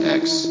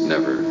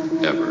never,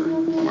 ever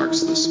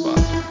marks the spot.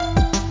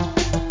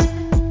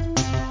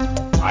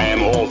 I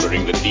am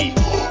altering the deed.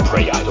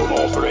 Pray I don't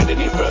alter it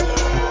any further.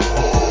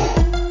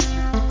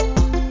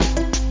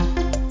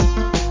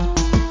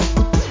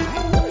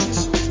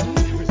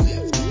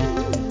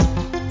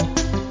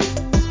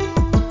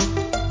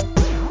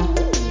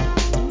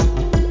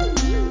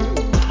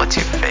 What's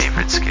your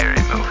favorite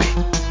scary movie?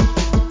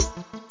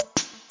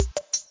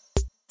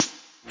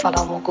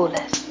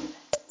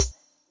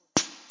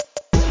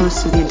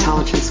 Most of the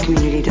intelligence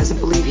community doesn't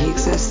believe he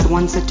exists. The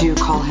ones that do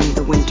call him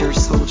the Winter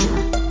Soldier.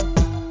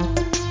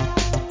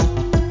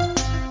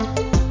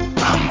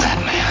 I'm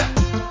Batman.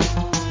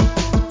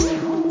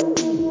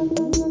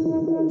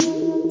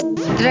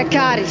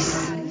 Dracarys.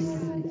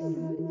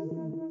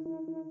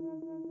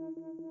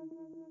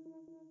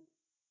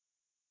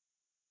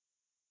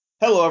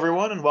 Hello,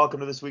 everyone, and welcome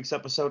to this week's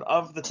episode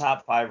of the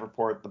Top 5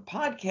 Report, the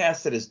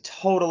podcast that is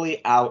totally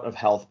out of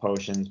health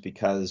potions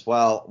because,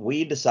 well,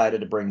 we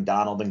decided to bring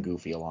Donald and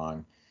Goofy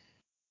along.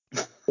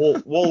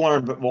 We'll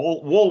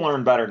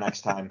learn better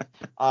next time.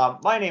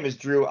 My name is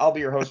Drew. I'll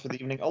be your host for the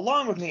evening.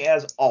 Along with me,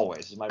 as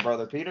always, is my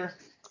brother Peter.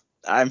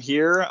 I'm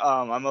here.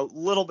 I'm a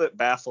little bit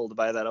baffled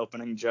by that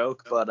opening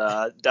joke,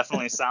 but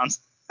definitely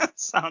sounds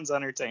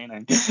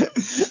entertaining.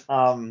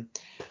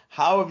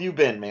 How have you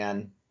been,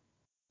 man?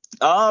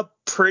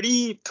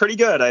 Pretty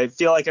good. I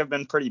feel like I've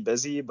been pretty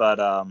busy,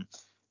 but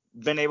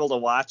been able to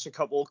watch a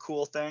couple of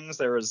cool things.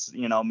 There was,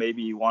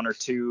 maybe one or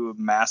two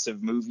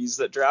massive movies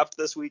that dropped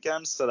this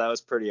weekend, so that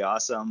was pretty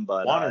awesome.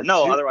 But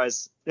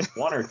otherwise,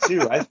 one or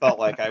two. I felt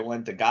like I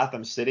went to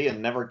Gotham City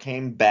and never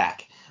came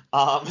back.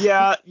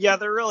 Yeah,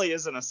 there really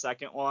isn't a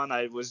second one.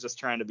 I was just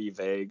trying to be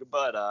vague,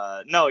 but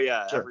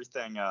sure.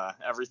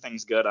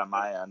 Everything's good on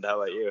my end.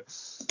 How about you?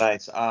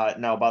 Nice.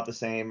 No, about the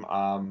same.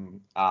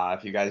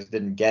 If you guys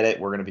didn't get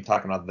it, we're going to be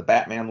talking about the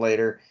Batman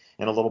later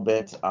in a little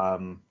bit.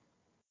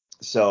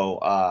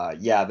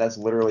 That's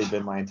literally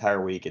been my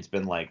entire week. It's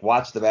been like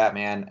watch the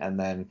Batman and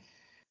then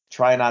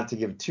try not to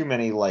give too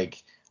many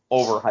like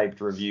overhyped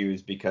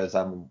reviews because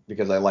I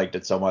liked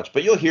it so much.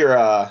 But you'll hear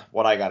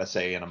what I got to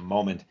say in a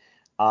moment.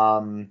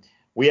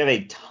 We have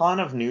a ton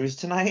of news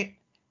tonight,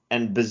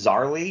 and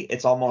bizarrely,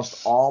 it's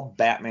almost all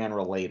Batman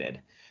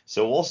related.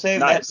 So we'll save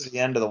that to the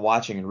end of the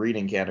watching and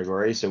reading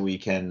category so we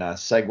can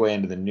segue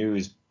into the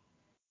news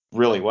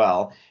really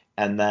well,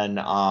 and then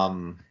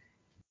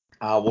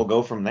we'll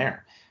go from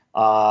there.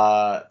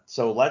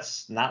 So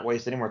let's not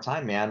waste any more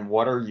time, man.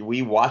 What are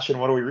we watching?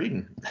 What are we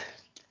reading?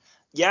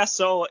 Yeah,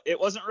 so it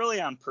wasn't really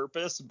on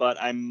purpose,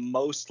 but I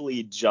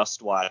mostly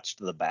just watched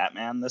the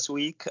Batman this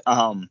week.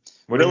 What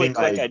do you mean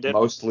by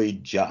mostly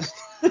just?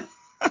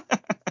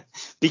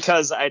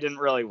 Because I didn't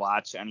really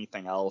watch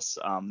anything else.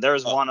 There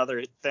was one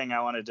other thing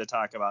I wanted to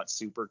talk about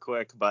super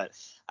quick, but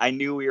I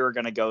knew we were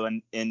going to go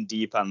in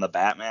deep on the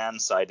Batman,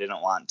 so I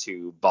didn't want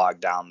to bog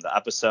down the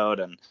episode.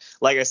 And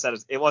like I said,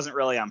 it wasn't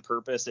really on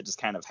purpose. It just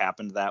kind of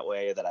happened that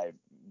way that I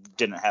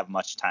didn't have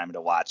much time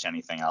to watch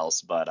anything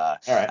else. But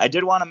right. I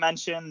did want to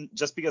mention,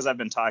 just because I've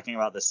been talking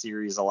about the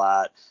series a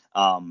lot,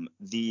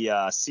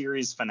 the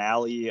series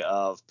finale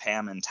of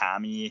Pam and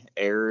Tommy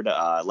aired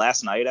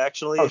last night,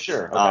 actually. Oh,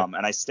 sure. Okay.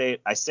 And I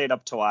stayed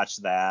up to watch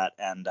that.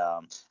 And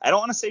I don't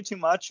want to say too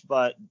much,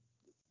 but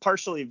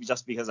partially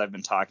just because I've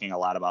been talking a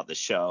lot about the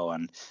show,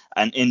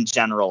 and in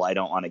general, I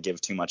don't want to give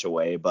too much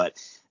away. But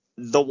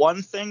the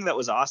one thing that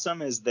was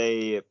awesome is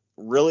they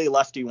really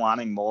left you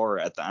wanting more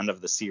at the end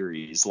of the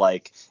series.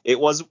 Like it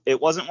wasn't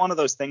one of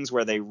those things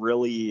where they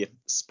really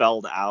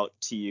spelled out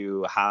to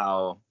you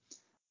how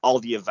all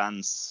the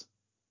events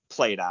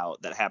played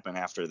out that happened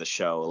after the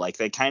show. Like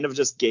they kind of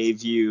just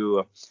gave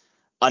you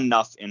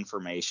enough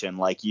information.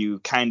 Like you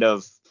kind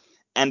of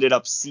ended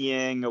up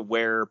seeing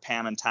where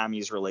Pam and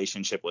Tommy's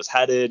relationship was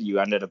headed. You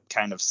ended up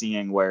kind of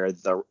seeing where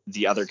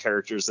the other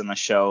characters in the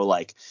show,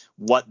 like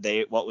what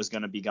was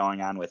going to be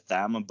going on with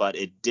them, but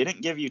it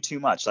didn't give you too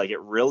much. Like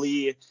it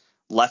really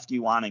left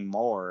you wanting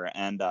more.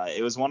 And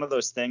it was one of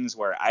those things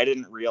where I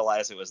didn't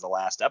realize it was the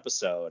last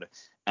episode.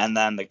 And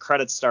then the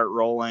credits start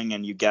rolling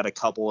and you get a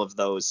couple of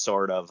those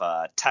sort of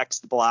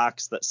text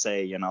blocks that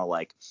say,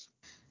 like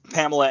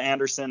Pamela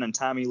Anderson and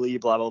Tommy Lee,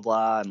 blah, blah,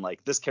 blah. And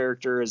like this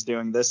character is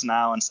doing this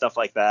now and stuff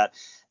like that.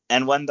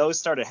 And when those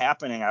started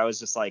happening, I was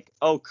just like,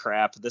 oh,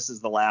 crap, this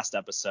is the last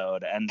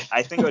episode. And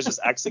I think it was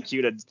just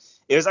executed.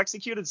 It was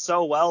executed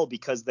so well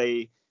because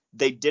they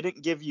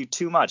didn't give you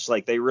too much.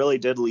 Like they really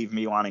did leave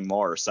me wanting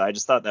more. So I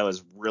just thought that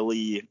was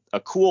really a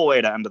cool way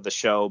to end the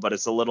show. But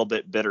it's a little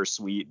bit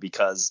bittersweet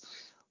because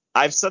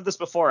I've said this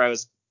before. I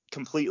was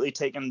completely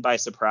taken by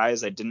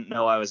surprise. I didn't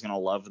know I was going to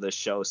love this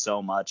show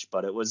so much,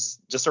 but it was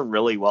just a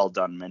really well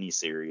done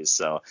miniseries.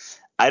 So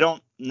I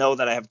don't know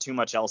that I have too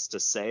much else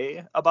to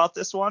say about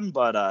this one,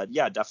 but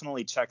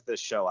definitely check this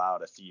show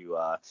out if you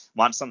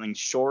want something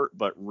short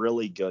but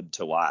really good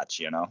to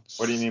watch.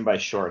 What do you mean by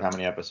short? How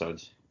many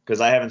episodes? Because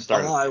I haven't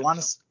started. I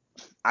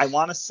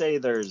want to say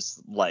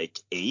there's like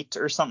 8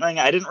 or something.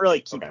 I didn't really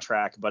keep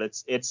track, but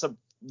it's a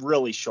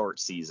really short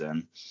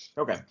season.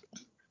 Okay.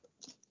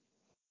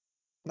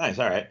 Nice.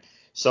 All right.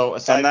 So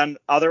And then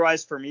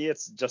otherwise for me,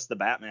 it's just the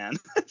Batman.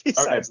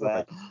 Besides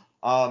that.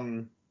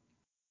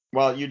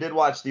 Well, you did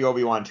watch the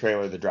Obi-Wan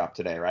trailer that dropped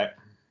today, right?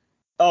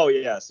 Oh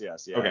yes, yeah.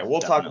 Okay, we'll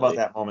talk about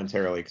that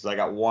momentarily because I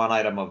got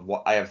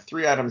I have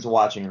 3 items of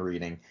watching and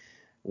reading.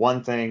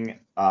 One thing,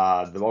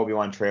 the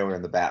Obi-Wan trailer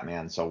and the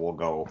Batman, so we'll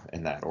go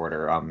in that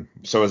order.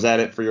 So is that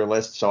it for your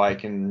list? So I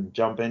can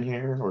jump in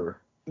here, or?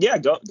 Yeah,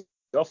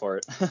 go for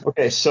it.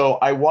 Okay, so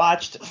I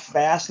watched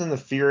Fast and the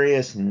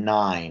Furious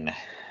 9.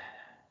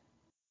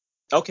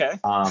 Okay.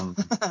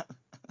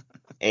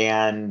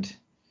 And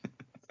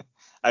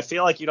I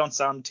feel like you don't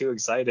sound too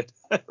excited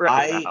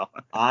right now.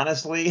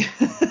 Honestly,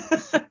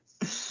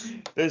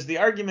 there's the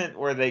argument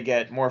where they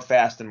get more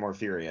fast and more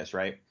furious,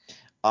 right?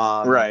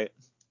 Right.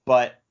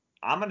 But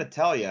I'm going to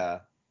tell you,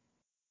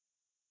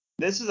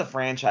 this is a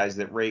franchise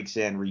that rakes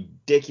in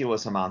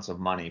ridiculous amounts of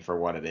money for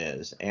what it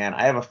is. And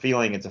I have a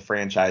feeling it's a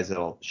franchise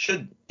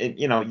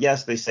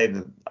yes, they say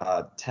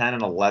that 10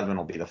 and 11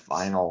 will be the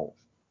final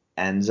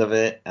ends of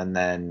it, and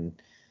then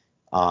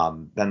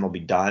they'll be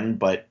done.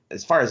 But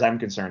as far as I'm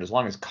concerned, as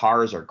long as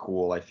cars are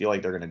cool, I feel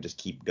like they're going to just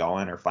keep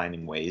going or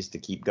finding ways to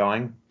keep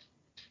going.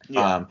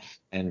 Yeah.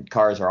 And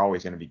cars are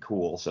always going to be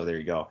cool. So there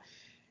you go.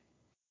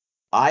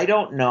 I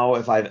don't know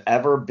if I've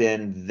ever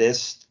been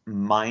this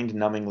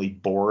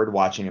mind-numbingly bored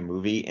watching a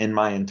movie in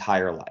my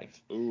entire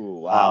life.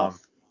 Ooh, wow.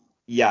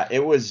 Yeah,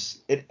 here's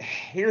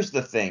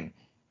the thing.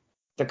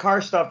 The car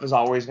stuff is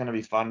always going to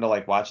be fun to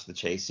like watch the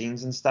chase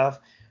scenes and stuff,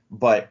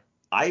 but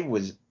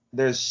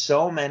there's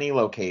so many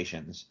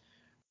locations.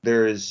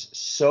 There's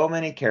so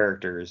many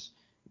characters.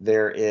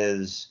 There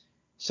is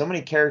so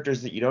many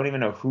characters that you don't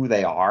even know who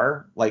they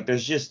are. Like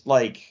there's just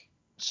like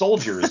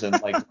soldiers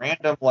and like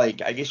random,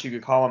 like I guess you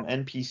could call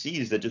them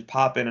NPCs that just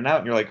pop in and out,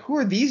 and you're like, who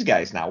are these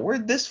guys now?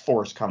 Where'd this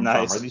force come from?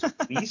 Are these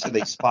police? Are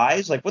they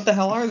spies? Like what the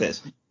hell are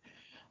this?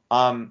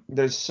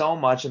 There's so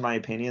much, in my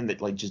opinion,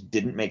 that like just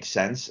didn't make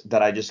sense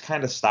that I just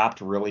kind of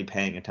stopped really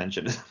paying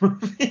attention to the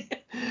movie.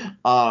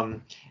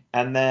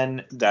 And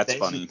then that's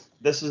funny.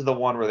 This is the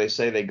one where they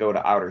say they go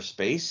to outer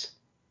space.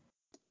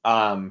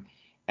 And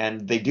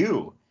they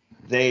do.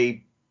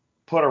 They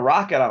put a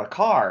rocket on a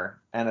car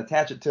and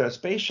attach it to a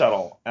space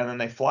shuttle, and then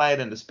they fly it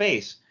into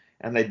space.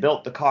 And they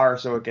built the car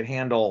so it could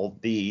handle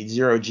the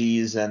 0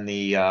 Gs and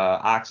the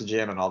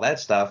oxygen and all that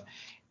stuff.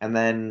 And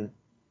then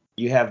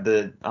you have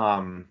the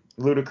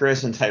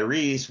Ludacris and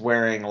Tyrese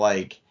wearing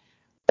like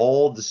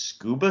old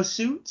scuba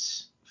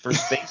suits for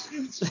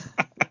spacesuits.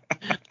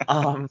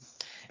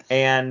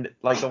 And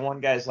like the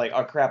one guy's like,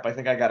 oh crap, I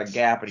think I got a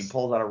gap, and he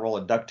pulls out a roll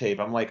of duct tape.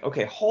 I'm like,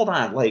 okay, hold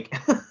on, like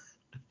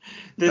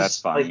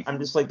that's funny. Like, I'm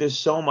just like, there's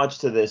so much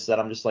to this that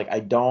I'm just like, I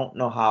don't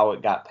know how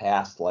it got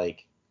past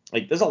like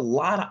there's a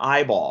lot of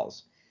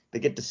eyeballs that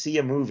get to see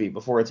a movie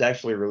before it's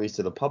actually released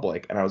to the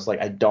public, and I was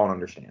like, I don't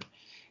understand.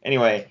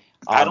 Anyway,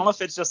 I don't know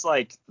if it's just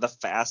like the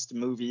Fast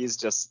movies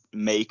just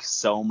make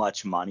so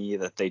much money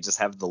that they just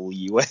have the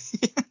leeway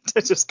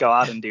to just go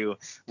out and do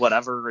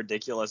whatever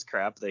ridiculous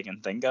crap they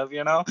can think of,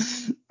 you know?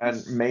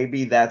 And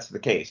maybe that's the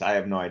case. I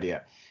have no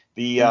idea.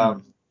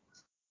 And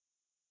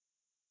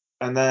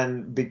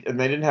then they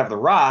didn't have The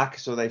Rock,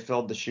 so they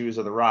filled the shoes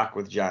of The Rock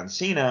with John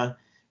Cena.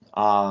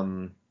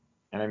 And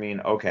I mean,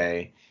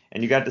 okay.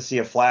 And you got to see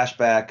a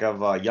flashback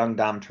of young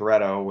Dom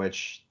Toretto,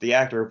 which the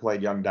actor who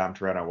played young Dom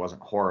Toretto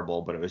wasn't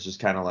horrible, but it was just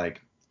kind of like,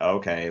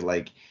 okay,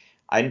 like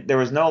there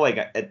was no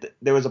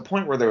there was a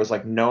point where there was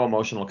like no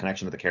emotional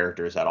connection to the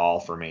characters at all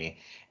for me.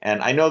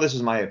 And I know this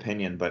is my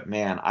opinion, but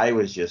man, I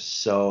was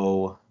just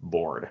so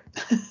bored.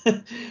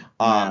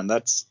 Man,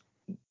 that's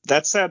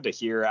sad to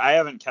hear. I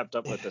haven't kept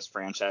up with this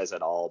franchise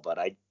at all, but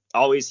I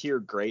always hear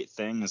great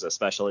things,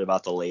 especially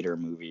about the later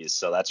movies.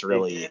 So that's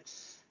really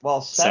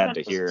sad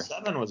to hear.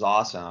 7 was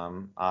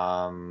awesome.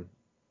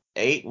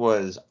 8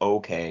 was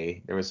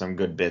okay. There was some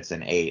good bits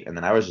in 8, and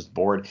then I was just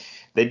bored.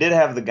 They did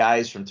have the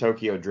guys from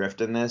Tokyo Drift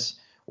in this,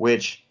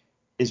 which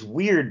is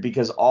weird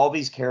because all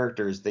these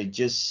characters, they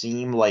just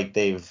seem like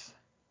they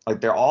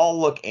all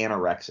look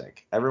anorexic.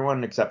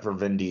 Everyone except for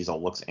Vin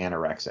Diesel looks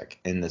anorexic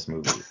in this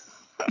movie.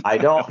 I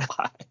don't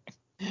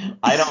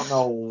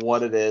know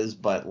what it is,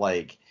 but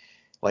like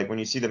when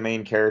you see the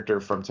main character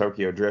from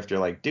Tokyo Drift, you're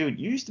like, dude,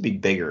 you used to be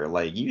bigger.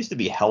 Like, you used to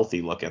be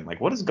healthy looking. Like,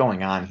 what is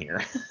going on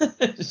here?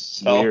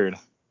 Weird.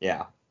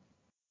 Yeah.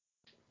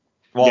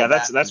 Well, yeah,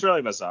 that's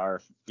really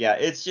bizarre. Yeah,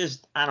 it's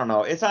just, I don't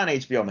know. It's on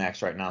HBO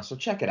Max right now, so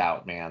check it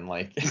out, man.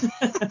 Like,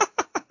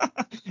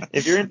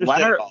 if you're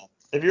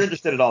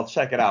interested at all,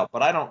 check it out.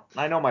 But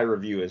I know my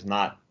review is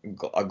not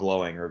a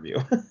glowing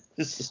review.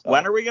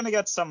 When are we going to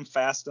get some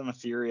Fast and the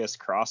Furious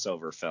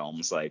crossover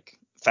films, like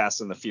Fast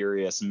and the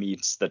Furious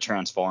meets the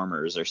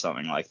Transformers or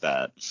something like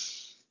that?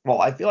 Well,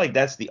 I feel like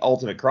that's the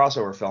ultimate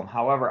crossover film.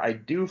 However, I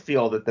do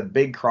feel that the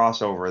big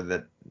crossover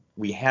that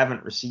we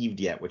haven't received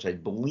yet, which I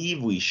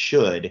believe we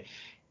should,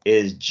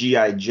 is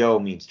G.I. Joe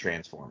meets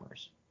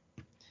Transformers.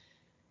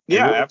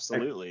 Yeah,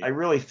 absolutely. I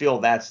really feel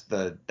that's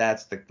the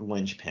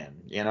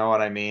linchpin. You know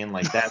what I mean?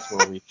 Like, that's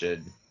where we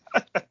should.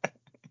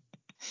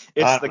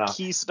 It's the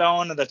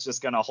keystone that's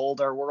just going to hold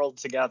our world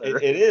together.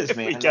 It is, if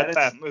man. we get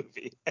that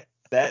movie.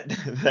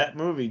 that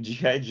movie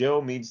G.I.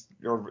 Joe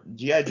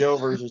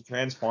versus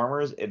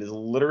Transformers, it is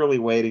literally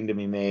waiting to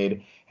be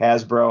made.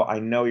 Hasbro, I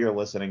know you're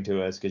listening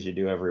to us because you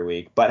do every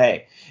week, but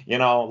hey,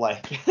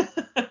 like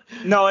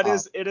No,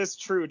 it is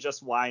true.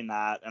 Just why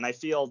not? And I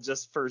feel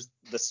just for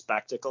the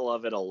spectacle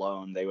of it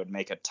alone, they would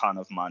make a ton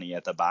of money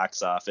at the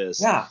box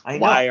office. Yeah, I know.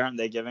 Why aren't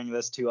they giving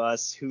this to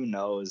us? Who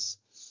knows?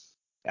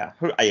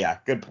 Yeah,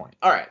 good point.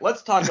 All right,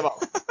 let's talk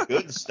about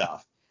good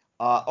stuff.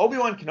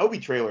 Obi-Wan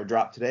Kenobi trailer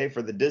dropped today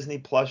for the Disney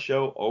Plus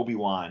show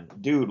Obi-Wan.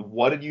 Dude,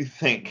 what did you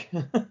think?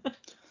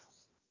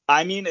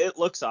 I mean, it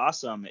looks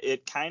awesome.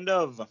 It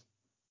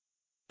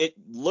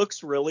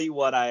looks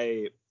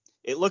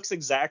it looks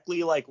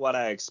exactly like what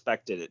I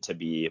expected it to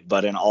be,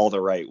 but in all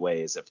the right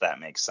ways, if that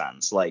makes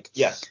sense. Like,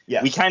 yes.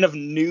 We kind of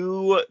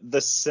knew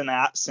the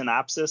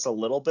synopsis a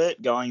little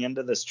bit going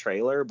into this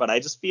trailer, but I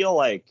just feel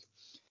like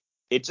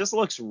it just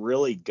looks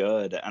really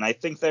good. And I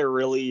think they're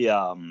really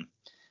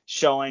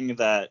showing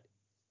that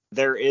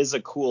there is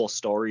a cool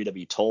story to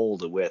be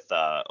told with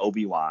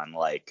Obi-Wan,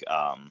 like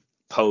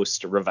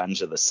post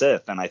Revenge of the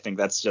Sith. And I think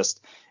it's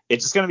just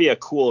going to be a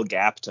cool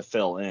gap to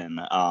fill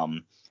in.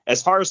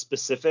 As far as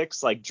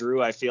specifics, like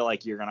Drew, I feel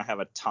like you're going to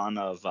have a ton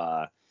of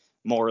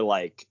more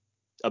like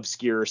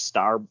obscure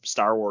Star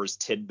Wars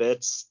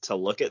tidbits to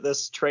look at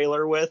this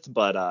trailer with.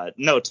 But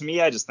no, to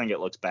me, I just think it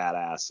looks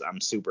badass. I'm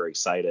super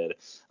excited.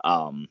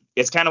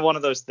 It's kind of one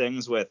of those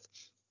things with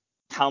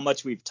how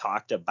much we've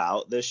talked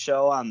about this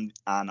show on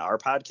our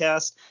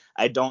podcast.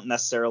 I don't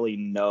necessarily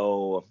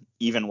know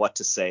even what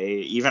to say,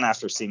 even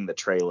after seeing the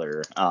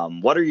trailer.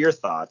 What are your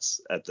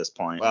thoughts at this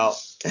point? Well,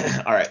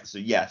 all right. So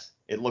yes,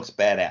 it looks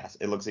badass.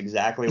 It looks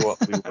exactly what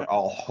we were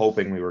all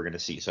hoping we were going to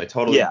see. So I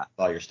totally agree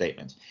with all your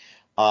statements.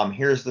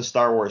 Here's the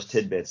Star Wars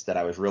tidbits that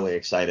I was really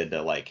excited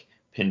to like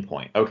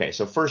pinpoint. Okay,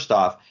 so first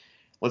off,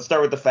 let's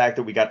start with the fact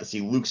that we got to see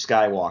Luke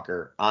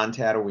Skywalker on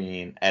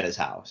Tatooine at his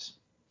house.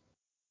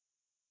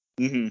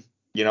 Mm-hmm.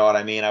 You know what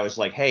I mean? I was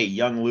like, hey,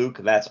 young Luke,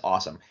 that's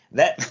awesome.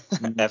 That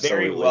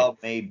very well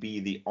may be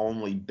the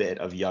only bit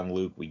of young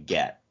Luke we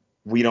get.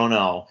 We don't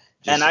know.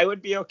 And I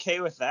would be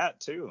okay with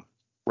that too.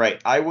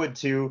 Right. I would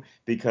too,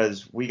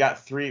 because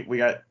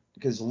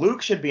because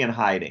Luke should be in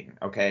hiding.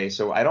 Okay.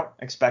 So I don't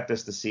expect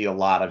us to see a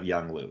lot of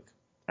young Luke.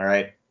 All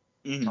right.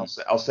 Mm-hmm.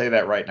 I'll say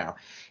that right now.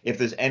 If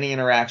there's any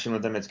interaction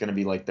with him, it's going to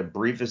be like the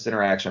briefest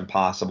interaction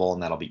possible,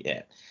 and that'll be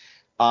it.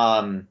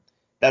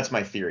 That's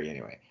my theory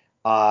anyway.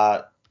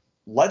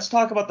 Let's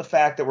talk about the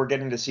fact that we're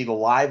getting to see the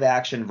live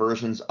action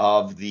versions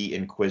of the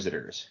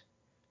Inquisitors.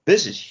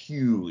 This is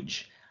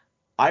huge.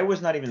 I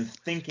was not even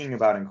thinking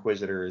about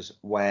Inquisitors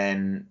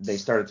when they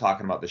started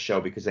talking about the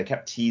show because they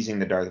kept teasing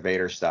the Darth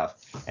Vader stuff.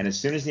 And as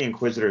soon as the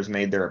Inquisitors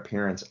made their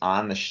appearance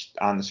on the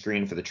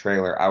screen for the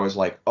trailer, I was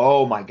like,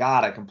 oh my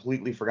God, I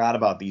completely forgot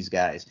about these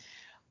guys.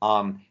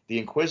 The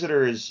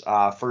Inquisitors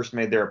first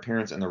made their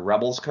appearance in the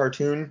Rebels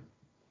cartoon,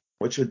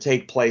 which would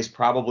take place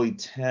probably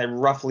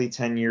roughly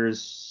 10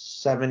 years,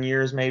 7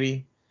 years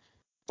maybe,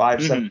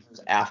 7 years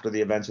after the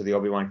events of the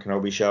Obi-Wan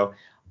Kenobi show.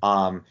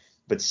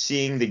 But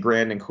seeing the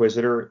Grand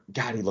Inquisitor,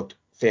 God, he looked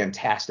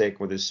fantastic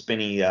with his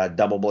spinny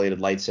double-bladed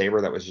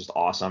lightsaber. That was just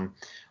awesome.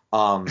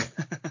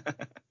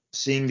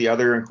 Seeing the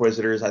other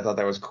Inquisitors, I thought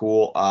that was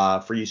cool.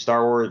 For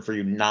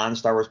you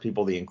non-Star Wars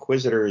people, the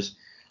Inquisitors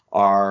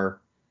are...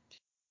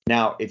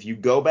 Now, if you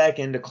go back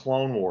into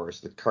Clone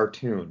Wars, the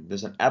cartoon,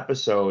 there's an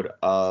episode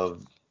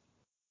of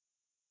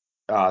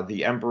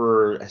the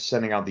Emperor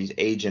sending out these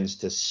agents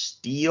to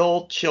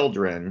steal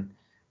children,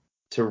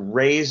 to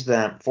raise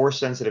them,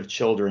 Force-sensitive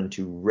children,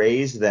 to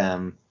raise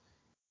them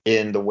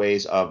in the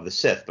ways of the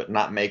Sith, but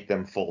not make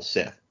them full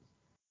Sith.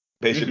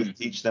 Basically,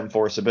 teach them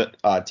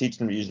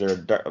to use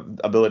their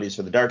abilities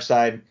for the dark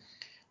side,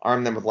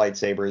 arm them with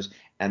lightsabers,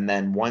 and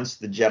then once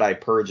the Jedi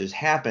Purge has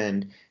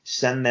happened,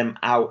 send them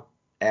out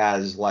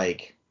as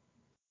like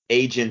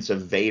agents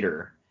of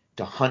Vader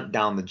to hunt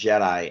down the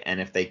Jedi. And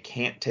if they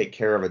can't take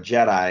care of a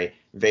Jedi,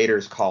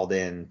 Vader's called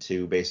in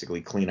to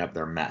basically clean up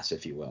their mess,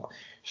 if you will.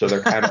 So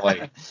they're kind of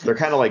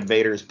like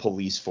Vader's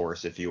police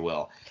force, if you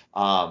will.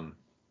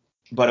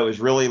 But it was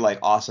really like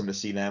awesome to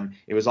see them.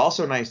 It was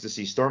also nice to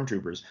see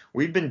stormtroopers.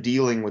 We've been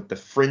dealing with the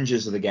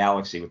fringes of the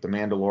galaxy with the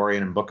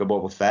Mandalorian and Book of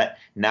Boba Fett.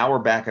 Now we're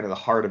back into the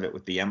heart of it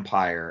with the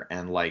Empire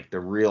and like the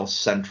real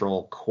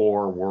central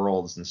core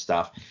worlds and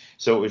stuff.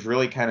 So it was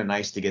really kind of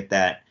nice to get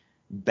that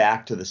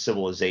back to the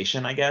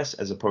civilization, I guess,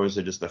 as opposed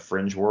to just the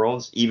fringe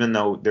worlds, even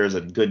though there's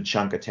a good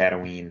chunk of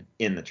Tatooine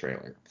in the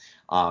trailer.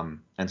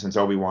 And since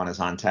Obi-Wan is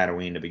on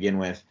Tatooine to begin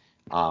with,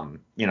 or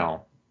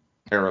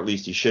at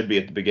least he should be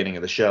at the beginning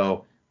of the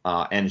show,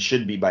 and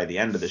should be by the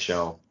end of the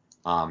show,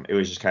 it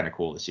was just kind of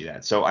cool to see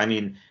that. So, I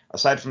mean,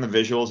 aside from the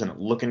visuals and it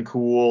looking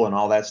cool and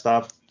all that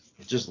stuff,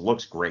 it just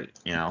looks great,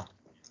 Yeah,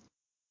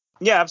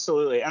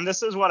 absolutely. And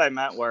this is what I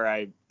meant where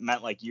I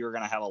meant like you were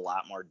going to have a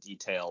lot more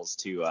details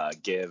to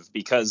give,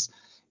 because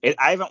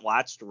I haven't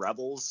watched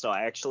Rebels, so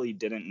I actually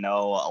didn't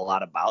know a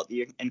lot about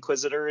the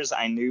Inquisitors.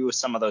 I knew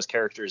some of those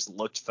characters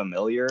looked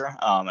familiar.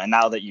 And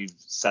now that you've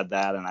said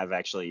that, and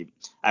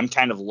I'm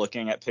kind of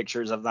looking at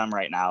pictures of them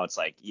right now, it's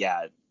like,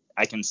 yeah,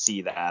 I can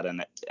see that,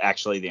 and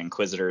actually the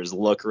Inquisitors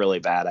look really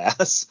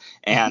badass,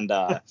 and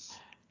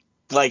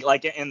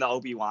like in the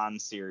Obi-Wan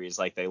series,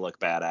 like they look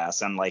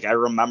badass, and like I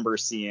remember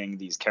seeing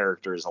these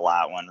characters a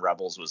lot when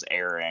Rebels was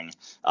airing.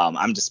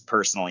 I'm just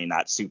personally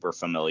not super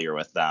familiar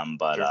with them,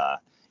 but Sure.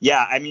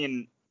 yeah, I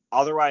mean,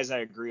 otherwise I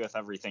agree with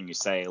everything you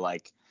say.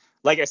 Like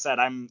I said,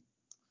 I'm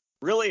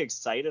really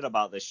excited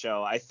about this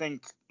show. I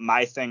think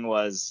my thing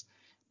was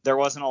there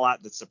wasn't a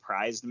lot that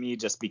surprised me,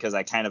 just because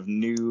I kind of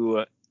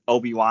knew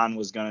Obi-Wan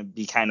was going to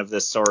be kind of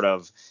this sort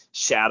of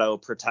shadow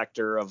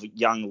protector of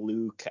young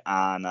Luke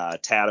on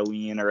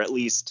Tatooine, or at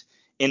least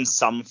in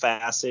some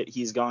facet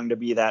he's going to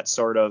be that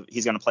sort of,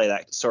 he's going to play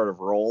that sort of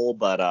role.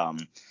 But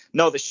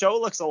no, the show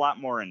looks a lot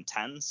more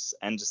intense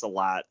and just a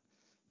lot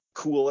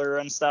cooler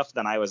and stuff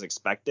than I was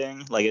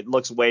expecting. Like it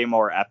looks way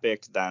more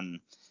epic than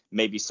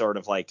maybe sort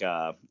of like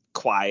a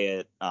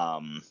quiet,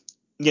 I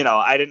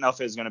didn't know if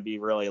it was going to be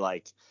really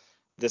like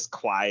this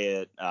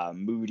quiet,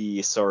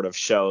 moody sort of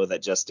show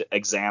that just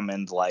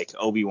examined like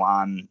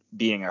Obi-Wan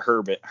being a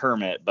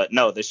hermit. But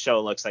no, this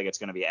show looks like it's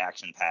going to be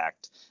action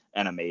packed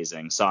and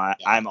amazing. So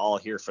I'm all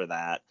here for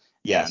that.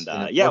 Yes.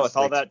 And with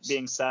all that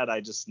being said, I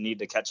just need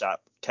to catch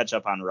up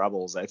on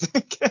Rebels, I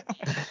think.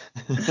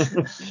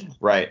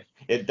 Right.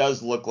 It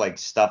does look like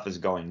stuff is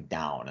going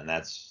down, and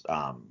that's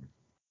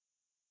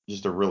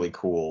just a really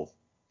cool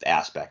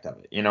aspect of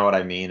it. You know what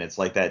I mean? It's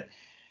like that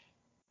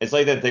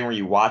thing where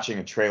you're watching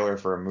a trailer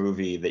for a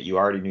movie that you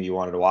already knew you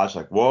wanted to watch,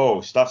 like,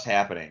 whoa, stuff's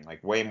happening,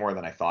 like way more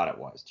than I thought it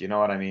was. Do you know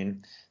what I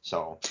mean?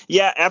 So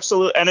yeah,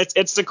 absolutely. And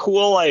it's a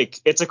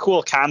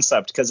cool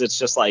concept, because it's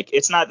just like,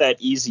 it's not that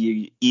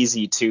easy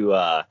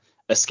to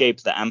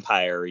escape the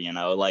Empire,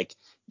 like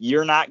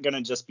you're not going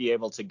to just be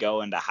able to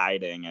go into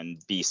hiding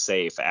and be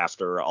safe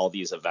after all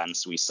these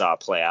events we saw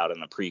play out in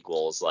the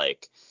prequels.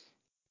 Like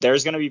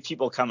there's going to be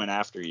people coming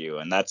after you,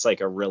 and that's like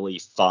a really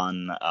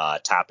fun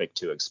topic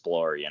to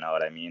explore. You know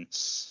what I mean?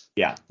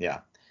 yeah.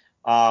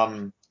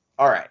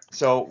 All right,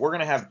 so we're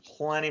gonna have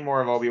plenty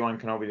more of Obi-Wan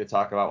Kenobi to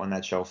talk about when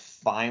that show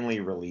finally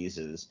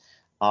releases.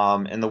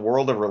 In the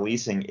world of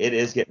releasing, it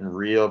is getting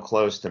real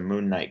close to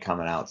Moon Knight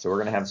coming out, so we're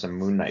gonna have some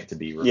Moon Knight to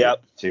be reviewed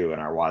too in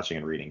our watching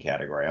and reading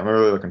category. I'm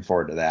really looking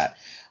forward to that.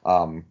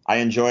 I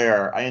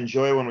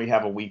enjoy when we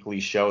have a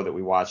weekly show that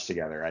we watch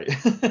together.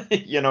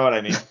 You know what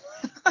I mean?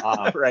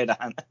 Right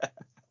on.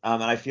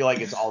 And I feel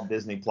like it's all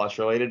Disney Plus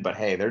related, but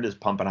hey, they're just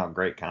pumping out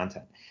great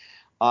content.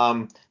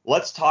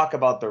 Let's talk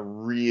about the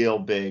real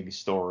big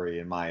story,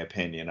 in my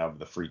opinion, of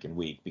the freaking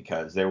week,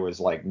 because there was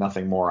like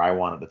nothing more I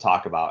wanted to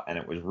talk about, and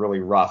it was really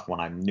rough when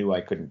I knew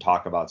I couldn't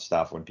talk about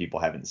stuff when people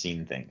haven't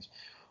seen things.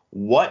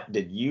 What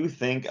did you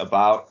think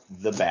about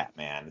the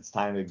Batman? It's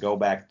time to go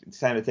back. It's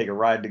time to take a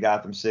ride to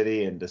Gotham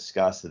City and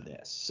discuss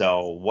this.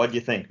 So, what do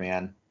you think,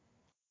 man?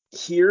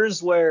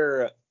 Here's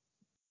where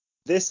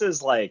this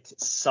is like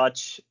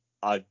such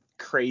a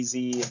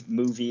crazy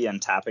movie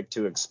and topic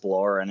to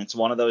explore, and it's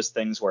one of those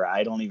things where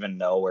I don't even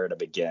know where to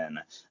begin.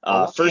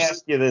 Let me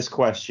ask you this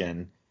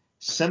question: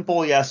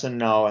 simple yes and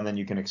no, and then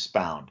you can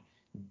expound.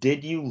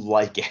 Did you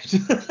like it?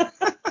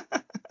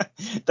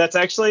 That's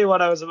actually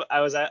what I was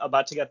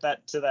about to get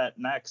to that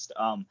next.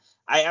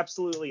 I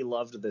absolutely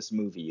loved this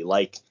movie.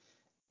 Like,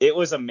 it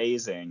was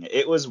amazing.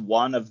 It was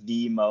one of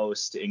the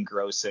most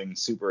engrossing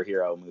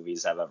superhero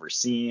movies I've ever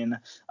seen.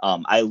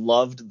 I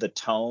loved the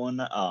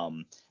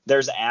tone.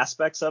 There's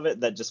aspects of it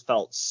that just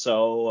felt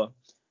so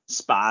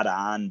spot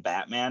on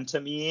Batman to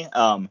me.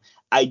 I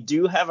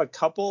have a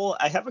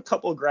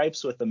couple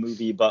gripes with the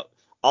movie, but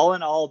all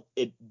in all,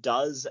 it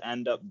does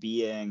end up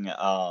being,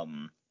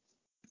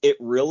 it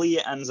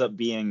really ends up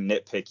being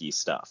nitpicky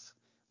stuff.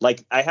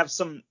 Like I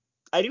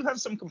do have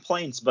some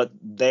complaints, but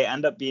they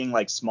end up being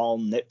like small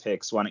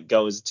nitpicks when it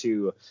goes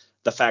to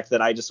the fact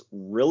that I just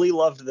really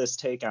loved this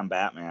take on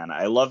Batman.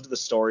 I loved the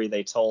story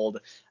they told.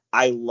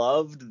 I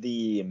loved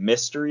the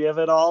mystery of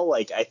it all.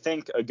 Like, I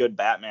think a good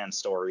Batman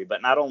story,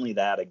 but not only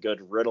that, a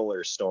good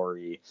Riddler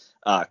story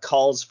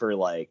calls for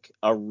like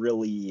a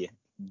really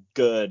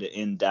good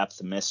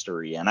in-depth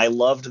mystery. And I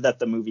loved that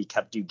the movie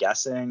kept you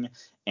guessing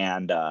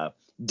and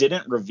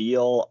didn't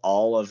reveal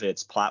all of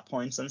its plot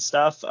points and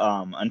stuff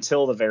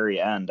until the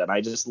very end. And I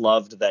just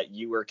loved that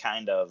you were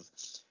kind of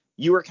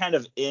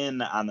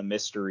in on the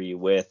mystery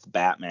with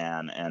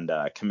Batman and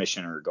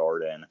Commissioner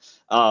Gordon.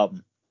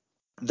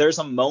 There's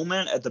a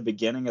moment at the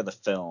beginning of the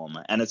film,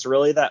 and it's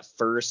really that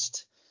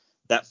first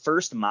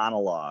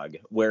monologue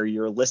where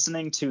you're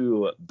listening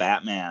to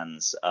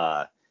Batman's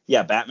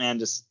Batman,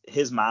 just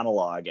his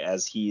monologue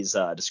as he's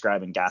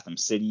describing Gotham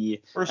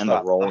City and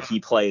the role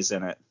he plays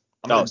in it.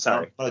 I'm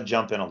gonna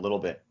jump in a little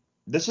bit.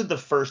 This is the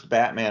first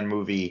Batman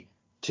movie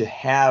to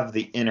have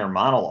the inner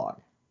monologue.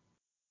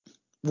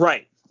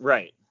 Right.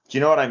 Do you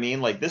know what I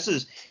mean? Like,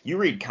 you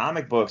read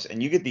comic books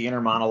and you get the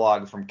inner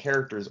monologue from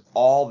characters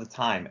all the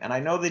time. And I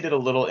know they did a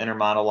little inner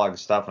monologue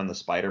stuff in the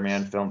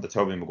Spider-Man film, the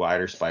Tobey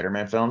Maguire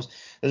Spider-Man films.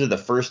 This is the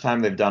first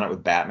time they've done it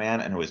with Batman,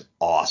 and it was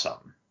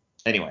awesome.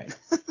 Anyway,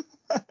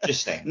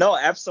 just saying. No,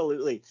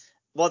 absolutely.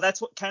 Well,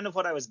 that's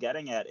what I was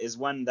getting at, is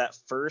when that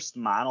first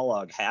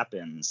monologue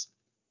happens,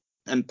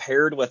 and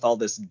paired with all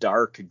this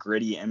dark,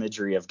 gritty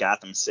imagery of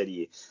Gotham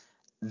City,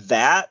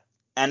 that,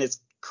 and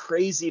it's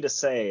crazy to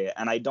say,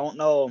 and I don't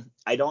know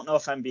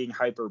if I'm being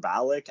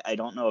hyperbolic. I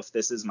don't know if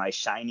this is my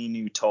shiny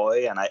new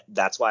toy, and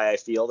that's why I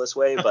feel this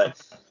way,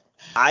 but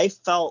I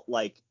felt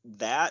like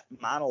that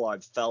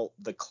monologue felt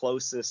the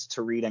closest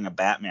to reading a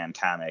Batman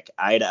comic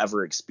I'd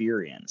ever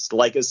experienced.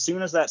 Like, as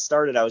soon as that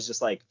started, I was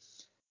just like,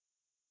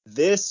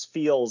 this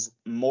feels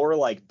more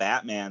like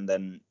Batman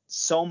than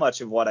so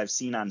much of what I've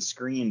seen on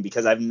screen,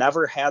 because I've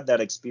never had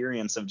that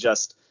experience of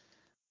just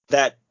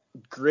that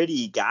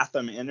gritty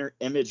Gotham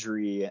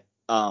imagery,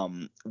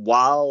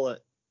 while,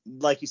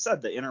 like you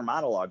said, the inner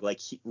monologue, like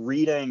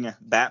reading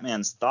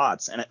Batman's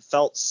thoughts, and it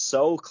felt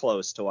so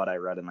close to what I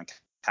read in the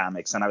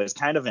comics, and I was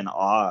kind of in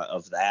awe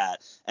of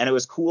that. And it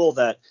was cool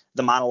that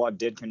the monologue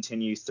did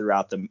continue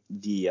throughout the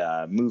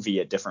movie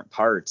at different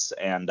parts.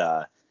 And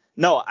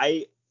no,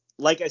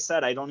 like I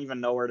said, I don't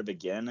even know where to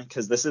begin,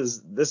 because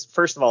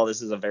first of all,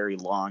 this is a very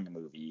long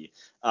movie.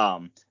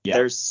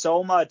 There's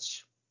so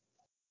much.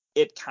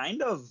 It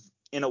kind of,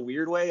 in a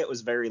weird way, it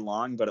was very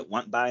long, but it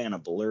went by in a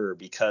blur,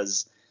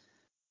 because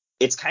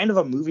it's kind of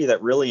a movie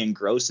that really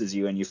engrosses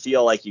you, and you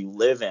feel like you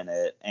live in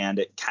it. And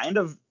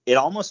it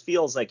almost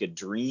feels like a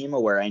dream,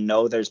 where I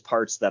know there's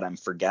parts that I'm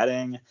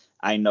forgetting.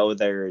 I know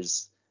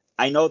there's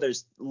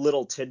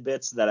little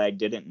tidbits that I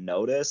didn't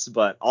notice,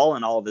 but all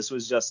in all, this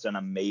was just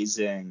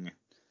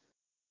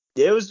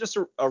it was just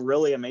a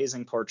really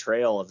amazing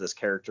portrayal of this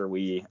character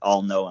we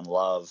all know and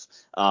love.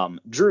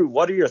 Drew,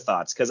 what are your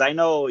thoughts? Because I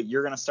know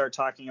you're going to start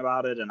talking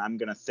about it, and I'm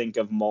going to think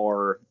of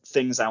more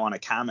things I want to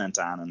comment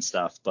on and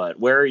stuff. But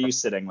where are you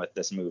sitting with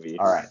this movie?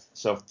 All right.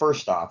 So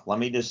first off, let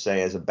me just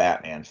say, as a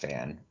Batman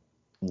fan,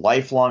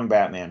 lifelong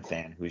Batman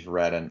fan who's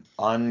read an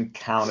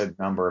uncounted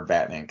number of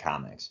Batman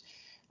comics,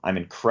 I'm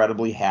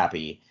incredibly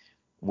happy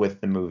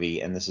with the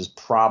movie, and this is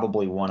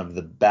probably one of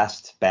the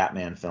best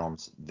Batman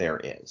films there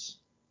is.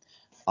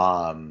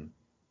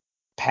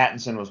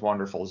 Pattinson was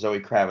wonderful.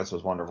 Zoe Kravitz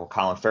was wonderful.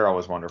 Colin Farrell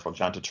was wonderful.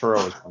 John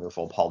Turturro was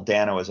wonderful. Paul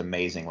Dano was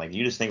amazing. Like,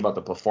 you just think about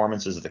the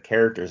performances of the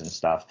characters and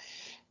stuff.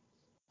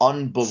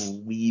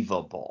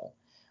 Unbelievable.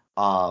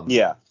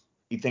 Yeah.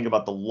 You think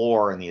about the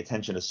lore and the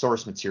attention to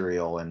source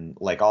material and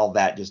like all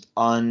that, just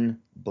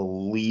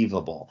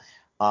unbelievable.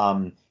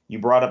 You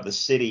brought up the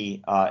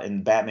city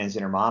in Batman's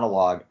inner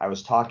monologue. I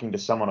was talking to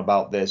someone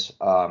about this,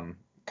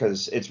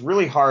 because it's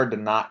really hard to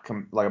not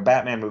like, a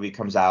Batman movie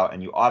comes out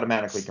and you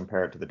automatically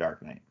compare it to The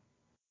Dark Knight.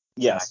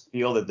 Yes. And I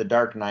feel that The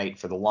Dark Knight,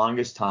 for the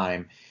longest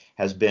time,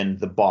 has been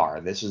the bar.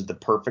 This is the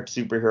perfect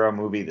superhero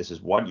movie. This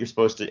is what you're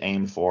supposed to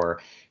aim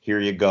for. Here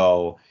you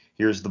go.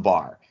 Here's the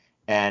bar.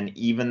 And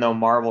even though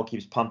Marvel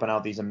keeps pumping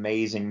out these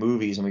amazing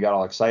movies and we got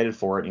all excited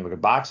for it, and you look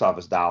at box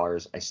office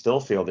dollars, I still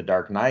feel The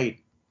Dark Knight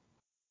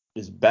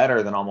is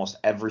better than almost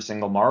every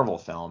single Marvel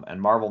film. And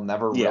Marvel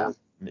never really,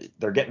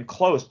 they're getting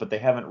close, but they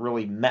haven't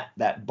really met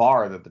that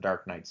bar that The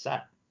Dark Knight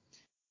set.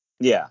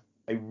 Yeah.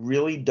 I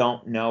really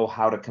don't know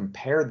how to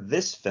compare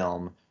this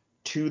film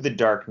to The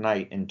Dark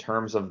Knight in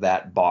terms of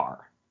that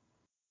bar.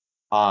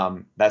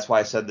 That's why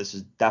I said this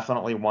is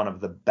definitely one of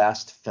the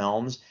best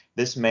films.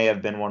 This may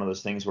have been one of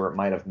those things where it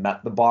might have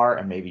met the bar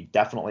and maybe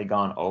definitely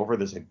gone over.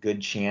 There's a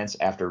good chance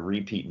after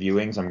repeat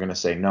viewings, I'm going to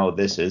say, no,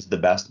 this is the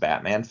best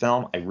Batman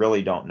film. I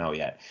really don't know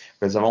yet,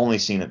 because I've only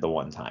seen it the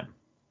one time.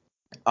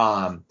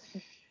 That's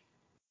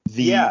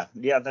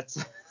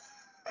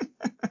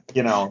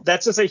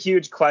that's just a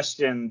huge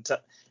question.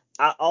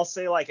 I'll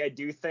say, like, I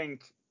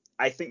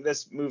think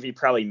this movie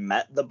probably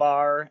met the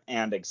bar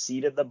and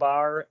exceeded the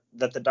bar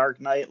that The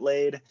Dark Knight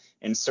laid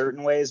in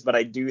certain ways, but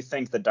I do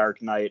think The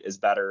Dark Knight is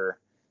better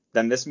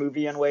than this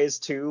movie in ways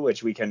too,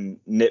 which we can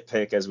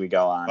nitpick as we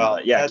go on. Well,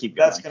 but yeah, keep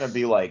going. That's going to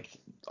be like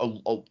a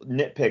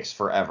nitpicks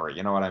forever.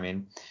 You know what I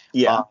mean?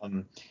 Yeah.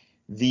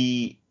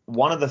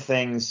 One of the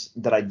things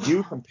that I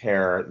do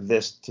compare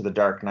this to The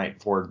Dark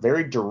Knight for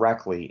very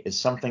directly is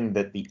something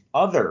that the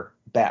other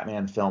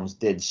Batman films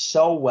did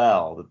so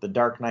well that the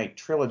Dark Knight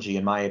trilogy,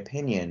 in my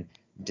opinion,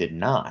 did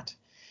not.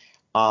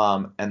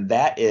 And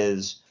that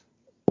is,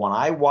 when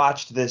I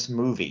watched this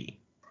movie,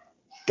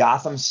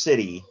 Gotham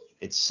City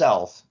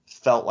itself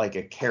felt like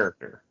a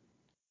character.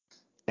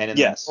 And in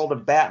the world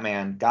of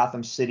Batman,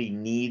 Gotham City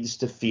needs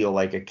to feel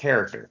like a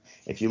character.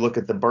 If you look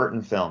at the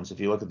Burton films, if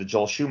you look at the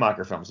Joel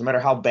Schumacher films, no matter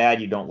how bad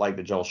you don't like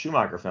the Joel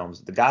Schumacher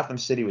films, the Gotham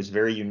City was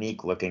very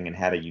unique looking and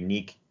had a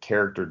unique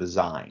character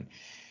design.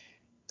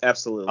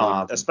 Absolutely.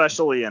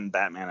 Especially in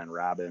Batman and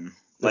Robin.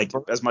 Like,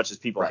 as much as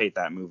people hate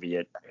that movie,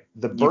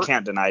 you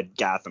can't deny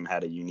Gotham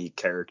had a unique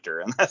character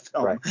in that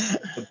film. Right.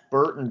 The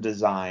Burton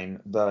design,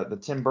 the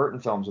Tim Burton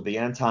films with the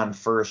Anton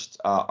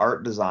Furst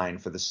art design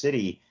for the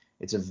city,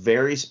 it's a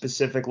very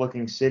specific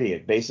looking city.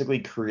 It basically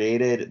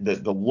created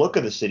the look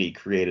of the city,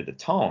 created a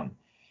tone.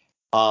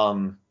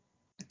 And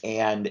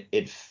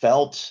it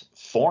felt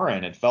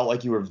foreign. It felt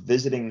like you were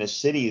visiting this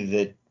city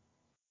that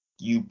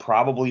you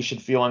probably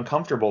should feel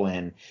uncomfortable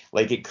in.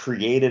 Like, it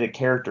created a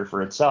character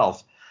for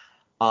itself.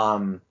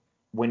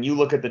 When you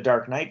look at the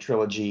Dark Knight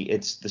trilogy,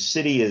 the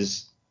city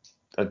is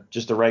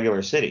just a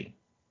regular city.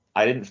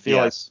 I didn't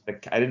feel Yes.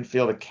 I didn't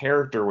feel the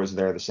character was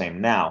there the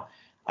same. Now,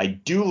 I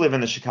do live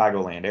in the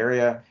Chicagoland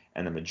area,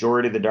 and the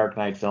majority of the Dark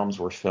Knight films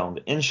were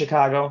filmed in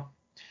Chicago.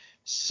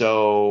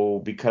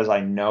 So because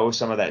I know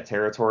some of that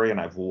territory and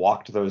I've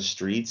walked those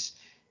streets,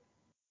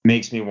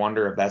 makes me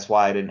wonder if that's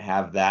why I didn't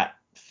have that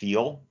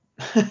feel.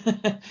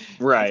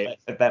 Right.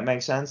 If that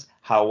makes sense.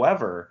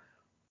 However,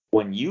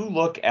 when you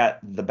look at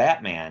the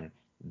Batman,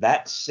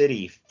 that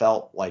city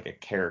felt like a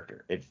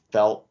character. It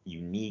felt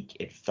unique.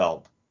 It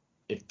felt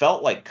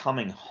like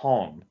coming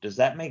home. Does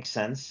that make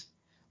sense?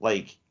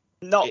 Like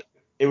No.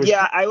 it was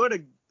Yeah, I would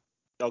have.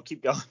 Oh,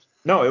 keep going.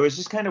 no, it was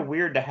just kind of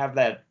weird to have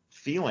that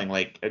feeling.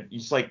 Like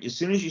it's like as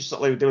soon as you saw,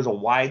 like, there was a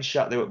wide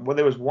shot. There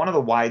was one of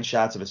the wide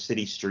shots of a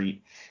city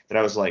street that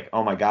I was like,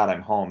 oh my God,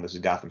 I'm home. This is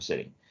Gotham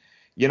City.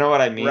 You know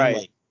what I mean? Right.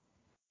 Like,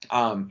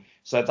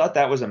 so I thought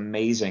that was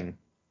amazing.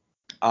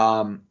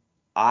 I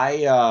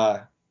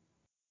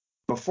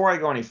before I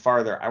go any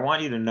farther, I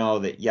want you to know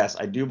that yes,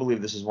 I do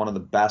believe this is one of the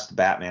best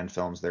Batman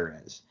films there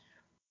is.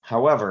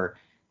 However,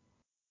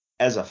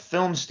 as a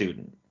film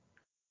student,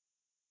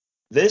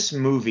 this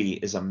movie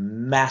is a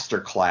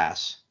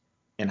masterclass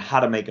in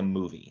how to make a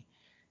movie.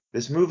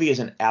 This movie is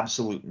an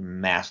absolute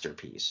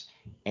masterpiece.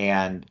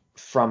 And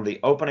from the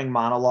opening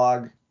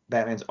monologue,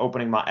 Batman's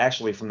opening,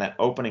 actually from that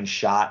opening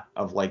shot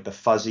of like the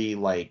fuzzy,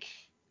 like,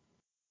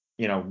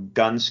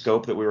 gun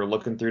scope that we were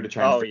looking through to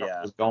try and Oh figure out what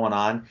yeah. was going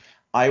on,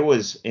 I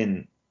was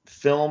in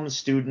film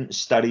student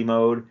study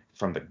mode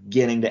from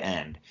beginning to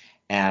end.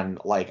 And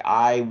like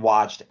I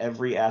watched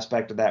every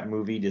aspect of that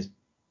movie, just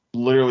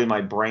literally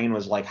my brain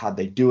was like, how'd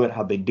they do it?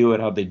 How'd they do it?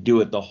 How'd they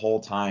do it the whole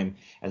time?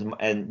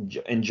 And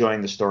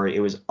enjoying the story. It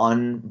was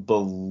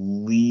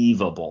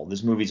unbelievable.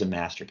 This movie's a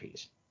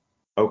masterpiece.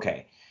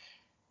 Okay.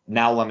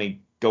 Now let me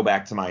go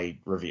back to my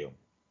review.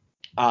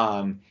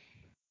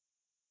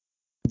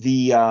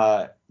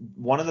 The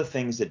one of the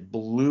things that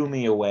blew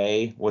me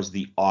away was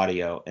the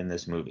audio in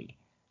this movie.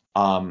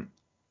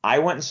 I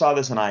went and saw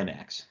this in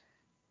IMAX.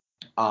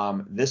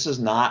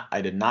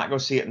 I did not go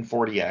see it in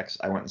 40X.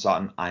 I went and saw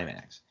it in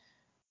IMAX.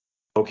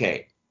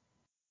 Okay.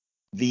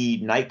 The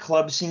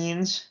nightclub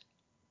scenes,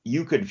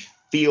 you could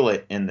feel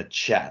it in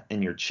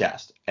your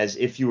chest, as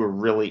if you were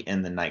really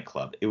in the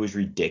nightclub. It was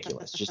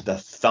ridiculous. Just the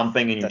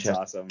thumping in your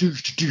That's chest.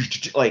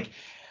 awesome. Like,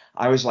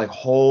 I was like,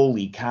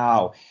 holy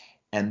cow.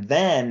 And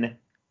then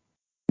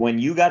when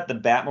you got the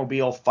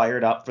Batmobile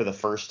fired up for the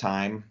first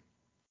time,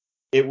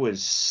 it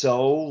was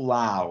so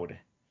loud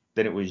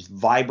that it was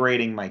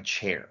vibrating my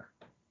chair.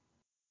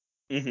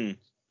 Mm-hmm.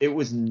 It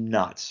was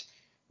nuts.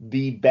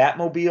 The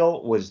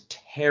Batmobile was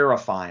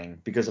terrifying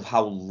because of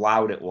how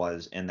loud it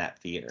was in that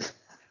theater.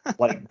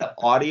 Like the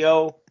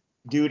audio,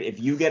 dude, if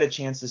you get a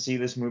chance to see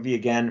this movie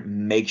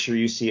again, make sure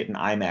you see it in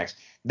IMAX.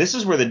 This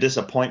is where the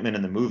disappointment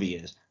in the movie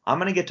is. I'm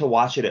going to get to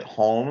watch it at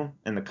home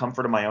in the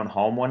comfort of my own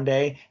home one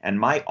day, and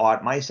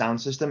my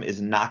sound system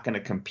is not going to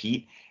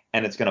compete,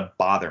 and it's going to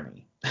bother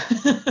me.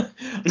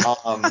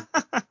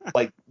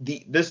 Like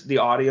the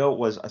audio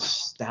was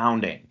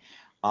astounding.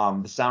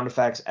 The sound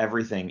effects,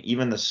 everything,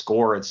 even the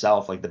score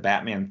itself, like the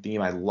Batman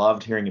theme. I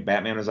loved hearing it.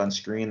 Batman was on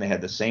screen. They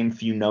had the same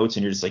few notes,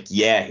 and you're just like,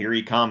 yeah, here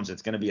he comes.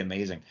 It's going to be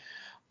amazing.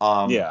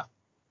 Yeah.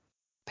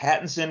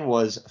 Pattinson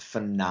was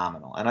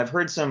phenomenal, and I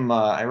read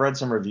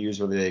some reviews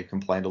where they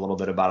complained a little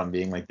bit about him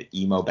being like the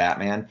emo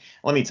Batman.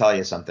 Let me tell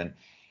you something.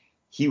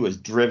 He was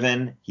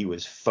driven. He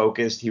was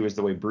focused. He was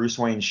the way Bruce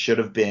Wayne should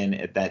have been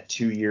at that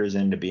 2 years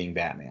into being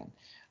Batman.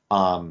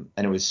 And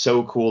it was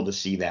so cool to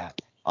see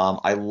that.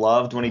 I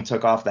loved when he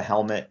took off the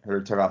helmet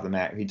or took off the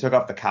mat. He took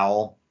off the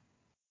cowl,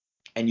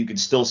 and you could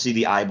still see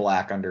the eye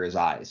black under his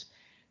eyes.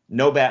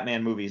 No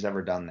Batman movie's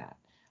ever done that.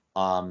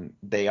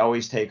 They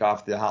always take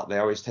off the cowl.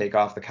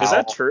 Is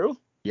that true?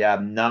 Yeah,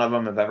 none of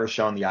them have ever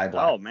shown the eye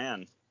black. Oh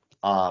man.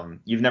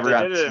 You've never They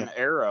gotten did to it see in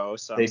Arrow,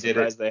 so They I'm did it.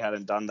 surprised they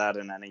hadn't done that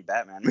in any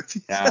Batman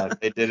movie. Yeah,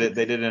 they did it.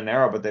 They did it in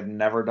Arrow, but they've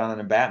never done it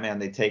in Batman.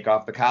 They take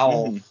off the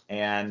cowl Mhm.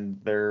 and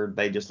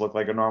they just look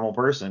like a normal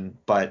person.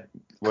 But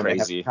when they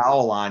have the Crazy.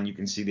 cowl on, you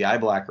can see the eye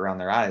black around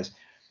their eyes.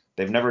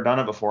 They've never done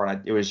it before,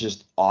 and it was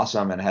just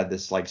awesome and had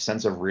this like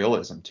sense of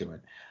realism to it.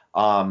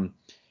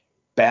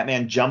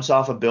 Batman jumps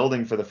off a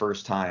building for the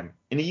first time,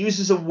 and he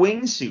uses a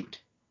wingsuit.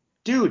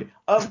 Dude,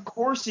 of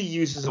course he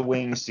uses a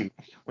wingsuit.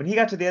 When he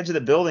got to the edge of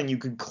the building, you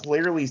could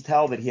clearly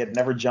tell that he had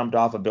never jumped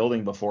off a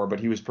building before, but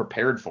he was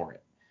prepared for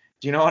it.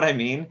 Do you know what I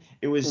mean?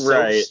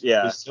 Right, It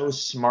yeah. was so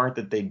smart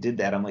that they did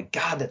that. I'm like,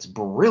 God, that's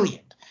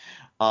brilliant.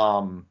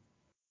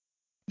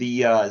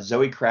 The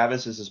Zoe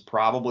Kravitz is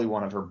probably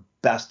one of her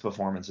best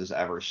performances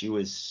ever. She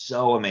was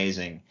so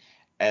amazing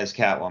as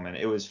Catwoman.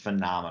 It was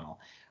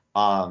phenomenal.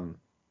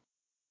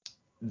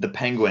 The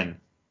Penguin,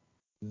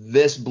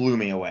 this blew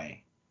me away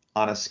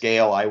on a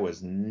scale I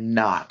was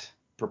not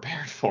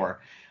prepared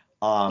for.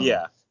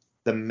 Yeah.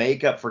 The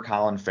makeup for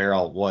Colin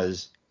Farrell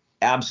was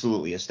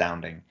absolutely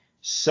astounding.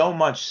 So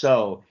much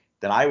so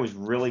that I was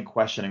really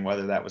questioning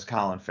whether that was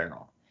Colin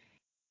Farrell.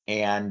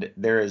 And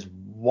there is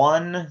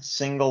one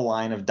single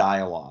line of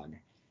dialogue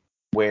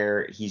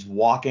where he's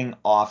walking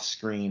off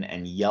screen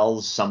and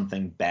yells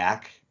something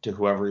back to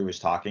whoever he was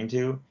talking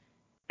to.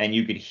 and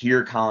you could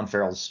hear Colin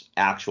Farrell's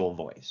actual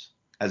voice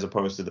as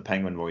opposed to the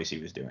Penguin voice he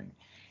was doing.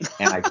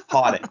 And I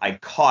caught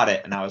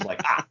it, and I was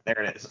like,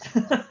 there it is.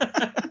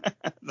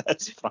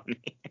 That's funny.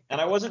 And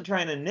I wasn't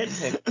trying to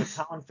nitpick, but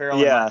Colin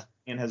Farrell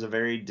in has a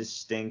very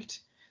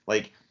distinct,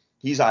 like,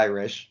 he's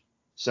Irish,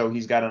 so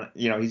he's got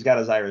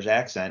his Irish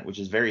accent, which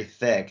is very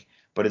thick,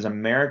 but his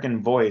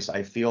American voice,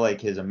 I feel like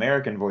his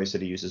American voice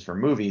that he uses for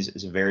movies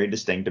is a very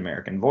distinct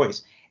American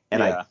voice.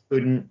 And I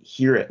couldn't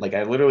hear it. Like,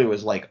 I literally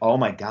was like, oh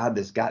my God,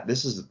 this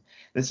is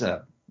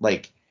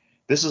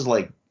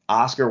like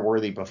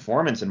Oscar-worthy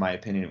performance, in my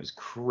opinion. It was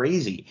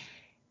crazy.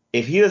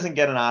 If he doesn't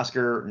get an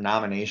Oscar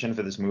nomination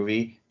for this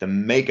movie, the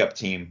makeup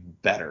team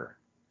better,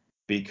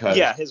 because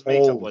his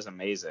makeup was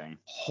amazing.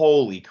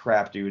 Holy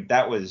crap, dude,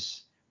 that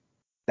was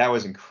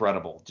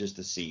incredible just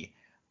to see.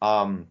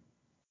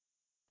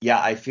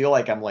 I feel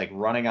like I'm like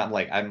running on,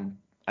 like I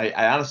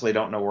honestly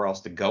don't know where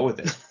else to go with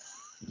it.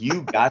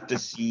 You got to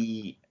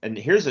see, and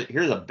here's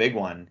a big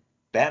one.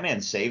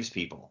 Batman saves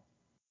people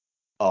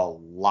a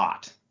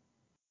lot.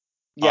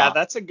 Yeah,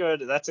 that's a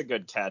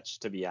good catch,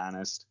 to be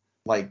honest.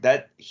 Like,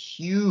 that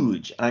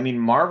huge. I mean,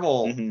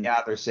 Marvel,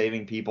 they're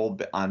saving people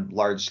on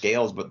large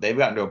scales, but they've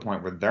gotten to a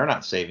point where they're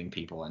not saving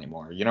people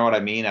anymore. You know what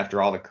I mean?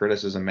 After all the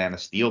criticism Man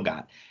of Steel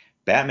got,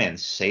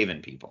 Batman's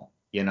saving people,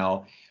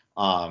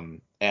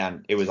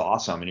 and it was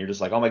awesome. And you're just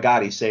like, oh my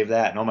God, he saved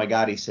that. And oh my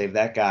God, he saved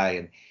that guy.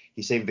 And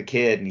he saved the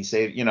kid, and he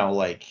saved,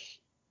 like,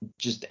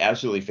 just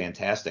absolutely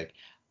fantastic.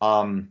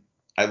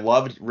 I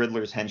loved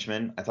Riddler's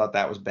henchman. I thought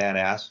that was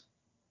badass.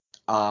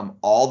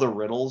 All the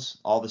riddles,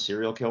 all the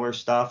serial killer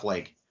stuff,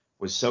 like,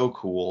 was so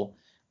cool.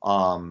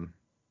 I'll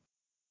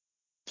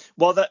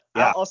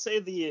say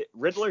the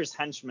Riddler's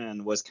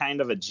henchman was kind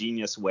of a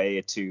genius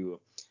way to,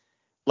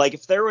 like,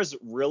 if there was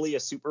really a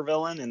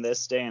supervillain in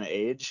this day and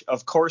age,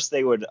 of course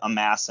they would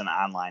amass an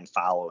online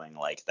following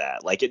like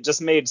that. Like, it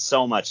just made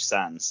so much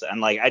sense.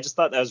 And, like, I just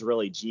thought that was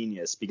really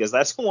genius, because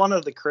that's one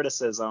of the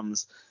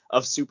criticisms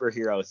of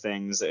superhero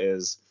things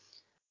is,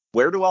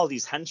 where do all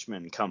these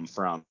henchmen come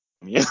from?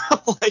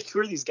 Like,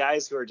 who are these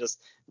guys who are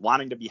just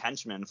wanting to be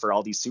henchmen for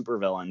all these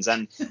supervillains?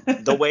 And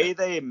the way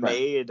they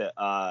made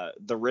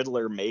the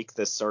Riddler make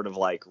this sort of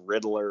like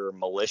Riddler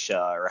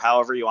militia, or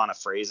however you want to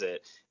phrase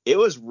it, it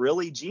was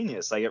really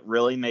genius. Like, it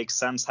really makes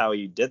sense how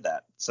you did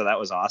that. So that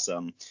was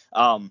awesome.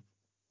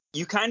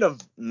 You kind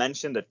of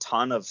mentioned a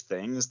ton of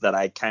things that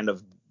I kind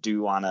of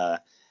do want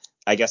to,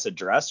 I guess,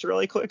 address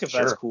really quick, if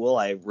that's cool.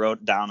 I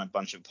wrote down a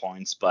bunch of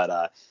points,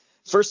 but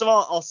first of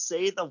all, I'll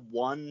say the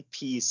one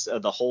piece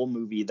of the whole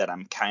movie that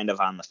I'm kind of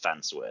on the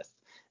fence with.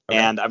 Okay.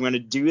 And I'm going to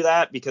do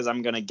that because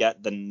I'm going to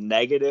get the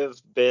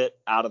negative bit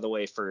out of the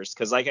way first.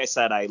 Because, like I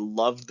said, I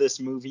loved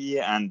this movie,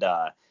 and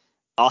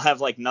I'll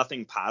have, like,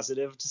 nothing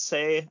positive to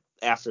say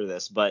after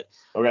this. But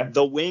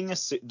the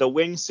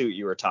wingsuit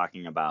you were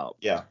talking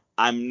about,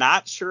 I'm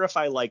not sure if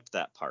I liked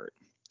that part.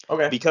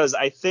 Okay. Because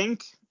I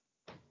think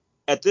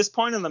at this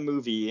point in the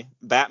movie,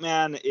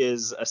 Batman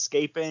is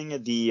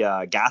escaping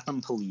the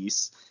Gotham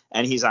police,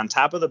 and he's on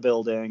top of the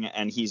building,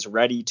 and he's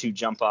ready to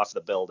jump off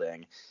the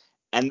building.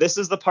 And this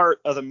is the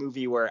part of the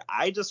movie where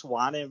I just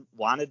wanted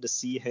to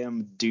see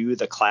him do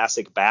the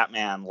classic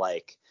Batman,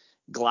 like,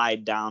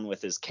 glide down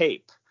with his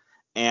cape.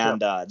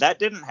 And that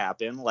didn't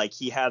happen. Like,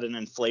 he had an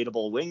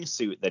inflatable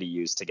wingsuit that he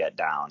used to get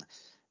down.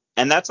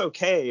 And that's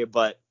okay,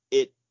 but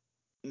it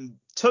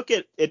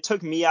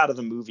took me out of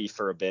the movie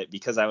for a bit,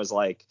 because I was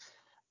like,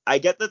 I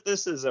get that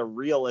this is a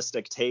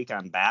realistic take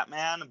on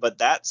Batman, but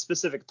that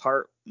specific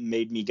part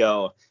made me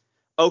go,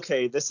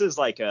 okay, this is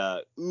like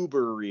a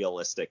uber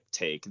realistic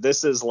take.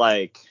 This is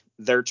like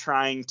they're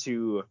trying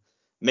to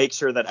make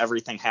sure that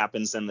everything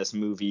happens in this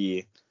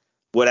movie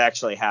would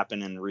actually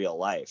happen in real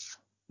life.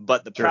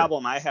 But the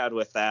problem I had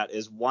with that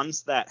is,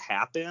 once that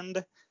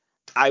happened,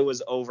 I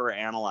was over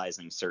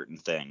analyzing certain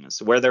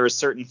things, where there were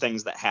certain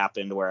things that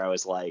happened where I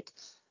was like,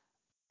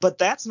 but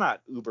that's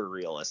not uber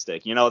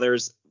realistic.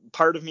 There's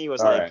part of me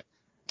was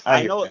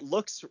I know it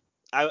looks,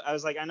 I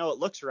was like, I know it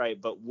looks right,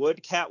 but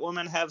would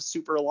Catwoman have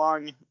super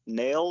long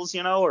nails,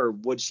 or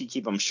would she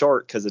keep them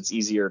short because it's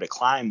easier to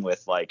climb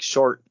with, like,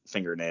 short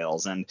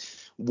fingernails? And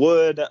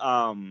would,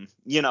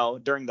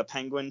 during the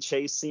Penguin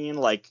chase scene,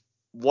 like,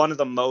 one of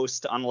the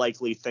most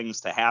unlikely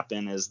things to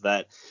happen is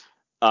that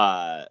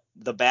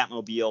the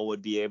Batmobile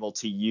would be able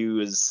to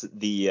use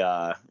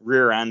the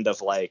rear end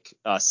of, like,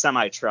 a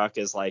semi-truck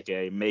as, like,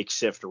 a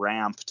makeshift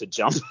ramp to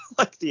jump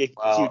like the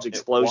huge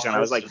explosion. I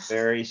was like, a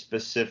very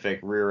specific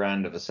rear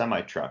end of a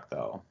semi-truck,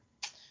 though.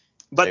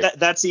 But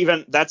that's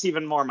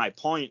even more my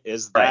point,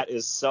 is that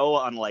is so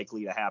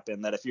unlikely to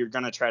happen that if you're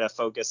going to try to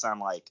focus on,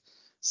 like,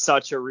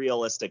 such a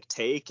realistic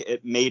take,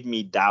 it made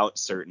me doubt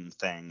certain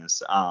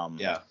things.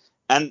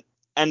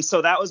 And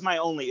so that was my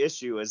only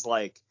issue, is,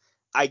 like,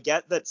 I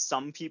get that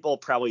some people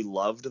probably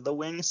loved the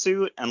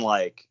wingsuit and,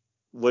 like,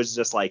 was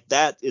just like,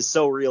 that is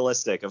so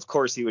realistic. Of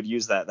course he would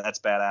use that. That's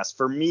badass.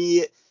 For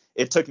me,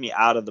 it took me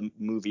out of the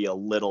movie a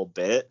little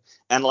bit.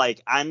 And,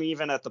 like, I'm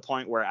even at the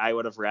point where I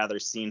would have rather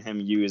seen him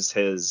use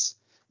his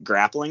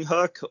grappling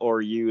hook,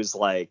 or use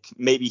like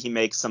maybe he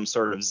makes some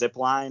sort of zip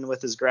line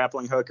with his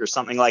grappling hook or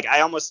something. Like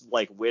I almost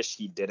like wish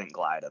he didn't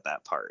glide at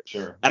that part.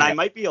 Sure. And I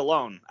might be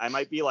alone. I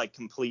might be like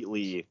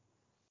completely.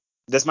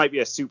 This might be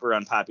a super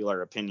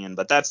unpopular opinion,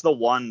 but that's the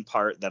one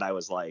part that I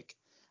was like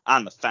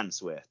on the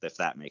fence with, if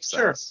that makes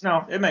sense. Sure.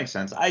 No, it makes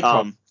sense. I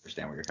totally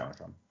understand where you're coming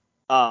from.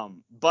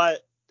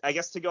 But I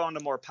guess to go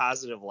into more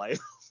positive light,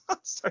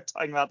 let's start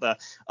talking about the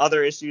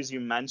other issues you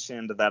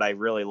mentioned that I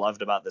really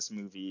loved about this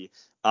movie.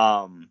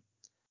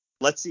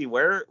 Let's see,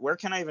 where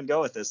can I even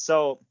go with this?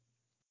 So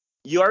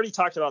you already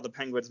talked about the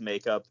Penguin's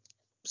makeup,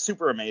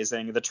 super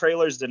amazing. The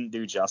trailers didn't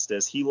do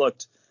justice. He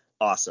looked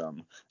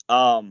awesome.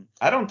 I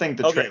don't think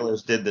the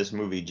trailers did this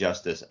movie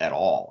justice at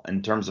all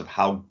in terms of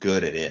how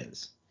good it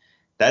is.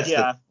 That's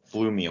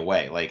blew me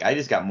away. Like I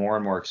just got more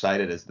and more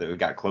excited as it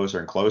got closer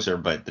and closer.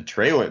 But the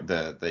trailer,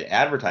 the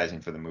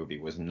advertising for the movie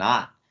was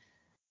not,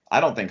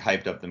 I don't think,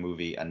 hyped up the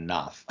movie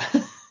enough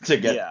to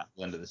get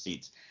people into the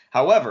seats.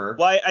 However,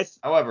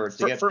 to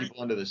get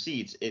people into the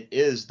seats, it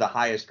is the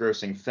highest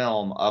grossing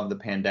film of the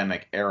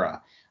pandemic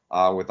era,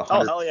 with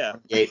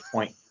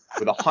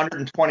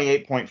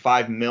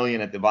 128.5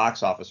 million at the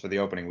box office for the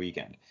opening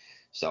weekend.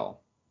 So.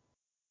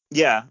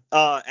 Yeah,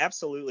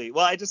 absolutely.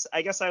 Well, I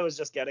guess I was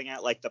just getting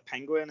at like the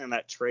Penguin in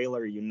that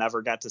trailer. You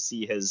never got to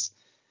see his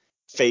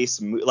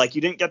face move. Like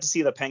you didn't get to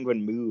see the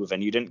Penguin move,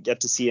 and you didn't get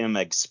to see him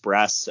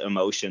express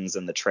emotions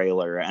in the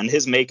trailer. And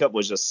his makeup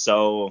was just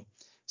so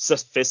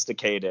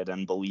sophisticated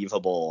and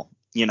believable,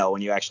 you know,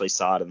 when you actually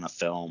saw it in the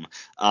film.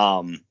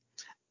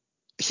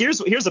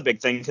 Here's a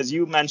big thing, because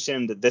you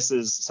mentioned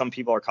some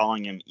people are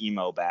calling him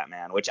emo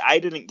Batman, which I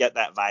didn't get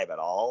that vibe at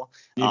all.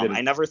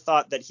 I never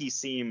thought that he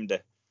seemed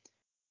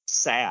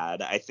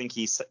sad. I think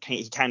he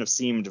kind of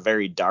seemed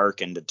very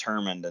dark and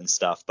determined and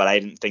stuff, but I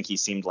didn't think he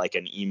seemed like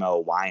an emo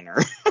whiner,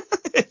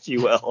 if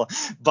you will.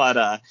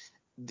 But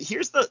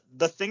here's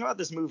the thing about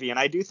this movie, and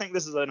I do think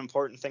this is an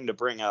important thing to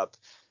bring up.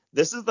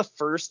 This is the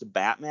first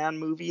Batman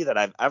movie that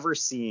I've ever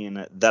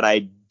seen that I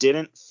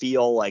didn't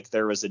feel like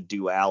there was a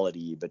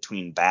duality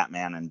between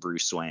Batman and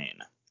Bruce Wayne.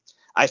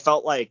 I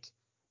felt like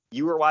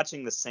you were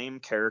watching the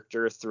same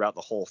character throughout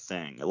the whole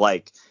thing.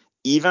 Like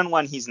even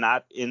when he's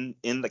not in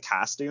the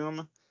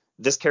costume,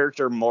 this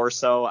character more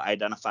so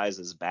identifies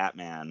as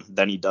Batman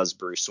than he does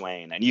Bruce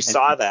Wayne. And you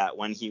saw that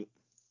when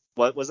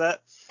what was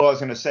that? Well, I was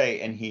going to say,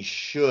 and he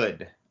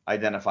should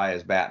identify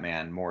as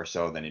Batman more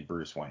so than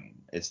Bruce Wayne.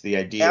 It's the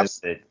idea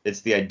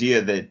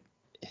that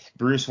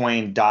Bruce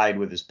Wayne died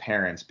with his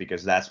parents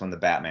because that's when the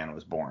Batman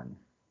was born.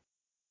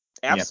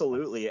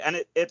 Absolutely. Yeah.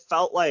 And it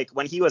felt like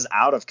when he was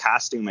out of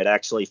costume, it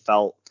actually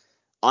felt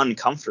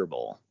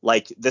uncomfortable.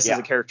 Like this is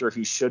a character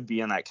who should be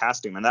in that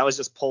costume. And that was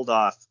just pulled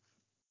off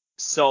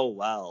so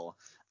well.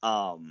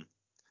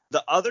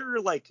 The other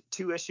like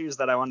two issues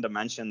that I wanted to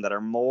mention that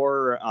are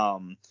more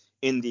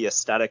in the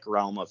aesthetic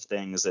realm of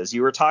things is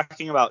you were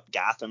talking about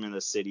Gotham in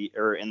the city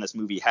or in this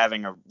movie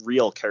having a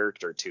real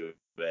character to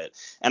it.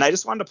 And I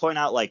just wanted to point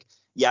out, like,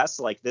 yes,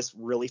 like this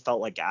really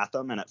felt like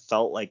Gotham, and it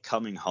felt like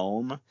coming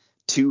home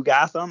to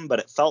Gotham, but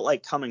it felt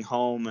like coming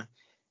home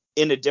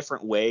in a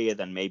different way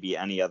than maybe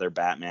any other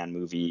Batman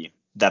movie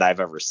that I've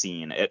ever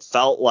seen. It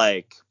felt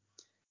like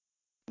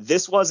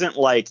this wasn't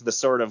like the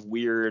sort of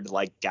weird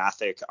like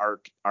gothic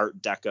art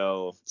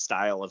deco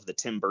style of the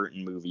Tim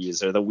Burton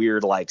movies or the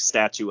weird like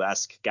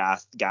statuesque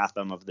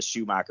Gotham of the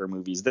Schumacher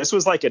movies. This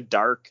was like a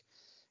dark,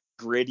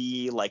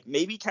 gritty, like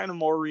maybe kind of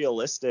more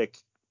realistic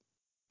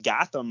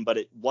Gotham, but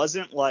it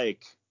wasn't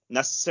like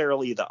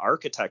necessarily the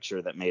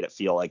architecture that made it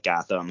feel like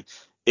Gotham.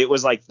 It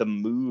was like the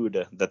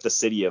mood that the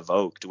city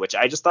evoked, which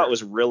I just thought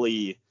was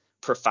really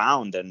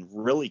profound and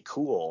really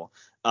cool.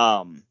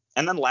 And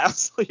then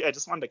lastly, I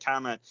just wanted to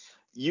comment,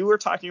 you were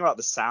talking about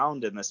the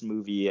sound in this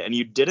movie and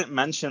you didn't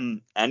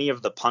mention any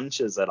of the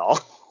punches at all.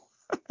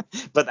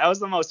 But that was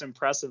the most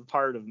impressive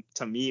part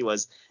to me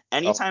was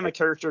anytime a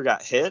character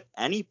got hit,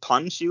 any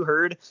punch you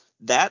heard,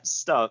 that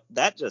stuff,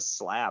 that just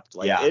slapped.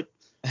 Like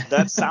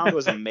that sound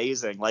was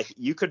amazing. Like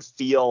you could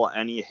feel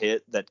any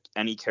hit that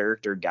any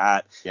character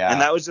got. Yeah.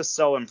 And that was just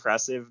so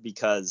impressive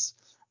because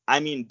I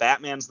mean,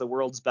 Batman's the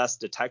world's best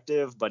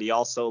detective, but he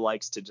also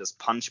likes to just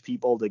punch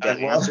people to get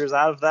answers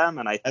out of them.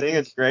 And I think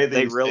it's great that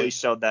they really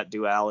showed that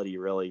duality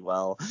really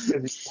well.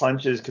 He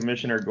punches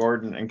Commissioner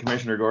Gordon, and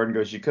Commissioner Gordon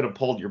goes, "You could have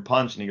pulled your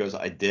punch," and he goes,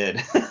 "I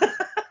did."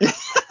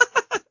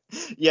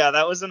 Yeah,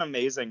 that was an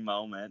amazing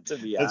moment, to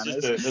be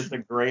honest. That's a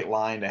great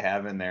line to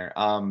have in there.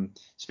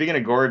 Speaking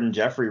of Gordon,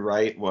 Jeffrey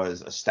Wright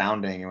was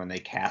astounding. And when they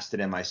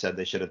casted him, I said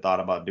they should have thought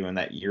about doing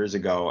that years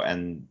ago,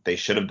 and they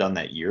should have done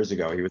that years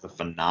ago. He was a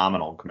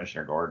phenomenal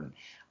Commissioner Gordon.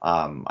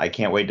 I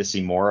can't wait to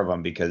see more of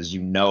him because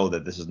you know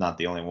that this is not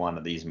the only one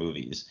of these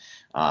movies.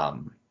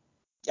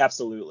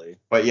 Absolutely.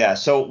 But yeah,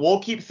 so we'll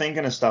keep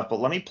thinking of stuff, but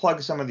let me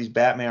plug some of these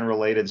Batman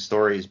related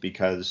stories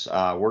because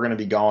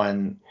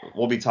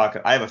we'll be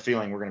talking, I have a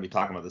feeling we're going to be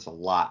talking about this a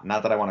lot.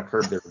 Not that I want to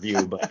curb the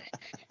review, but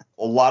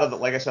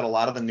like I said, a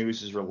lot of the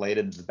news is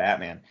related to the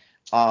Batman.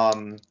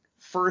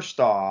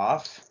 First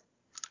off,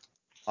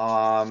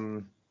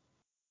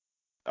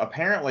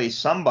 apparently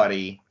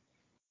somebody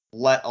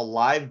let a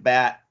live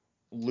bat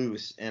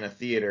loose in a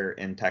theater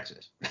in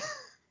Texas.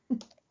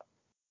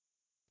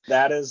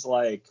 That is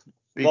like,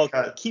 well,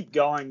 keep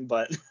going,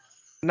 but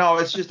no,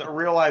 it's just a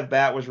real live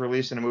bat was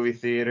released in a movie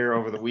theater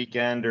over the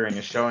weekend during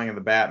a showing of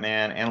the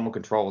Batman. Animal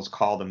control was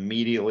called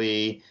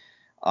immediately.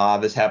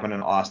 This happened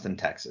in Austin,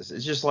 Texas.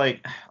 It's just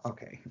like,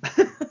 okay.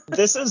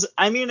 This is,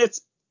 I mean,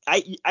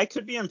 I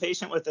could be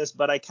impatient with this,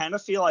 but I kind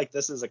of feel like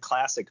this is a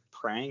classic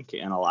prank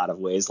in a lot of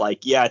ways.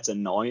 Like, yeah, it's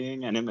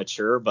annoying and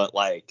immature, but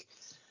like,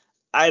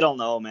 I don't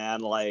know,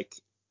 man. Like,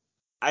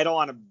 I don't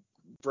want to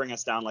bring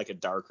us down like a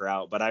dark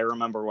route, but I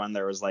remember when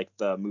there was like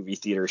the movie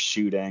theater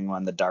shooting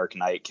when The Dark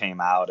Knight came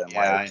out, and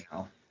like,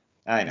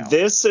 I know.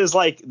 This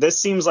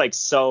seems like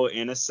so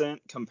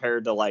innocent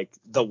compared to like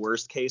the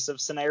worst case of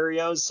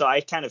scenarios. So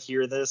I kind of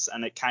hear this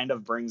and it kind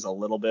of brings a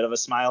little bit of a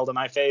smile to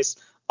my face.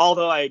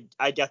 Although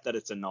I get that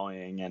it's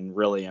annoying and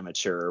really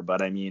immature,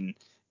 but I mean,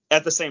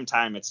 at the same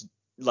time, it's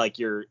like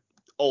your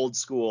old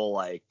school,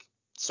 like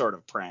sort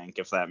of prank,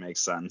 if that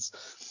makes sense.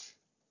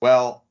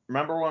 Well,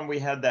 remember when we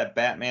had that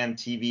Batman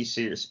TV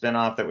series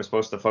spinoff that was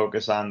supposed to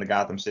focus on the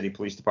Gotham City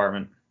Police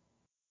Department?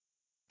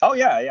 Oh,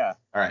 yeah.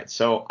 All right.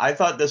 So I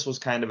thought this was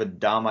kind of a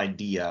dumb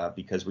idea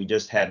because we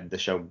just had the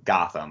show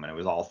Gotham and it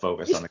was all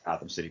focused on the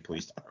Gotham City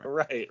Police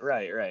Department.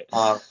 Right.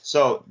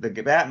 So the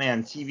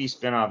Batman TV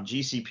spinoff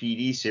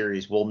GCPD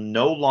series will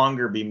no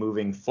longer be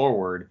moving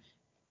forward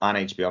on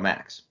HBO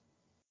Max.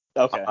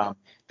 Okay.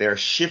 They're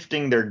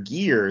shifting their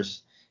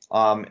gears.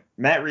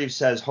 Matt Reeves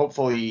says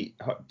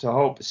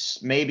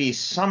maybe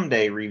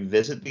someday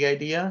revisit the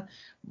idea,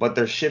 but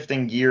they're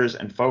shifting gears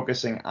and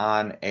focusing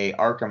on a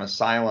Arkham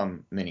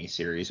Asylum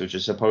miniseries, which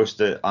is supposed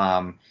to.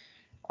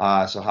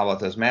 So how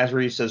about this? Matt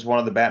Reeves says one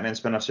of the Batman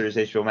spin-off series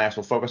HBO Max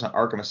will focus on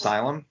Arkham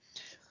Asylum.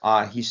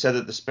 He said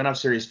that the spin-off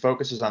series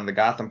focuses on the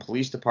Gotham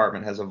Police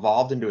Department, has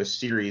evolved into a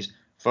series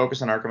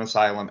focused on Arkham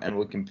Asylum, and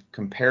will be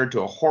compared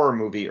to a horror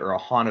movie or a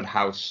haunted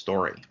house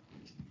story.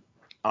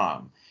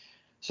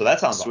 So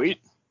that sounds sweet.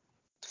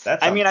 Awesome.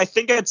 I mean, I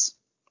think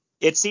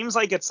it seems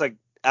like it's like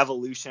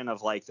evolution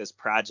of like this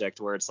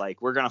project where it's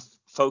like we're gonna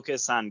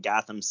focus on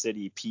Gotham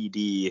City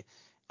PD,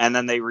 and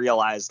then they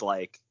realized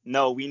like,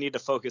 no, we need to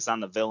focus on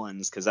the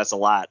villains because that's a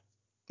lot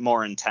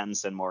more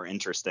intense and more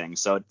interesting.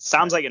 So it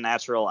sounds like a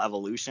natural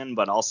evolution,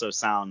 but also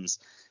sounds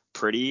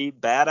pretty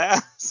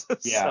badass.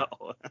 Yeah.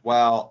 So.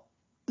 Well,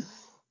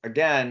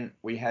 again,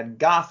 we had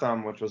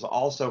Gotham, which was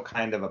also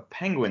kind of a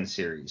Penguin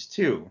series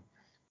too,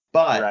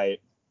 but right.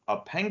 A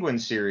Penguin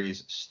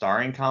series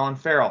starring Colin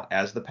Farrell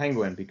as the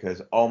Penguin,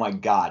 because oh my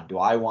God, do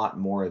I want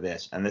more of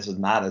this? And it's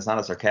not a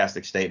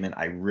sarcastic statement.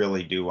 I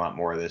really do want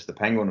more of this. The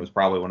Penguin was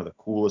probably one of the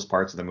coolest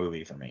parts of the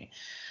movie for me.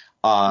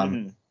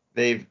 HBO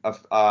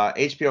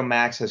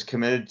Max has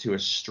committed to a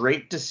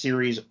straight to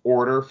series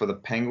order for the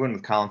Penguin,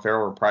 with Colin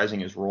Farrell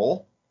reprising his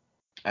role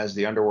as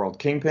the underworld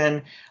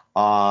kingpin.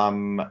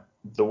 The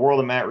world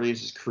of Matt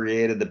Reeves has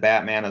created the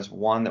Batman as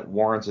one that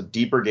warrants a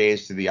deeper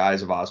gaze through the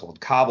eyes of Oswald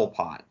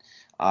Cobblepot.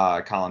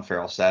 Colin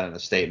Farrell said in a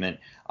statement.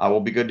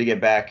 We'll be good to get him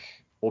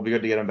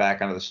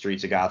back onto the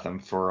streets of Gotham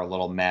for a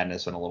little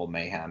madness and a little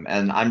mayhem.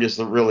 And I'm just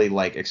really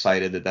like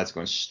excited that that's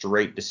going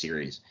straight to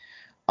series.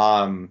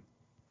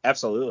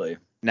 Absolutely.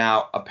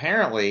 Now,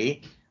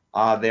 apparently,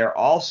 they're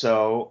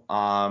also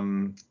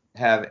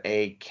have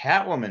a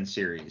Catwoman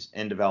series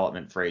in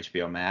development for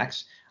HBO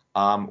Max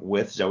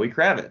with Zoe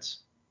Kravitz.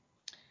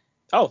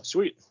 Oh,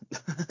 sweet.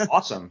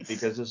 Awesome,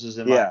 because this is,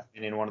 in my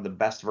opinion, one of the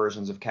best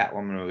versions of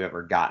Catwoman we've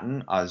ever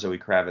gotten. Zoe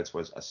Kravitz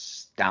was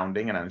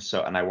astounding,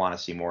 and I want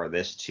to see more of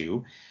this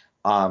too.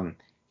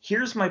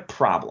 Here's my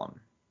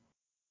problem.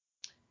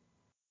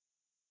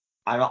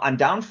 I'm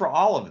down for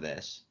all of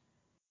this,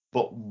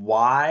 but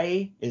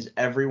why is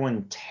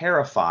everyone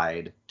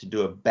terrified to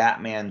do a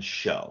Batman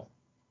show?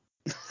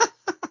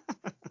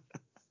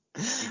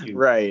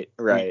 Right.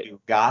 We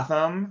do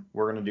Gotham.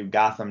 We're going to do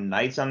Gotham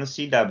Knights on the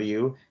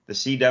CW. The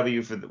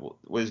CW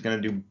was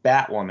going to do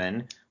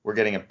Batwoman. We're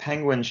getting a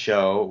Penguin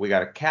show. We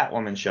got a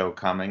Catwoman show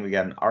coming. We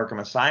got an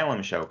Arkham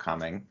Asylum show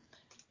coming.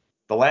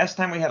 The last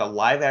time we had a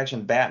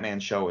live-action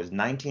Batman show was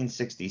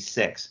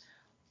 1966.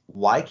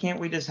 Why can't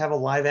we just have a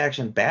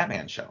live-action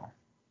Batman show?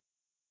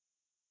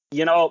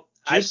 You know,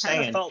 just I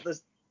kind of felt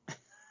this.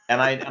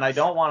 And I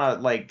don't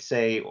want to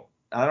say,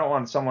 I don't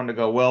want someone to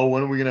go, well,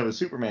 when are we going to have a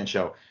Superman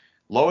show?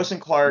 Lois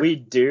and Clark. We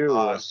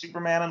do.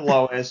 Superman and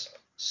Lois,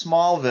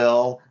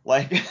 Smallville,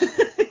 like.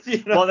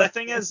 Well, the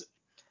thing is,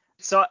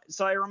 so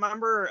I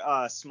remember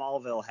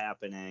Smallville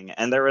happening,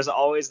 and there was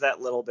always that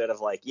little bit of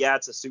like, yeah,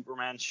 it's a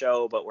Superman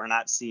show, but we're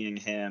not seeing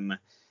him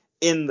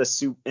in the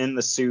suit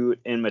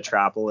in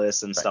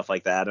Metropolis and stuff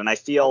like that. And I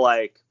feel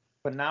like.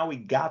 But now we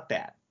got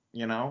that.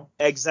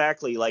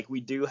 Exactly. Like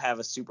we do have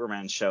a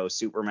Superman show,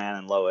 Superman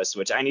and Lois,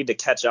 which I need to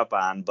catch up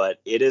on,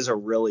 but it is a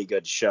really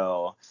good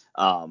show.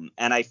 And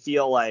I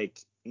feel like,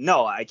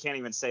 no, I can't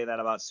even say that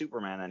about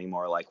Superman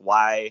anymore. Like,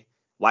 why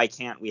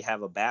can't we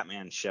have a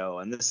Batman show?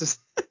 And this is,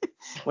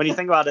 when you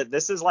think about it,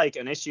 this is like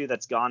an issue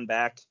that's gone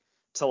back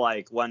to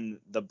like when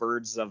the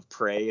Birds of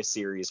Prey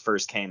series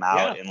first came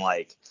out in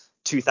like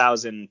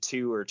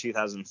 2002 or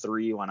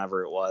 2003,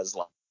 whenever it was.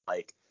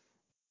 like,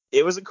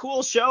 it was a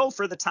cool show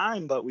for the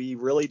time, but we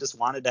really just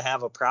wanted to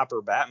have a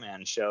proper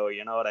Batman show.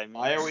 You know what I mean?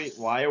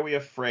 Why are we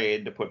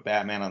afraid to put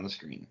Batman on the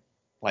screen?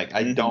 Like,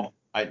 I Mhm. don't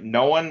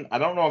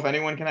know if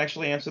anyone can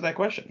actually answer that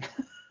question.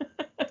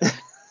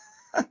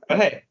 But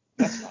hey,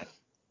 that's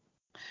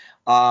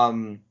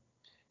fine.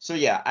 So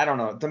yeah, I don't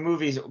know. The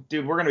movies,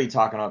 dude, we're gonna be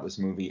talking about this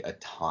movie a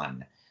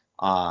ton.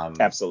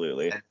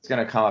 Absolutely. It's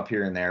gonna come up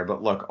here and there,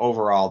 but look,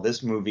 overall,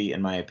 this movie,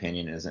 in my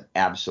opinion, is an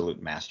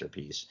absolute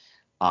masterpiece.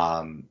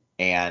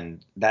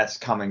 And that's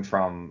coming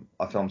from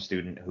a film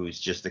student who's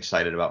just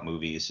excited about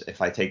movies.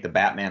 If I take the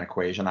Batman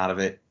equation out of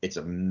it, it's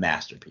a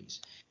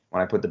masterpiece.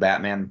 When I put the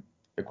Batman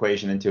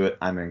equation into it,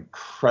 I'm an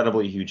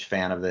incredibly huge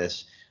fan of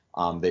this.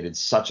 They did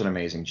such an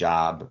amazing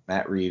job.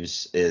 Matt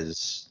Reeves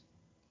is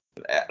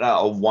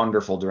a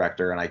wonderful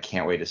director, and I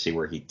can't wait to see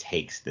where he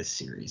takes this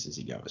series as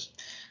he goes.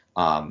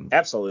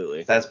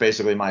 Absolutely. That's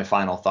basically my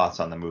final thoughts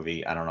on the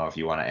movie. I don't know if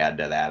you want to add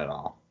to that at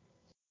all.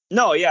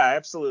 No, yeah, I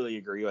absolutely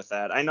agree with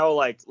that. I know,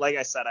 like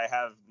I said, I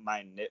have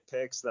my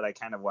nitpicks that I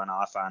kind of went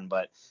off on,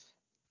 but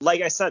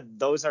like I said,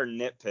 those are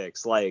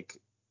nitpicks. Like,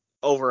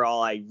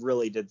 overall, I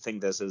really did think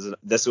this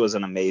was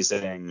an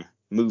amazing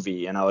movie.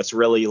 You know, it's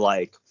really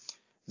like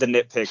the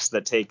nitpicks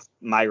that take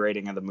my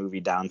rating of the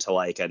movie down to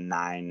like a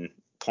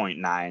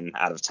 9.9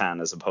 out of 10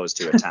 as opposed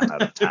to a 10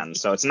 out of 10.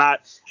 So it's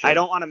not, Sure. I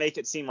don't want to make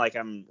it seem like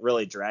I'm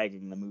really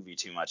dragging the movie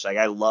too much. Like,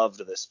 I loved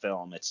this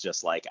film. It's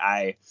just like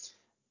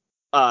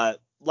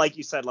like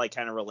you said, like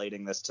kind of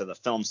relating this to the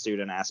film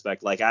student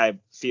aspect, like I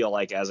feel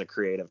like as a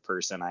creative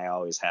person, I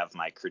always have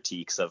my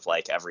critiques of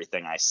like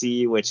everything I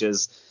see, which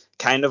is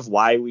kind of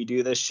why we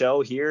do this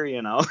show here,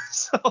 you know?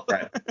 So,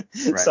 Right.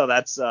 So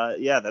that's,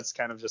 that's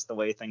kind of just the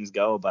way things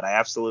go. But I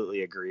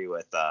absolutely agree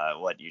with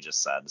what you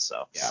just said.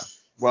 So, Yeah.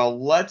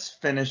 Well, let's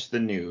finish the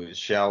news,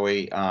 shall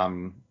we?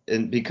 And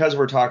because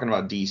we're talking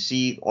about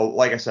DC,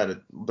 like I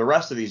said, the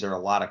rest of these are a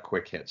lot of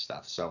quick hit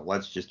stuff. So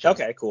let's just jump.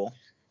 Okay, cool.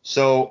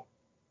 So,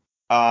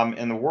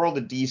 in the world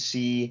of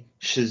DC,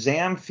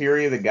 Shazam!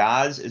 Fury of the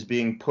Gods is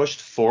being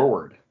pushed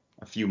forward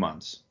a few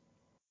months,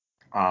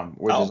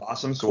 which is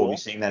awesome. So cool. we'll be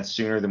seeing that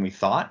sooner than we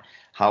thought.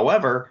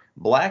 However,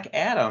 Black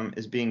Adam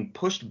is being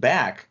pushed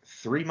back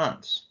 3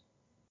 months.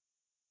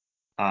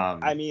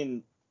 I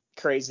mean,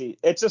 crazy.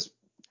 It's just,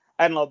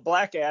 I don't know,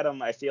 Black Adam,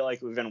 I feel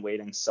like we've been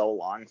waiting so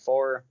long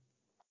for,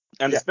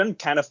 and it's been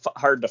kind of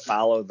hard to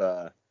follow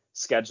the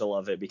schedule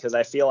of it, because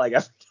I feel like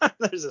every time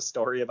there's a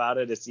story about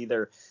it, it's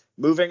either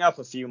moving up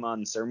a few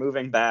months or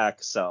moving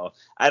back. So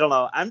I don't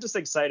know. I'm just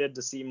excited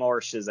to see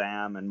more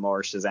Shazam and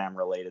more Shazam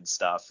related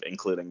stuff,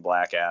 including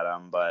Black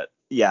Adam. But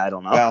yeah, I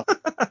don't know. Well,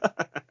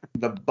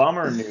 the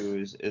bummer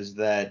news is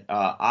that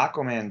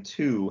Aquaman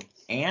 2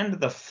 and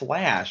The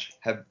Flash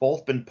have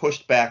both been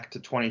pushed back to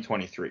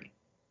 2023.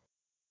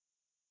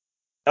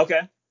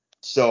 Okay.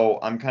 So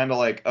I'm kind of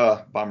like,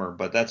 bummer,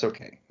 but that's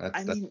okay.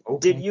 That's okay.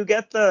 okay. Did you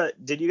get the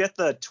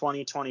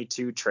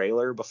 2022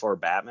 trailer before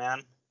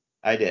Batman?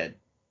 I did.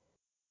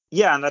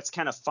 Yeah, and that's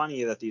kind of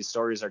funny that these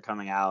stories are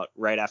coming out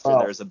right after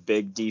there's a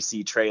big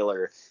DC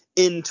trailer.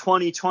 In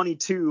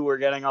 2022, we're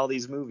getting all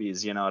these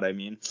movies, you know what I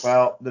mean?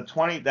 Well, that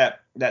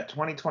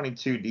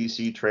 2022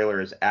 DC trailer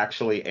is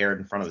actually aired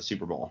in front of the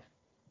Super Bowl.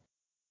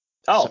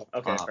 Oh, So,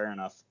 okay, fair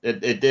enough.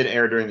 It did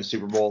air during the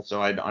Super Bowl,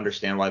 so I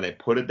understand why they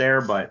put it there,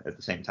 but at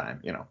the same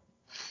time, you know.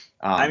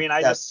 I mean,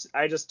 I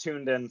just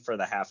tuned in for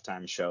the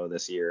halftime show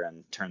this year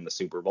and turned the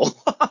Super Bowl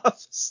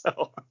off.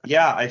 So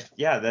yeah,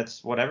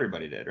 that's what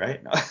everybody did,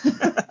 right?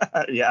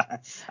 yeah,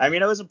 I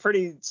mean, it was a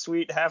pretty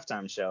sweet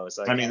halftime show.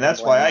 So I mean,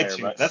 that's why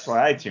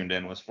I tuned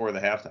in, was for the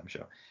halftime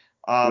show.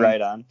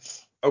 Right on.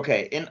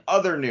 Okay, in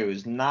other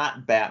news,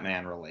 not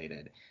Batman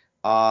related,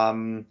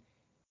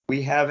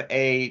 we have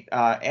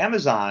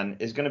Amazon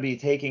is going to be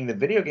taking the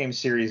video game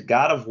series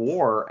God of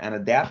War and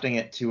adapting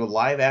it to a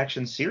live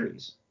action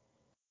series.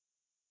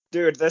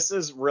 Dude, this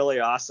is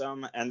really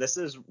awesome, and this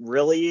is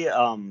really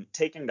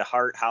taking to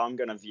heart how I'm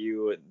going to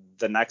view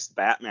the next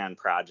Batman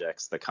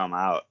projects that come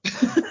out.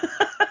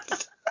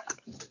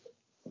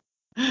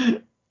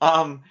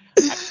 I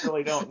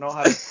really don't know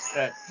how to make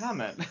that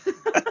comment.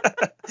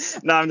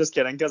 No, I'm just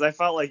kidding, because I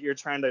felt like you're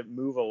trying to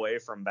move away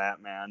from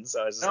Batman,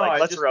 so I was just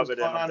let's rub it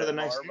in a bit the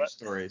more. next news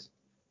stories.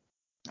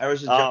 I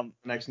was just jumping to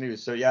the next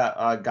news. So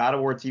yeah, God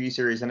of War TV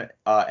series and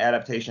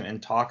adaptation in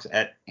talks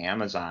at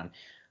Amazon.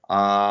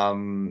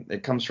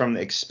 It comes from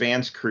the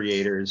Expanse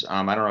creators.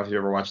 I don't know if you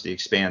ever watched The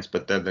Expanse,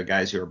 but they're the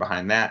guys who are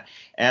behind that,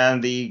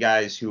 and the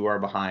guys who are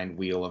behind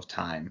Wheel of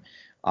Time.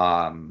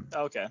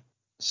 Okay.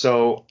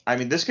 So, I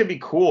mean, this could be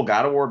cool.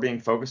 God of War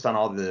being focused on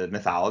all the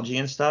mythology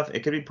and stuff,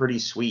 it could be pretty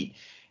sweet.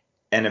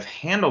 And if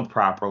handled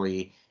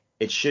properly,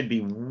 it should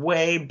be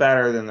way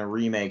better than the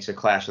remakes of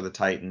Clash of the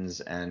Titans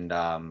and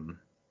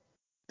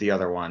the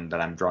other one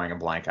that I'm drawing a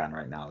blank on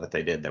right now that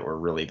they did that were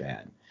really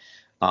bad.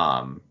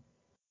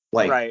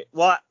 Right.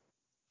 Well,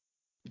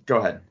 go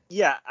ahead.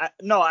 Yeah,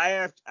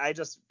 I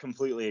just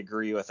completely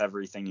agree with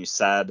everything you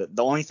said.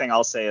 The only thing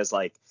I'll say is,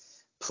 like,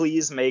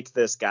 please make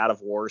this God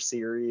of War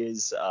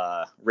series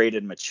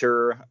rated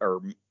mature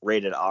or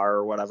rated R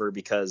or whatever,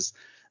 because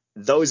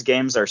those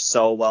games are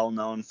so well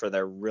known for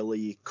their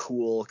really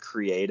cool,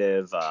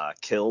 creative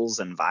kills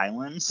and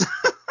violence.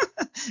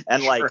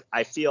 And Sure. like,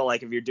 I feel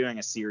like if you're doing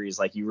a series,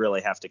 like you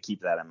really have to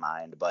keep that in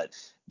mind. But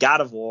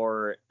God of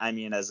War, I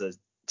mean, as a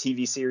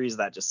TV series,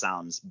 that just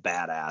sounds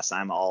badass.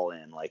 I'm all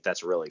in. Like,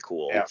 that's really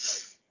cool. Yeah.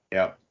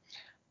 Yeah.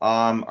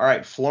 All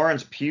right,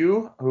 Florence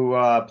Pugh, who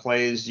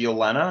plays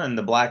Yelena in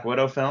the Black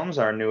Widow films,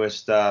 our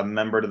newest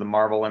member to the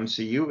Marvel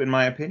MCU, in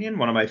my opinion,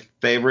 one of my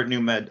favorite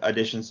new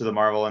additions to the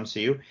Marvel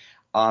MCU,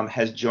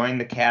 has joined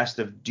the cast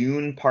of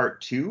Dune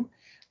Part 2.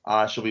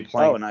 She'll be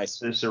playing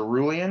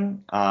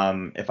Cerulean,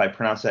 if I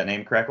pronounce that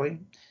name correctly.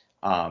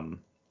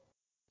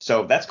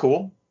 So that's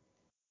cool.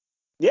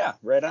 Yeah,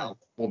 right on.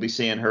 We'll be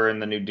seeing her in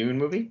the new Dune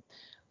movie.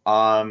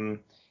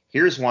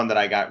 Here's one that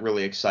I got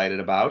really excited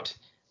about.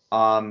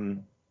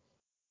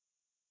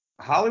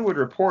 Hollywood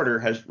Reporter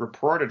has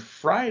reported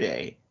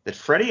Friday that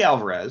Fede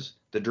Alvarez,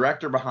 the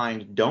director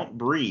behind Don't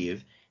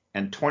Breathe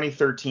and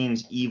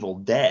 2013's Evil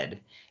Dead,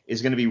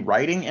 is going to be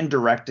writing and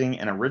directing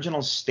an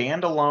original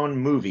standalone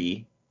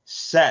movie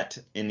set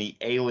in the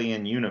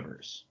Alien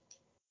universe.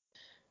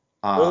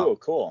 Oh,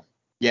 cool.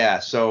 Yeah,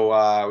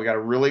 so we got a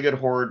really good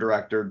horror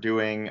director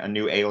doing a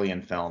new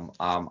Alien film.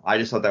 I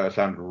just thought that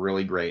sounded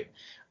really great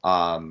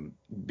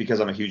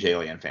because I'm a huge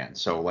Alien fan.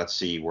 So let's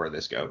see where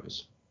this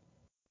goes.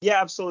 Yeah,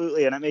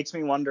 absolutely. And it makes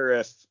me wonder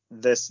if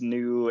this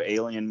new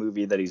Alien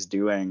movie that he's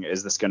doing,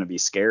 is this going to be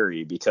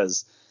scary?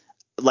 Because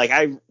like,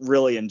 I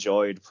really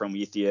enjoyed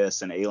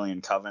Prometheus and Alien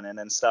Covenant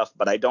and stuff,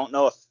 but I don't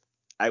know if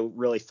I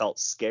really felt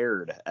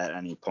scared at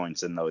any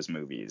points in those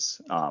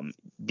movies,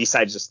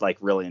 besides just like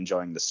really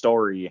enjoying the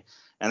story.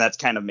 And that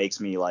kind of makes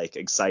me like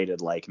excited,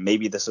 like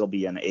maybe this will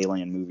be an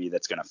Alien movie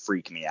that's going to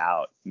freak me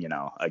out,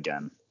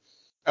 again.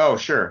 Oh,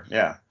 sure.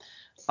 Yeah.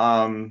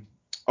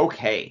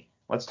 Okay.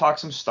 Let's talk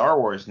some Star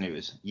Wars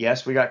news.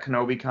 Yes, we got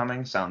Kenobi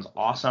coming. Sounds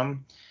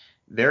awesome.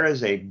 There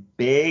is a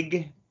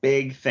big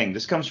thing.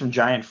 This comes from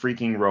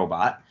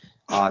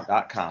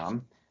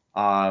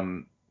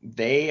giantfreakingrobot.com.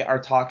 They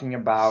are talking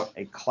about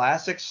a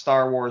classic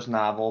Star Wars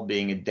novel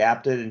being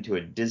adapted into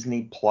a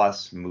Disney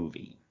Plus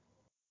movie.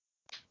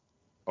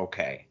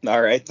 Okay.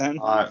 All right, then.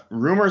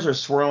 Rumors are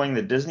swirling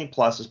that Disney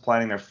Plus is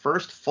planning their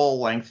first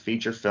full-length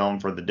feature film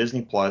for the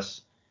Disney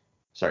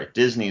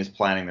is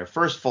planning their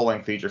first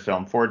full-length feature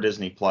film for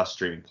Disney Plus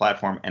streaming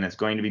platform, and it's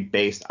going to be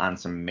based on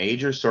some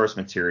major source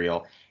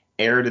material,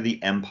 Heir to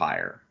the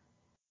Empire.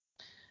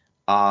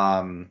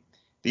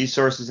 These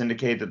sources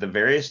indicate that the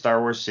various Star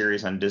Wars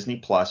series on Disney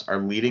Plus are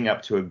leading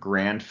up to a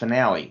grand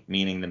finale,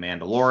 meaning The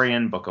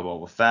Mandalorian, Book of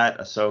Boba Fett,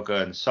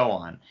 Ahsoka, and so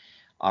on,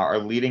 are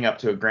leading up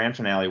to a grand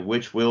finale,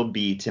 which will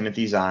be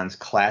Timothy Zahn's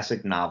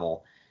classic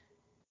novel,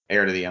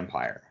 Heir to the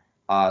Empire.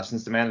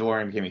 Since The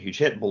Mandalorian became a huge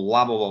hit,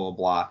 blah, blah, blah, blah,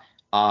 blah.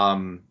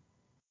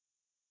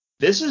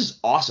 This is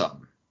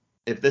awesome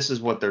if this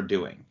is what they're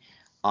doing.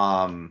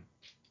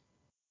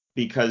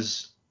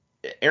 Because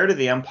Heir to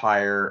the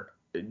Empire,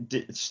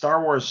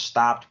 Star Wars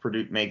stopped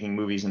making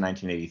movies in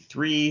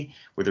 1983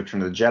 with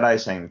Return of the Jedi,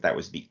 saying that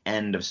was the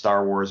end of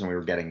Star Wars and we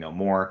were getting no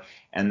more,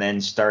 and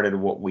then started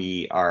what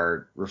we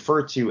are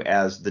referred to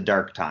as the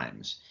Dark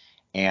Times.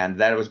 And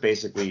that was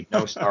basically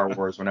no Star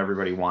Wars when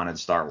everybody wanted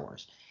Star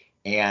Wars.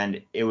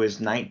 And it was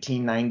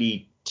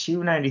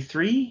 1992,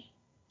 93,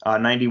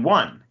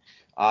 91.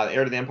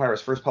 Heir to the Empire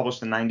was first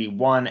published in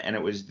 91, and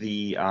it was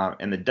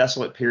in the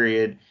desolate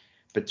period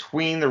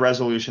between the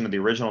resolution of the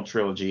original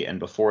trilogy and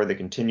before the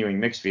continuing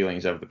mixed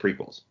feelings of the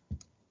prequels.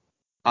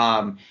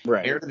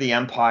 Right. Heir to the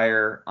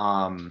Empire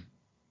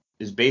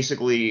is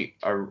basically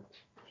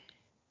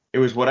it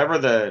was whatever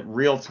the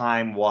real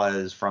time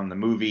was from the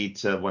movie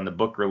to when the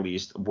book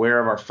released. Where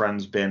have our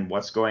friends been?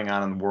 What's going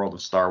on in the world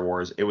of Star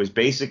Wars? It was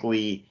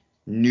basically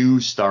new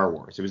Star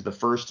Wars. It was the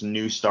first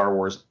new Star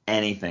Wars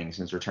anything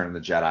since Return of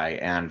the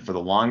Jedi, and for the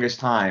longest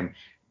time,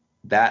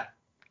 that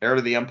Heir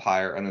to the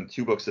Empire and the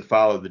two books that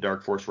followed, The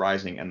Dark Force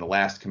Rising and The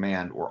Last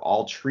Command, were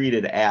all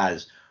treated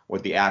as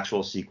what the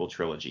actual sequel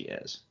trilogy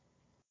is.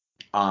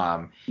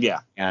 Yeah.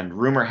 And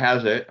rumor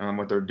has it,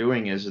 what they're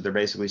doing is they're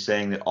basically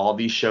saying that all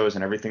these shows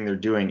and everything they're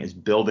doing is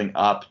building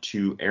up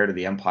to Heir to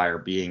the Empire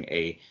being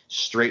a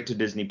straight to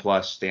Disney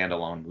Plus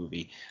standalone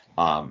movie.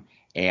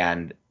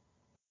 And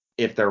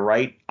if they're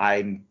right,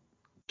 I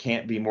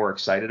can't be more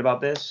excited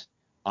about this.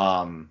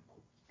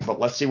 But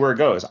let's see where it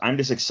goes. I'm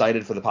just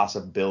excited for the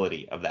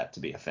possibility of that to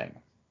be a thing.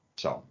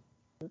 So.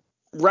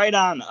 Right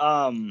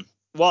on.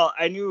 Well,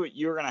 I knew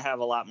you were going to have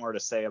a lot more to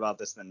say about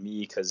this than me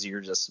because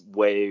you're just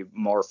way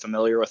more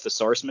familiar with the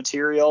source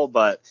material.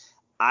 But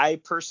I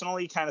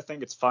personally kind of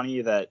think it's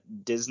funny that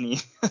Disney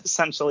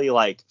essentially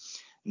like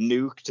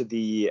nuked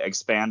the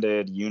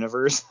expanded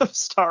universe of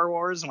Star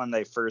Wars when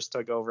they first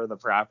took over the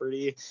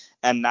property,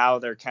 and now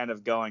they're kind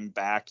of going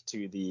back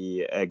to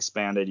the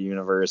expanded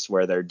universe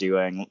where they're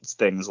doing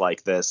things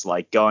like this,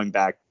 like going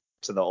back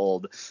to the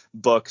old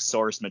book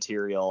source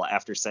material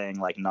after saying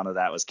like none of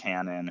that was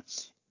canon.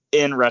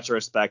 In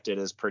retrospect, it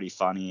is pretty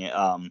funny.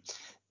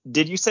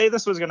 did you say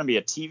this was going to be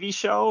a TV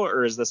show,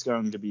 or is this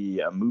going to be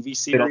a movie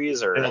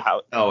series, or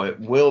how? No, it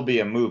will be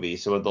a movie.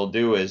 So what they'll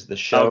do is the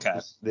show. Okay.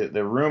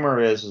 The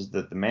rumor is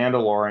that the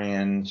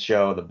Mandalorian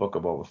show, the Book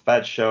of Boba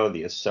Fett show,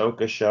 the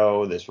Ahsoka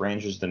show, this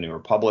Rangers of the New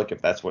Republic,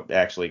 if that's what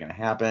actually going to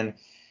happen,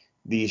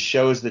 these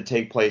shows that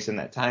take place in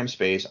that time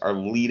space are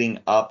leading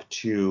up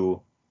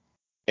to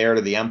Heir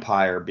to the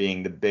Empire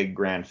being the big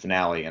grand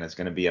finale, and it's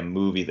going to be a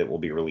movie that will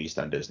be released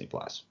on Disney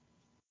Plus.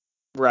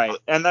 Right,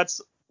 and that's.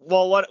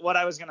 Well, what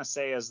I was going to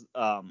say is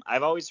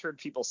I've always heard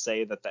people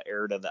say that the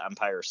Heir to the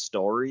Empire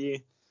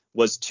story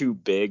was too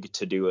big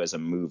to do as a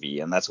movie,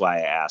 and that's why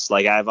I asked.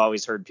 Like, I've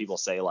always heard people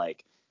say,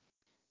 like,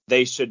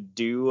 they should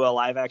do a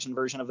live-action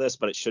version of this,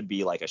 but it should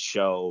be like a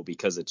show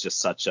because it's just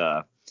such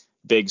a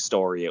big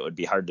story. It would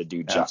be hard to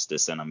do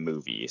justice in a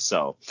movie.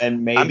 So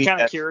and maybe I'm kind of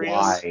that's curious.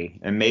 why,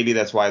 and maybe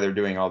that's why they're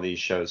doing all these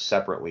shows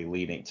separately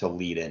lead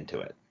into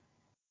it.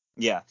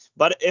 Yeah,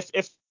 but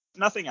if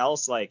nothing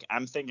else, like,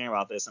 I'm thinking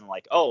about this and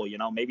like, oh,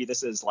 maybe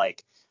this is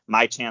like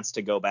my chance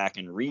to go back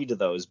and read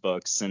those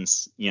books,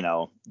 since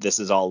this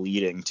is all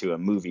leading to a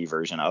movie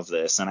version of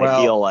this. And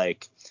I feel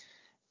like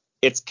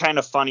it's kind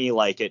of funny,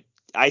 like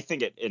I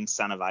think it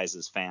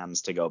incentivizes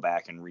fans to go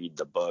back and read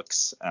the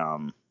books. I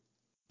don't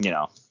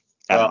know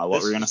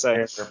what we're gonna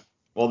say.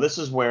 Well, this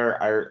is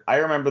where I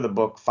remember the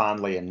book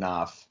fondly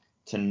enough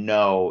to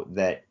know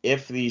that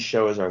if these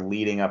shows are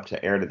leading up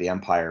to Heir to the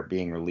Empire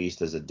being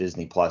released as a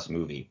Disney Plus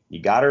movie,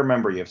 you got to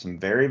remember you have some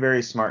very,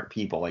 very smart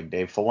people like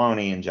Dave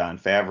Filoni and Jon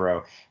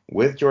Favreau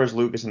with George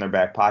Lucas in their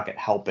back pocket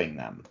helping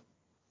them.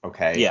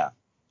 Okay? Yeah.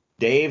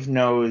 Dave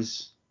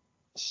knows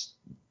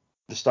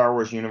the Star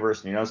Wars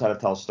universe and he knows how to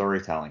tell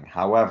storytelling.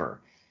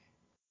 However,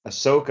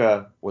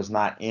 Ahsoka was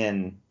not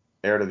in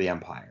Heir to the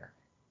Empire.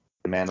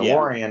 The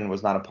Mandalorian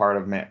was not a part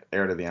of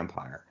Heir to the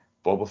Empire.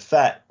 Boba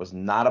Fett was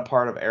not a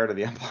part of Heir to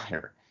the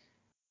Empire.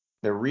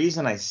 The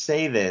reason I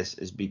say this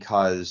is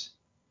because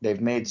they've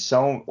made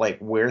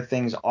where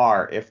things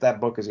are, if that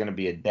book is going to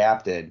be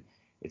adapted,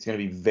 it's going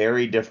to be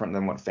very different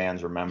than what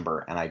fans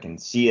remember, and I can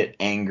see it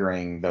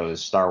angering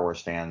those Star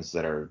Wars fans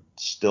that are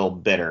still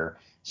bitter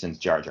since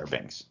Jar Jar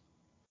Binks.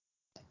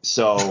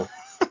 So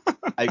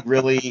I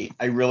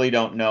really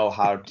don't know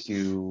how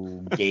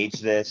to gauge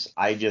this.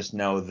 I just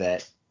know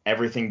that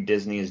everything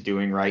Disney is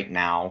doing right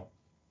now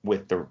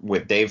with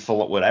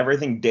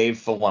everything Dave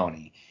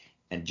Filoni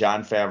and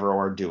Jon Favreau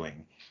are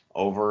doing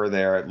over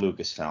there at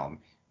Lucasfilm,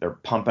 they're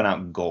pumping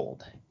out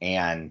gold,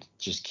 and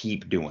just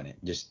keep doing it.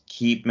 Just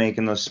keep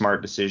making those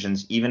smart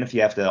decisions, even if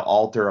you have to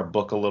alter a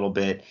book a little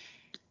bit.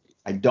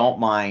 I don't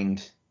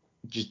mind,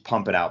 just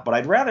pump it out. But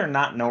I'd rather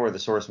not know where the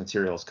source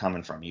material is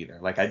coming from either.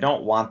 Like, I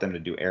don't want them to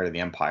do Heir to the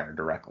Empire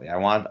directly. I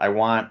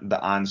want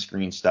the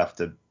on-screen stuff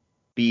to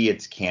be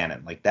its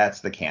canon. Like,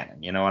 that's the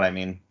canon. You know what I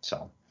mean?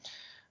 So.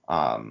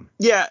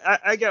 Yeah,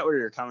 I get where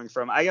you're coming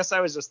from. I guess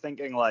I was just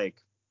thinking, like,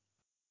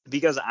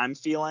 because I'm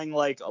feeling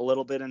like a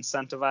little bit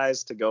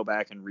incentivized to go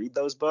back and read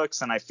those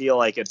books, and I feel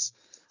like it's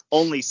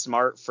only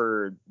smart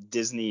for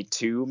Disney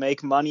to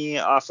make money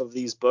off of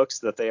these books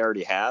that they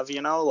already have,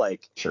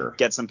 like, sure,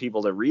 get some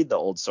people to read the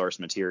old source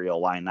material.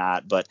 Why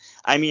not? But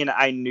I mean,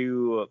 I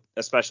knew,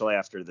 especially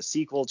after the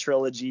sequel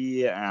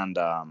trilogy and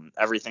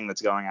everything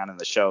that's going on in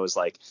the shows,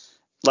 like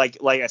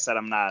I said,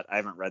 I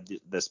haven't read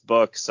this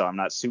book, so I'm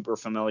not super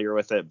familiar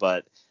with it,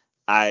 but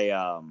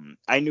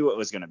I knew it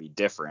was going to be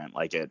different.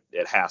 Like, it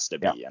has to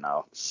be,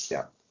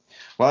 Yeah.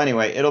 Well,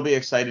 anyway, it'll be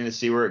exciting to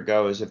see where it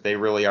goes. If they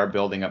really are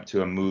building up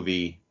to a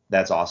movie,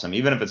 that's awesome.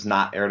 Even if it's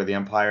not Heir to the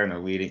Empire and they're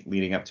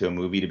leading up to a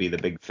movie to be the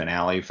big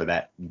finale for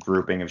that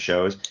grouping of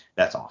shows,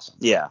 that's awesome.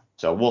 Yeah.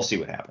 So we'll see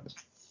what happens.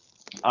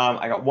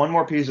 I got one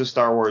more piece of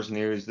Star Wars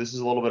news. This is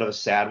a little bit of a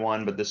sad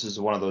one, but this is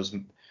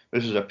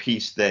a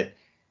piece that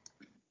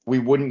we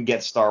wouldn't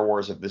get Star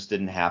Wars if this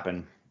didn't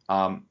happen.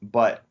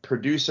 But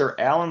producer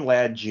Alan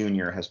Ladd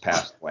Jr. has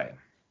passed away.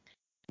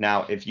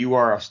 Now, if you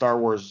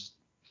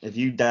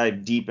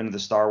dive deep into the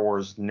Star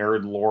Wars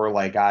nerd lore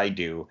like I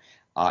do,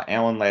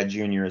 Alan Ladd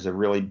Jr. is a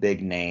really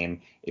big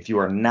name. If you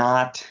are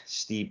not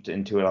steeped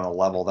into it on the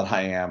level that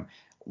I am,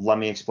 let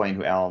me explain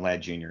who Alan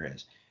Ladd Jr.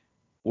 is.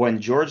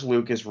 When George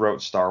Lucas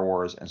wrote Star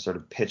Wars and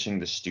started pitching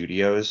the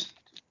studios,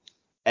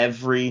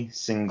 every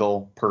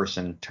single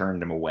person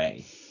turned him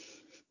away.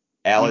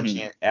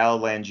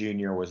 Alan Ladd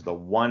Jr. was the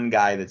one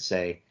guy that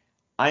say,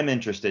 I'm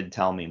interested,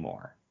 tell me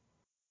more.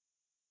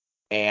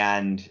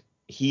 And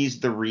he's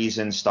the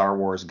reason Star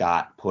Wars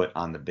got put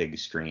on the big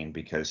screen,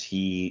 because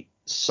he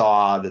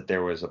saw that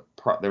there was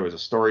a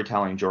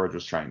storytelling George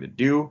was trying to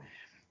do.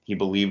 He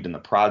believed in the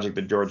project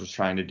that George was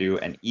trying to do.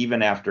 And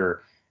even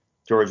after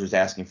George was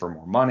asking for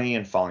more money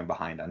and falling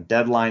behind on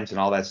deadlines and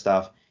all that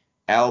stuff,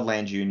 Alan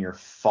Ladd Jr.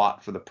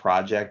 fought for the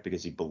project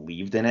because he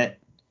believed in it.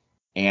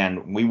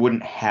 And we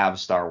wouldn't have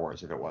Star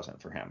Wars if it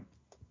wasn't for him.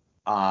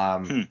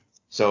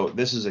 So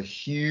this is a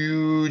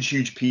huge,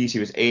 huge piece. He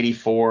was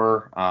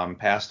 84,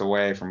 passed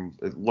away from,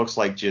 it looks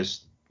like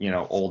just,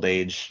 old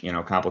age,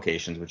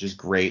 complications, which is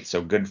great.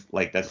 So good.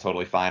 Like, that's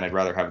totally fine. I'd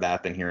rather have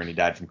that than hearing he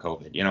died from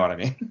COVID. You know what I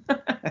mean?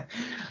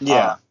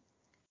 Yeah.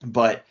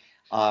 But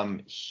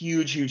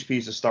Huge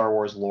piece of Star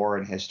Wars lore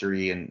and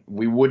history, and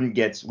we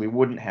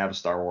wouldn't have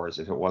Star Wars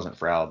if it wasn't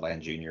for Alan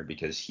Ladd Jr.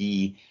 because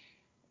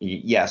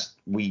yes,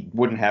 we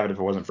wouldn't have it if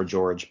it wasn't for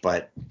George,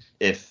 but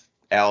if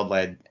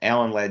Alan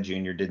Ladd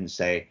Jr. didn't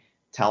say,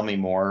 "Tell me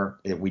more,"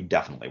 we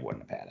definitely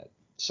wouldn't have had it.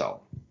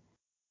 So,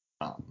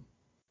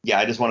 yeah,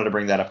 I just wanted to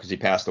bring that up because he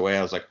passed away.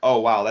 I was like,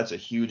 oh wow, that's a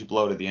huge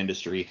blow to the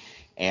industry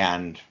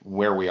and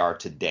where we are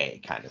today,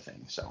 kind of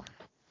thing. So.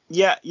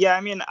 Yeah.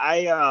 I mean,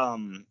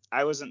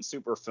 I wasn't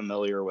super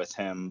familiar with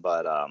him,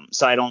 but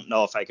so I don't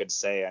know if I could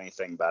say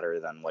anything better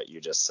than what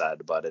you just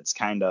said. But it's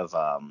kind of,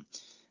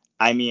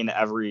 I mean,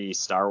 every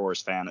Star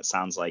Wars fan, it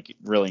sounds like,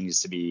 really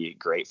needs to be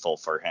grateful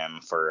for him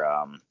for,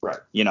 Right.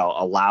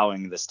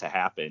 Allowing this to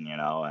happen,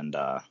 and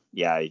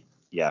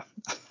yeah.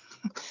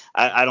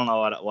 I don't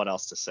know what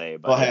else to say,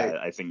 but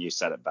I think you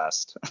said it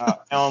best.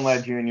 Alan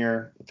Ladd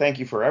Jr., thank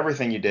you for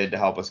everything you did to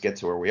help us get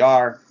to where we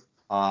are.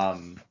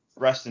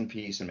 Rest in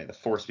peace, and may the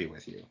Force be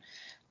with you.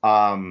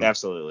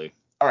 Absolutely.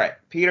 All right,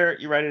 Peter,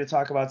 you ready to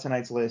talk about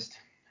tonight's list?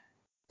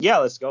 Yeah,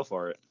 let's go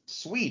for it.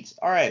 Sweet.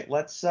 All right,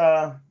 let's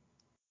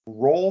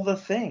roll the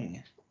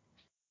thing.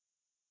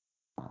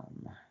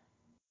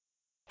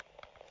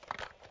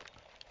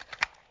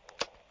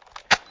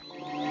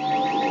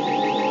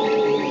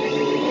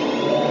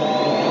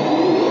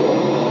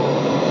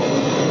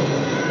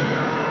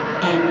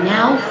 And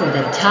now for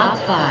the top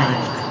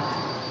 5.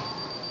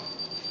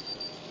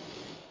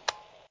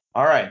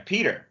 All right,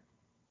 Peter.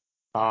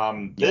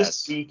 This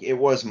Yes. week it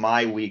was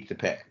my week to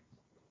pick.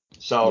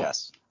 So,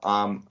 yes.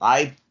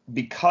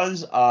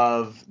 Because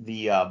of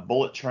the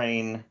Bullet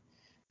Train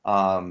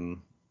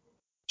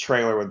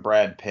trailer with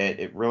Brad Pitt,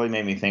 it really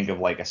made me think of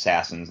like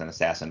assassins and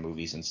assassin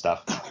movies and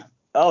stuff.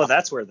 Oh,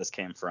 that's where this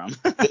came from.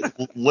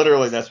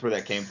 Literally, that's where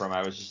that came from.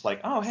 I was just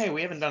like, oh, hey,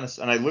 we haven't done this.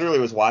 And I literally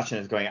was watching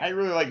it going, I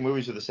really like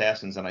movies with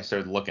assassins. And I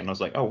started looking. I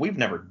was like, oh, we've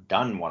never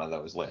done one of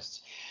those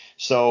lists.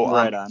 So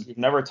right on. We've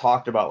never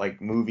talked about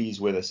like movies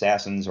with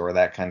assassins or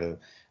that kind of,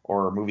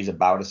 or movies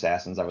about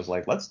assassins. I was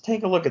like, let's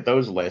take a look at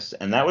those lists.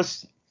 And that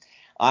was,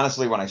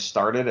 honestly, when I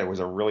started, it was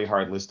a really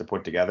hard list to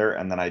put together.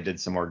 And then I did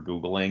some more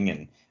Googling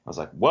and I was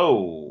like,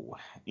 whoa,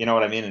 you know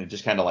what I mean? And it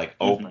just kind of like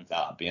opened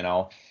up,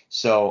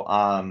 So,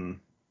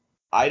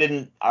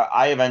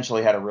 I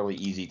eventually had a really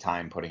easy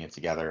time putting it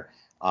together.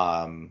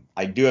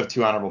 I do have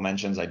 2 honorable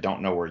mentions. I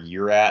don't know where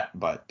you're at,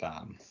 but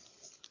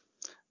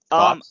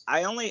thoughts?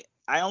 I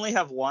only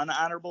have 1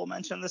 honorable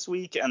mention this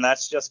week, and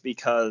that's just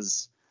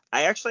because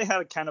I actually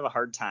had kind of a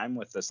hard time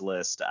with this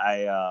list.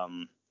 I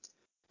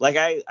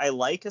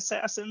like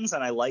assassins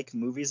and I like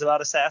movies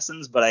about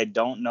assassins, but I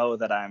don't know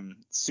that I'm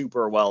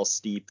super well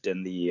steeped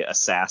in the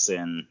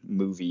assassin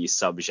movie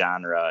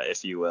subgenre,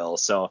 if you will.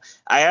 So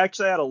I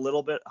actually had a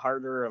little bit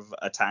harder of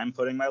a time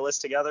putting my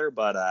list together,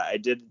 but I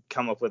did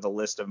come up with a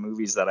list of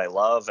movies that I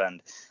love,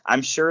 and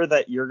I'm sure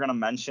that you're going to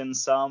mention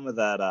some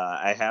that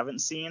I haven't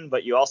seen,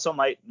 but you also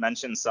might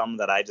mention some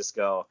that I just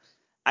go,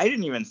 I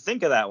didn't even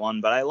think of that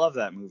one, but I love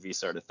that movie,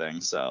 sort of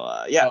thing.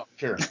 So yeah. Oh,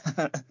 sure.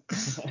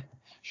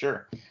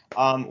 Sure.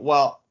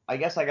 Well, I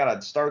guess I got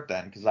to start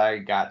then because I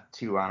got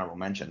 2 honorable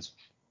mentions.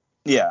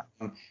 Yeah.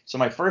 So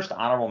my first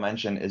honorable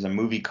mention is a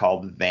movie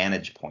called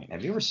Vantage Point.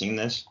 Have you ever seen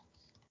this?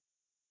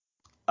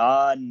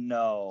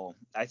 No.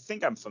 I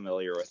think I'm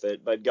familiar with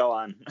it, but go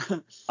on.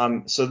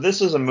 So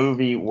this is a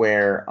movie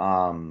where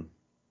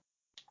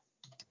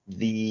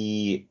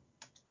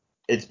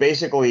it's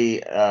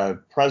basically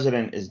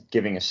president is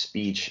giving a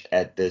speech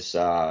at this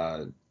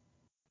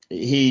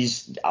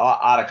he's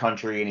out of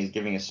country and he's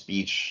giving a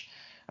speech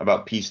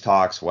about peace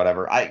talks,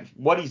 whatever.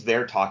 What he's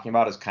there talking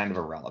about is kind of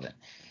irrelevant.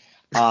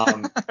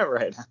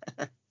 Right.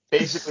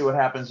 Basically what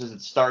happens is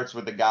it starts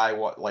with the guy,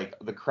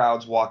 the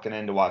crowd's walking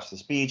in to watch the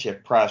speech. You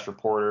have press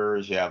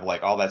reporters, you have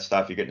like all that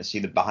stuff. You're getting to see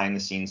the behind the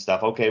scenes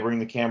stuff. Okay, bring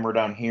the camera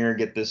down here,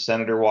 get this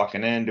senator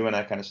walking in, doing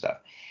that kind of stuff.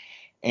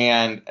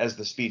 And as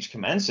the speech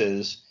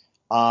commences,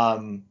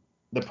 the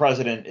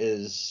president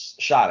is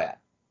shot at.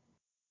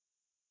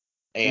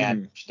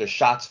 And there's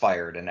shots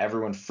fired and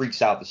everyone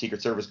freaks out. The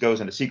Secret Service goes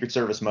into Secret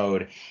Service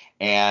mode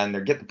and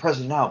they're, get the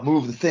president out,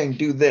 move the thing,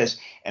 do this.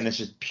 And it's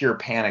just pure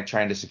panic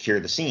trying to secure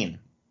the scene.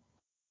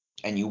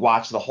 And you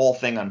watch the whole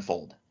thing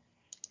unfold.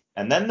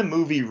 And then the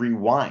movie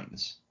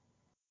rewinds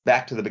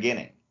back to the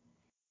beginning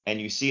and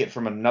you see it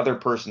from another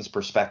person's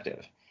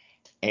perspective.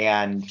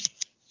 And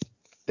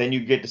then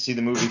you get to see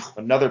the movie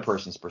from another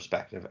person's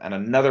perspective and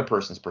another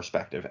person's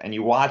perspective. And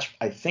you watch,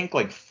 I think,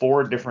 like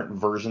 4 different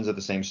versions of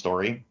the same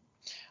story.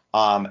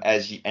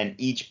 And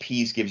each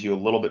piece gives you a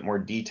little bit more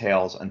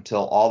details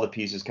until all the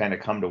pieces kind of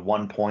come to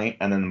one point,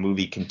 and then the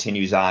movie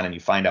continues on, and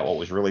you find out what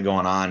was really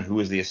going on, who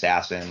was the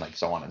assassin, like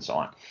so on and so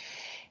on.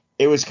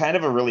 It was kind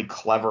of a really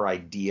clever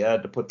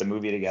idea to put the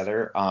movie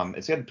together.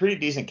 It's got a pretty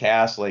decent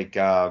cast, like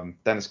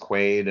Dennis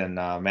Quaid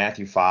and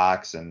Matthew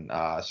Fox and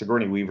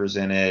Sigourney Weaver's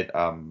in it.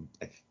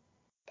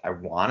 I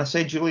want to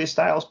say Julia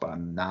Stiles, but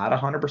I'm not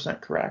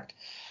 100% correct.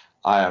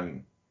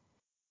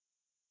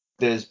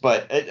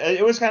 But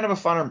it was kind of a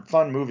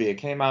fun movie. It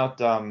came out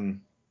I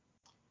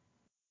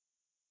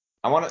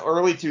want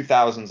early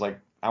 2000s, like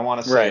I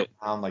want to say Right.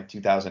 around like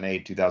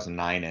 2008,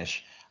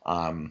 2009-ish.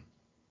 I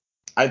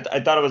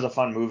thought it was a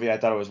fun movie. I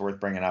thought it was worth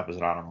bringing up as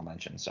an honorable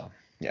mention. So,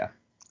 yeah.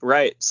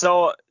 Right.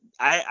 So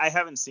I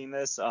haven't seen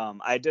this.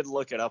 I did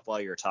look it up while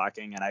you were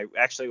talking, and I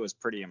actually was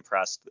pretty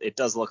impressed. It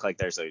does look like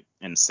there's an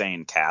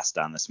insane cast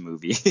on this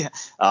movie,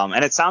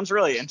 and it sounds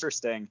really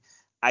interesting.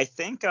 I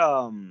think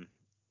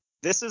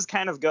this is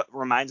kind of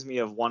reminds me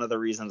of one of the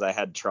reasons I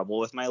had trouble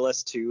with my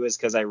list too, is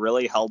because I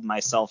really held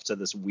myself to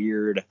this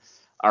weird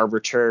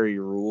arbitrary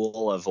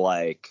rule of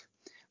like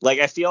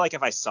I feel like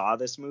if I saw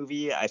this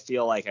movie, I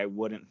feel like I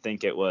wouldn't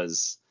think it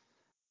was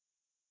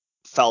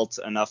felt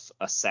enough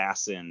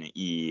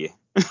assassin-y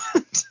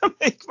to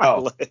make my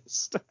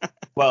list.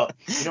 Well,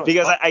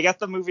 because I get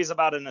the movie's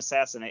about an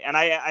assassination, and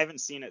I haven't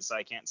seen it, so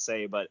I can't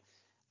say, but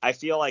I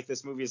feel like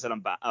this movie is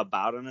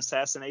about an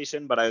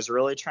assassination, but I was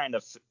really trying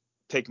to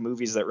pick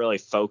movies that really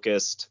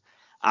focused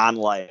on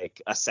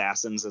like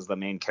assassins as the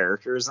main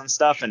characters and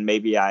stuff, and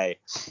maybe I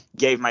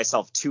gave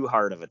myself too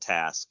hard of a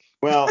task.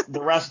 Well,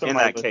 the rest of in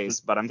my that list case,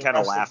 but I'm kind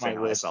of laughing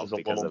at myself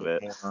because of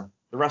it.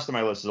 The rest of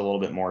my list is a little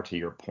bit more to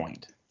your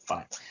point.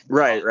 Fine.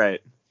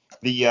 Right.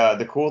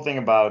 The cool thing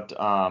about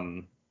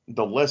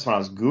the list, when I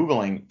was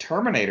Googling,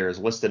 Terminator is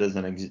listed as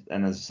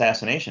an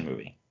assassination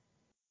movie.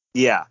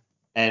 Yeah.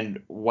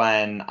 And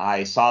when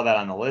I saw that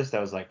on the list, I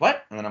was like,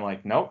 what? And then I'm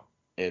like, nope,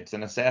 it's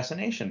an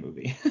assassination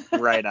movie.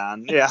 Right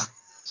on. Yeah.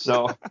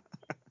 So,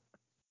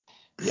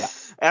 yeah.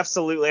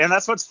 Absolutely. And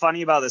that's what's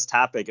funny about this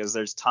topic is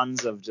there's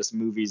tons of just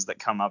movies that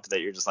come up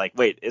that you're just like,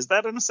 wait, is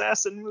that an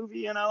assassin movie?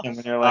 You know? And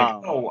then you're like,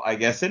 oh, I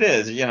guess it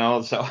is,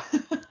 so.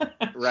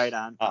 Right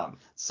on.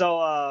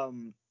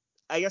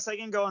 I guess I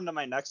can go into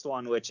my next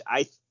one, which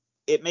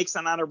it makes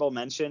an honorable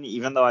mention,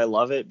 even though I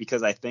love it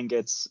because I think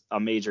it's a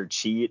major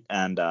cheat.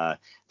 And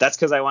that's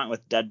because I went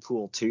with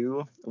Deadpool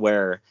 2,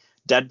 where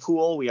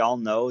Deadpool, we all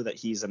know that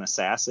he's an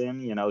assassin,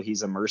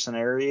 he's a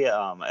mercenary,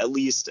 at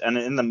least, and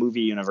in the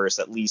movie universe,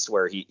 at least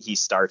where he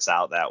starts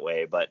out that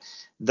way. But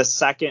the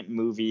second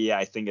movie,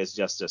 I think, is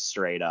just a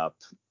straight up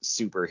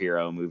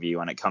superhero movie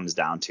when it comes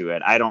down to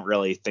it. I don't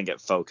really think it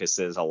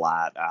focuses a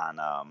lot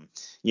on,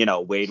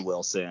 Wade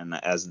Wilson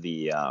as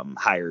the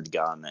hired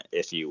gun,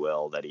 if you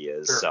will, that he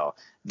is. Sure. So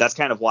that's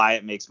kind of why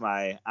it makes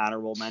my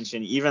honorable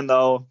mention, even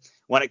though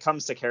when it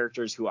comes to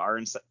characters who are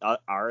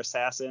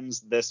assassins,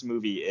 this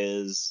movie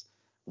is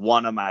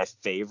one of my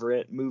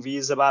favorite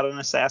movies about an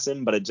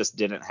assassin, but it just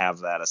didn't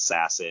have that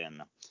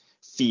assassin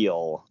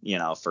feel,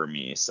 for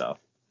me. So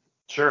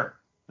sure.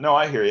 No,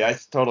 I hear you. I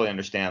totally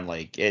understand.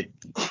 Like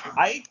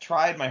I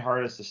tried my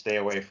hardest to stay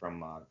away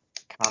from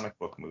comic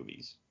book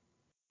movies.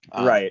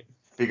 Right.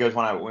 Because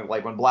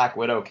when Black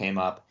Widow came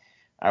up,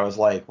 I was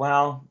like,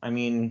 well, I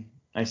mean,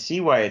 I see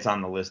why it's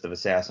on the list of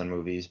assassin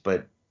movies,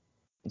 but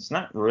it's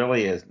not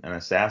really an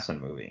assassin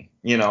movie,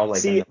 in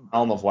the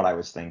realm of what I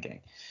was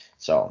thinking.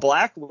 So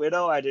Black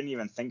Widow, I didn't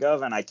even think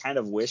of, and I kind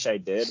of wish I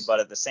did,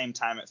 but at the same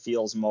time, it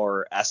feels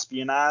more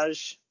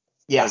espionage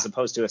as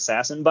opposed to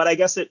assassin. But I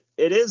guess it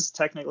is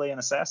technically an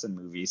assassin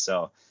movie,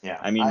 so yeah.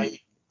 I mean,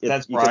 you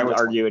could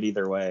argue it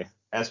either way.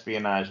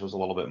 Espionage was a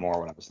little bit more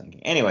what I was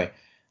thinking. Anyway,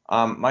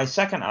 my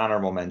second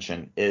honorable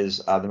mention is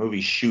the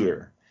movie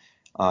Shooter.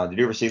 Did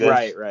you ever see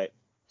this? Right.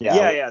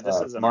 Yeah.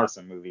 This is an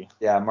awesome movie.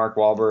 Yeah, Mark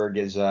Wahlberg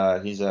is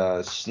he's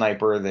a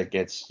sniper that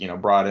gets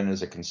brought in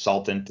as a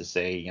consultant to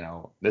say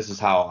this is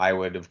how I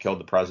would have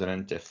killed the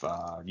president if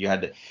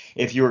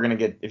you were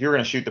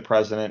gonna shoot the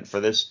president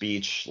for this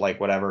speech, like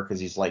whatever, because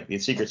he's like the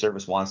Secret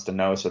Service wants to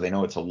know, so they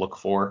know what to look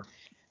for,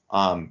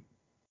 and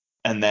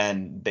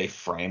then they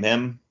frame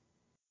him.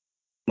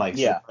 Like,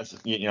 yeah. So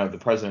the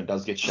president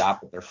does get shot,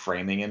 but they're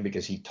framing him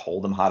because he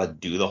told them how to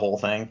do the whole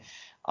thing.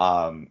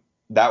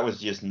 That was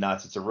just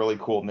nuts. It's a really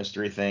cool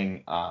mystery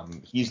thing.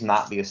 He's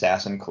not the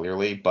assassin,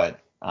 clearly, but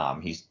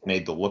he's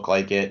made to look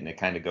like it, and it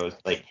kind of goes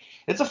like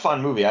it's a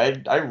fun movie.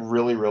 I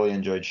really, really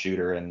enjoyed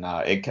Shooter, and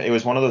it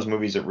was one of those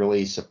movies that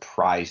really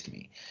surprised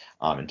me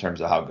in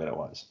terms of how good it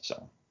was.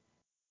 So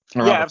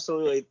yeah,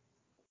 absolutely.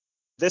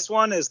 This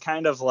one is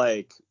kind of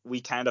like we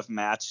kind of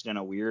matched in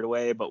a weird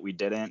way, but we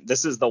didn't.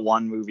 This is the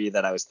one movie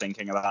that I was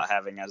thinking about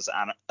having as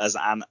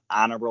an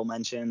honorable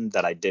mention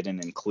that I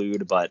didn't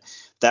include, but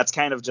that's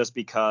kind of just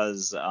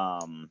because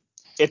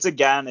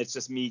it's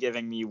just me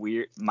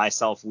giving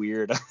myself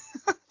weird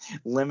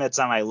limits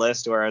on my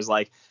list where I was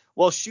like,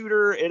 well,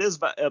 Shooter, it is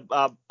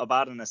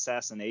about an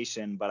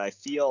assassination, but I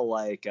feel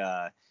like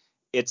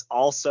it's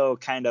also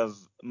kind of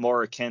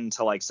more akin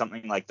to like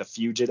something like The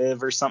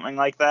Fugitive or something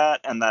like that.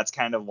 And that's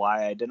kind of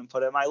why I didn't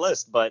put it in my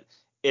list, but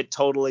it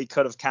totally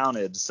could have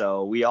counted.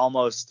 So we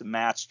almost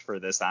matched for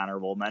this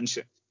honorable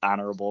mention,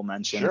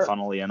 sure.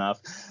 Funnily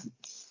enough.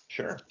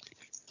 Sure.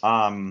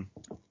 Then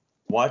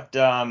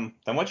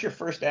what's your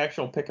first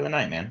actual pick of the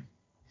night, man?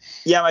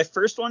 Yeah, my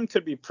first one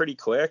could be pretty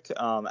quick.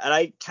 And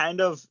I kind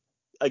of,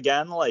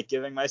 again, like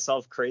giving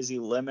myself crazy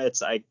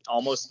limits. I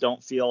almost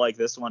don't feel like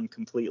this one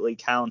completely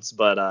counts,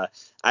 but I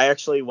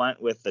actually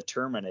went with the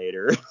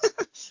Terminator,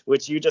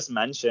 which you just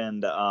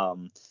mentioned,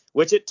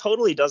 which it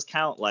totally does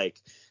count.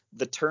 Like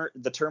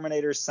the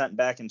Terminator's sent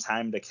back in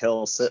time to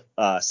kill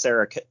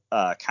Sarah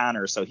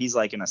Connor, so he's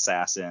like an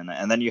assassin,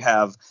 and then you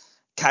have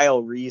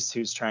Kyle Reese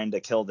who's trying to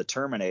kill the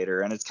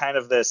Terminator, and it's kind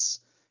of this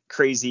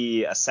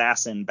crazy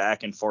assassin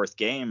back and forth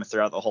game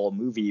throughout the whole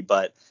movie,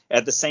 but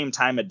at the same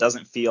time it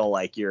doesn't feel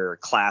like your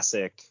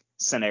classic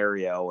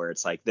scenario where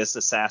it's like this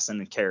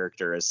assassin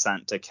character is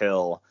sent to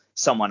kill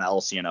someone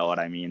else, you know what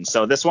I mean?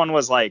 So this one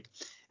was like,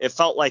 it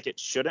felt like it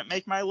shouldn't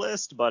make my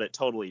list, but it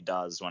totally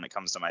does when it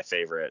comes to my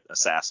favorite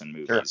assassin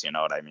movies. Sure. You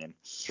know what I mean?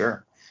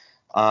 Sure.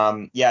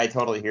 Yeah, I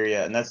totally hear you.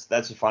 And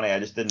that's funny. I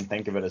just didn't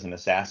think of it as an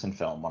assassin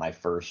film when I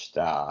first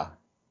saw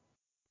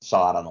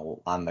it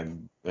on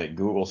the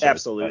Google search.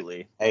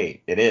 Absolutely. But,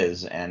 hey, it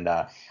is. And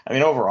I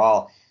mean,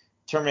 overall,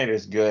 Terminator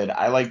is good.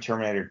 I like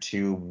Terminator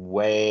 2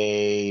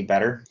 way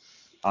better.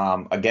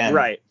 Again,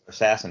 right.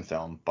 Assassin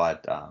film,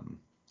 but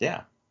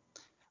yeah.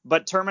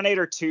 But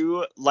Terminator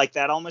 2, like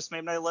that almost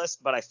made my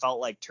list, but I felt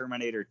like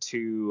Terminator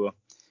 2,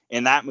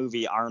 in that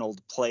movie,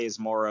 Arnold plays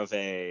more of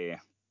a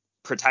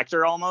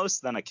protector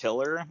almost than a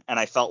killer. And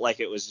I felt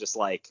like it was just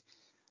like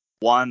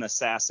one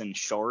assassin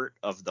short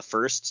of the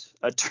first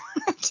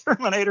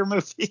Terminator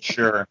movie.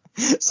 Sure.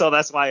 So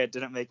that's why it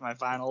didn't make my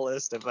final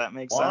list, if that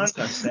makes sense.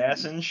 One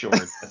assassin short.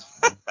 That's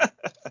funny.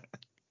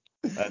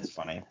 That's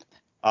funny.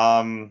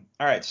 All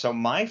right, so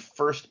my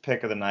first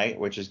pick of the night,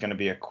 which is going to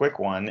be a quick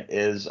one,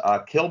 is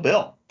Kill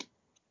Bill.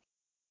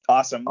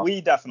 Awesome.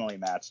 We definitely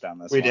matched on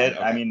this one. We did?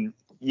 Okay. I mean,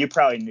 you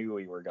probably knew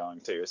we were going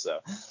to, so.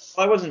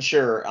 Well, I wasn't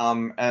sure.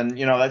 And,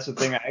 you know, that's the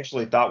thing I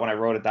actually thought when I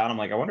wrote it down. I'm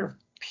like, I wonder if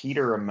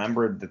Peter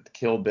remembered that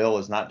Kill Bill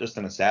is not just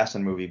an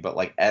assassin movie, but,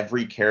 like,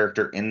 every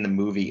character in the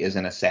movie is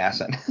an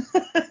assassin.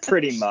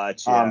 Pretty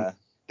much, yeah.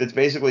 It's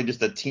basically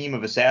just a team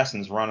of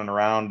assassins running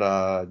around,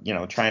 you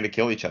know, trying to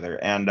kill each other.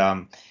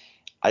 And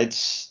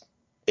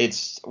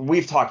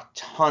we've talked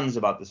tons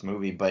about this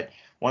movie, but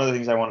one of the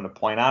things I wanted to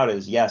point out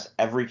is, yes,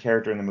 every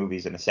character in the movie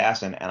is an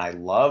assassin, and I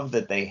love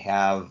that they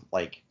have,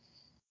 like,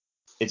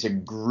 it's a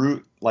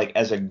group, like,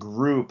 as a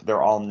group,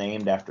 they're all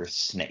named after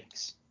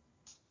snakes.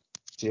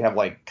 So you have,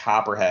 like,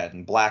 Copperhead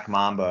and Black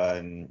Mamba,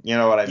 and you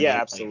know what I mean?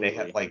 Yeah, absolutely. Like,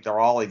 they have, like, they're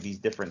all, like, these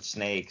different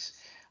snakes,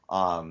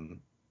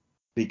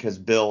 because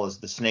Bill is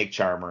the snake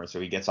charmer,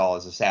 so he gets all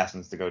his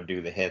assassins to go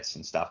do the hits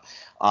and stuff.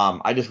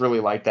 I just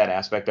really like that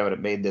aspect of it. It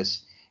made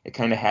this, it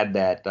kind of had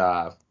that,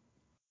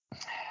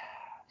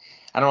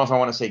 I don't know if I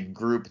want to say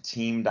group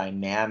team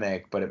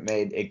dynamic, but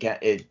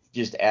it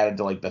just added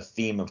to, like, the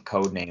theme of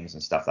code names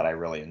and stuff that I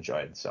really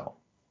enjoyed. So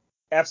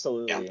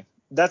absolutely. Yeah.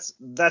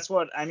 That's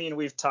what I mean.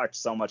 We've talked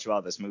so much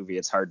about this movie,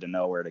 it's hard to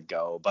know where to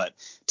go, but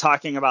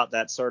talking about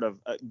that sort of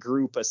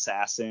group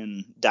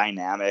assassin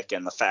dynamic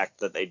and the fact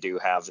that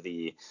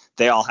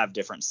they all have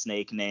different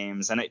snake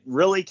names, and it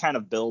really kind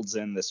of builds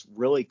in this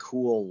really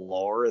cool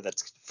lore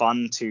that's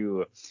fun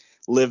to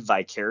live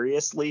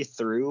vicariously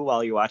through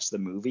while you watch the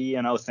movie,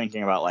 you know,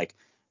 thinking about, like,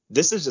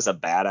 this is just a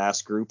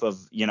badass group of,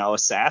 you know,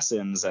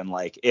 assassins, and,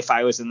 like, if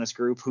I was in this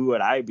group, who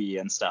would I be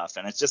and stuff.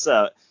 And it's just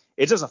a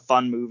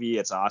fun movie.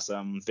 It's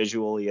awesome.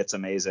 Visually, it's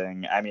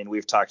amazing. I mean,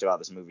 we've talked about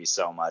this movie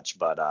so much,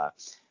 but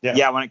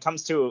yeah, when it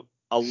comes to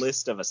a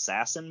list of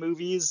assassin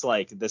movies,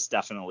 like, this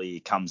definitely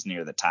comes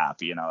near the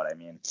top. You know what I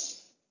mean?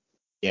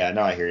 Yeah,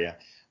 no, I hear you.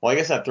 Well, I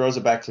guess that throws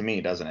it back to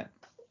me, doesn't it?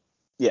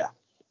 Yeah.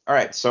 All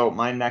right, so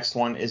my next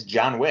one is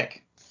John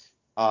Wick.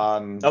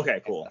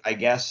 Okay, cool. I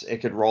guess it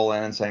could roll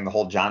in and saying the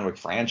whole John Wick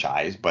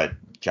franchise, but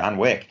John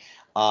Wick.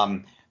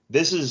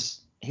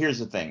 Here's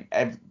the thing.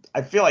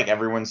 I feel like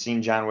everyone's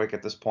seen John Wick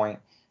at this point.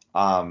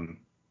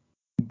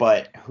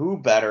 But who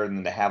better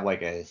than to have,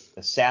 like, a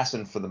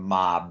assassin for the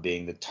mob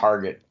being the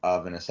target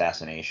of an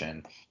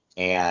assassination,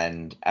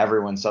 and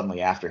everyone's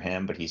suddenly after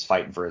him, but he's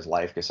fighting for his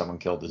life because someone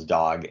killed his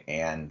dog,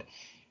 and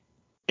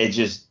it's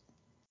just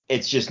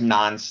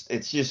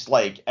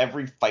like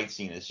every fight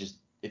scene is just,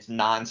 it's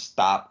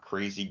nonstop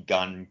crazy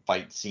gun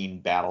fight scene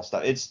battle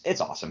stuff.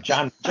 It's awesome.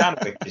 John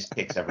Wick just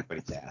kicks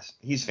everybody's ass.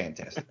 He's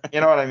fantastic. You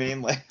know what I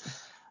mean? Like,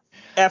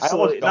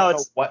 absolutely. I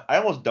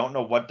almost don't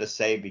know what to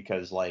say,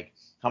 because, like,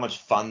 how much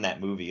fun that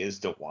movie is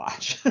to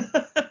watch.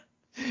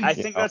 I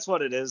think that's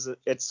what it is.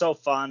 It's so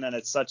fun, and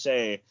it's such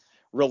a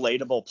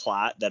relatable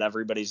plot that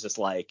everybody's just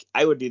like,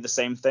 I would do the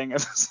same thing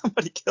if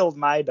somebody killed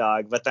my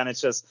dog. But then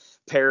it's just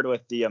paired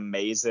with the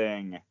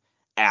amazing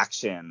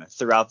action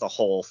throughout the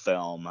whole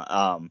film.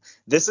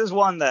 This is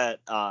one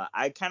that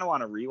I kind of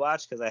want to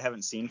rewatch because I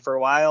haven't seen for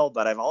a while,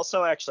 but I've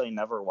also actually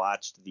never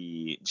watched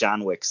the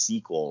John Wick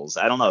sequels.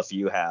 I don't know if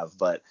you have,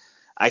 but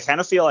I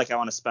kind of feel like I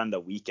want to spend a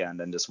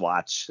weekend and just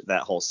watch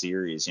that whole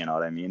series. You know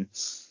what I mean?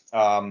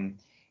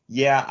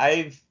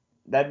 Yeah,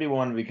 that'd be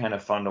one to be kind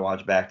of fun to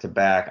watch back to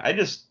back.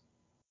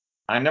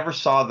 I never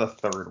saw the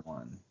third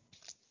one.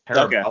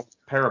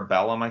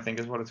 Parabellum, I think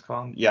is what it's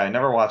called. Yeah, I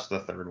never watched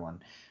the third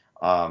one.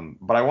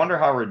 But I wonder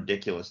how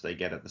ridiculous they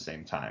get at the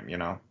same time, you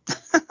know?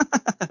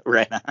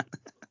 Right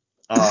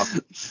on.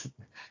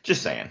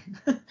 Just saying.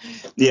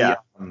 Yeah.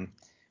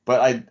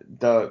 But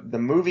the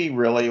movie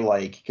really,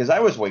 like, because I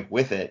was, like,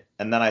 with it,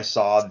 and then I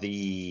saw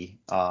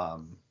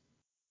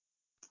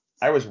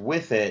I was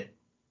with it,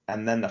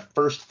 and then the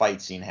first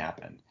fight scene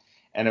happened.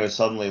 and it was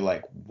suddenly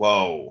like,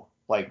 whoa,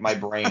 like my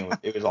brain,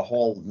 it was a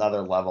whole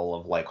nother level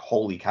of like,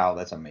 holy cow,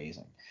 that's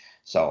amazing.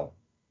 So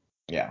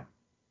yeah.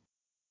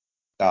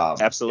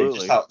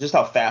 Absolutely. Just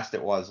how fast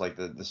it was, like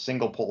the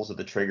single pulls of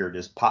the trigger,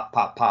 just pop,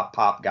 pop, pop,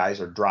 pop, guys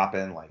are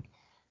dropping, like,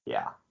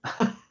 yeah.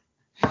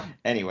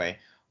 Anyway,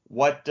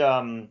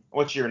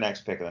 what's your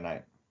next pick of the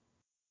night?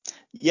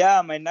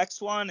 Yeah, my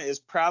next one is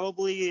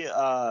probably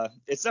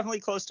it's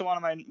definitely close to one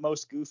of my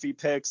most goofy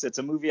picks. It's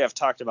a movie I've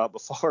talked about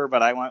before,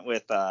 but I went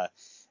with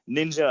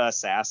Ninja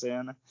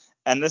Assassin,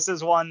 and this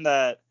is one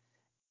that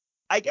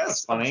I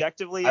guess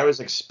objectively I was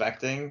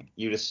expecting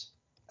you to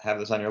have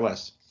this on your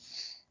list.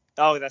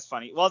 Oh, that's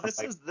funny. Well,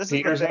 this is the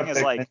thing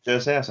is like Ninja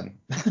Assassin.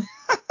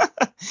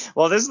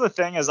 Well, this is the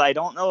thing is I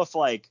don't know if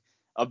like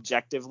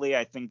objectively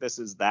I think this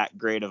is that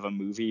great of a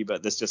movie,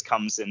 but this just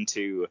comes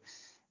into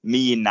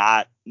me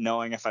not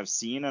knowing if I've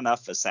seen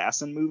enough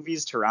assassin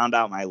movies to round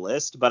out my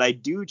list, but I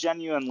do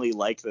genuinely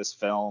like this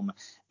film,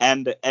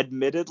 and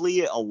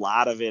admittedly a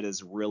lot of it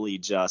is really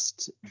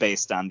just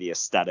based on the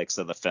aesthetics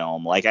of the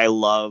film. Like I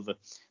love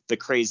the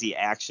crazy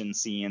action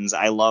scenes.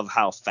 I love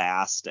how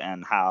fast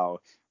and how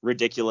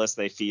ridiculous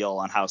they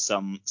feel, and how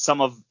some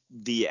of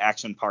the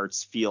action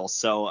parts feel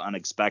so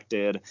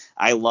unexpected.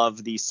 I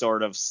love the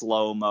sort of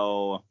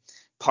slow-mo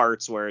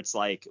parts where it's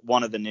like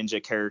one of the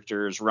ninja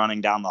characters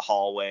running down the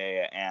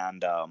hallway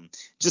and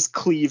just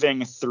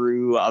cleaving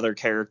through other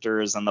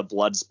characters, and the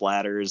blood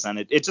splatters, and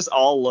it just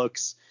all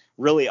looks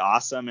really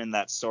awesome in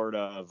that sort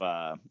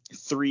of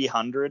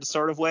 300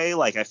 sort of way.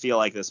 Like I feel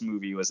like this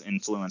movie was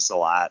influenced a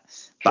lot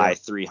by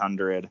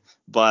 300,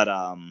 but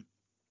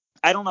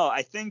I don't know.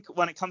 I think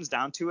when it comes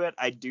down to it,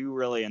 I do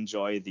really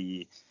enjoy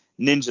the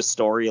ninja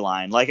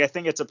storyline. Like I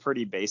think it's a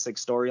pretty basic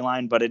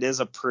storyline, but it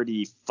is a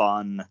pretty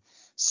fun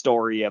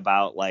story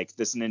about like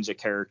this ninja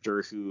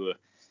character who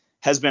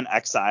has been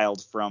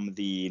exiled from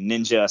the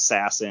ninja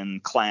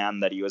assassin clan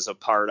that he was a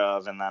part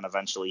of, and then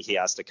eventually he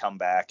has to come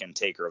back and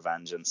take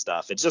revenge and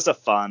stuff. It's just a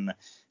fun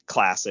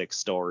classic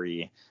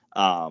story.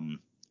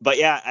 But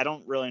yeah, I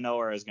don't really know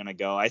where I was gonna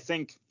go. I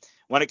think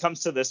when it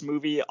comes to this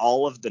movie,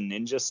 all of the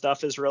ninja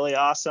stuff is really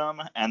awesome,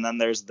 and then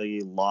there's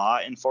the law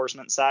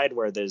enforcement side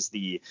where there's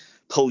the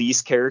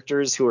police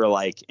characters who are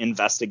like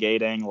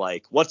investigating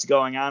like what's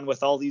going on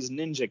with all these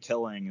ninja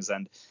killings.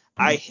 And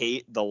I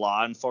hate the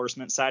law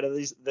enforcement side of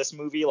this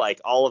movie.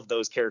 Like all of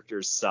those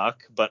characters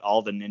suck, but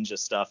all the ninja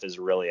stuff is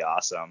really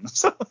awesome.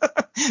 So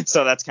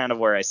that's kind of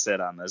where I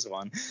sit on this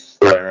one.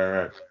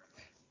 Right.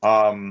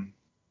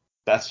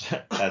 That's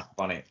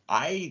funny.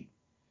 I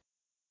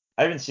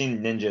haven't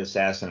seen Ninja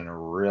Assassin in a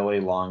really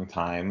long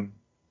time,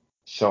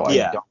 so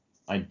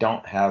I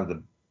don't have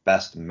the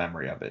best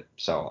memory of it.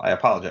 So I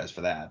apologize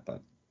for that.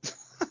 But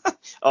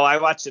oh, I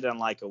watch it on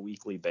like a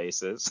weekly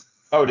basis.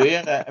 Oh, do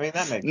you? That makes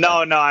sense.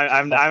 No,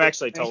 I'm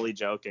actually totally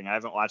joking. I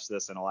haven't watched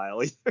this in a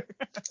while either.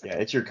 Yeah,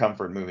 it's your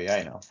comfort movie,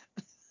 I know.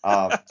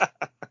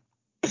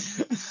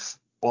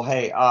 Well,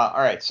 hey, all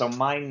right. So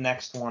my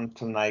next one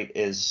tonight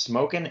is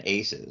Smokin'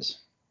 Aces.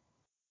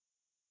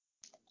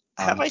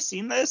 Have I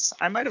seen this?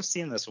 I might have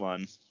seen this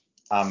one.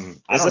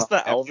 Is this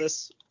the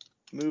Elvis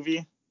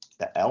movie?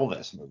 The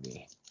Elvis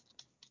movie.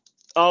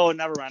 Oh,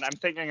 never mind. I'm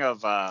thinking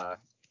of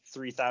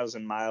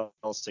 3,000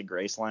 Miles to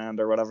Graceland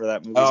or whatever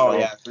that movie is called. Oh,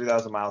 yeah,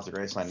 3,000 Miles to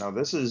Graceland. No,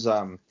 this is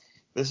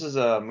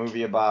a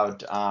movie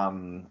about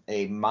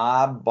a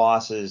mob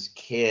boss's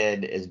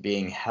kid is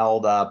being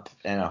held up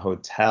in a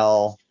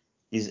hotel.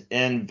 He's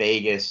in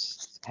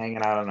Vegas,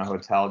 hanging out in a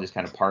hotel, just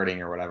kind of partying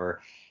or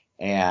whatever.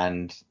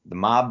 And the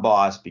mob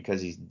boss,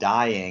 because he's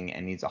dying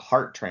and needs a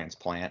heart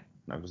transplant.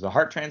 Was it a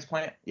heart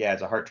transplant? Yeah,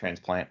 it's a heart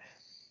transplant.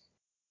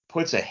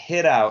 Puts a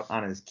hit out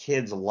on his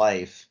kid's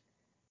life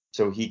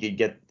so he could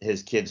get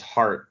his kid's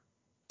heart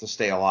to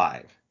stay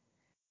alive.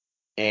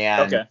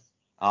 And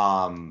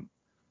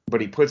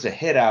but he puts a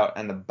hit out,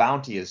 and the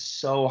bounty is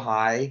so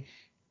high,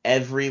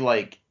 every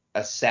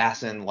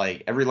assassin,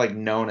 every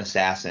known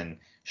assassin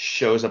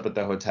shows up at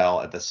the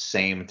hotel at the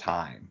same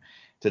time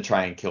to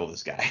try and kill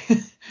this guy.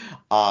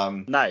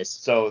 Nice.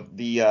 So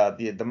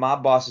the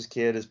mob boss's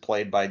kid is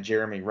played by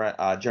Jeremy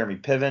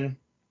Piven.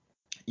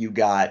 You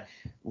got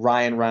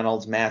Ryan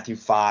Reynolds, Matthew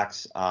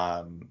Fox,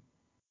 not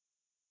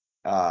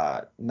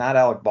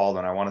Alec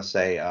Baldwin. I want to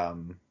say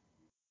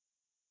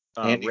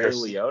Ray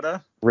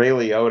Liotta. Ray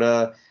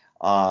Liotta.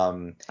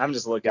 I'm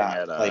just looking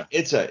at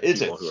it's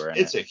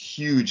a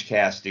huge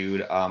cast,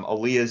 dude.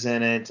 Aaliyah's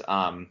in it.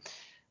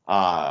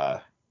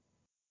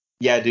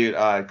 Yeah, dude.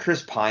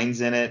 Chris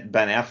Pine's in it.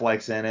 Ben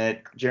Affleck's in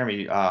it.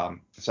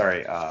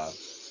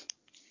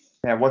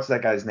 What's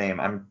that guy's name?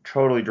 I'm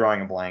totally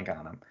drawing a blank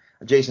on him.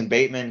 Jason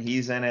Bateman,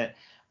 he's in it.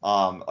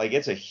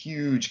 It's a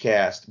huge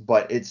cast,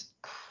 but it's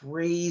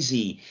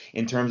crazy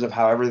in terms of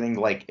how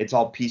everything it's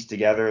all pieced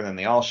together, and then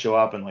they all show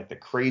up and the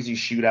crazy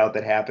shootout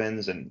that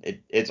happens, and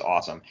it's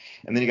awesome.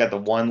 And then you got the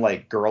one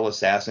girl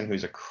assassin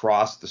who's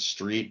across the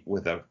street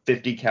with a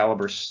 50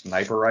 caliber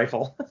sniper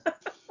rifle.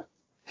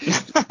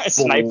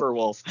 Sniper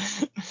Wolf.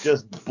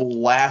 Just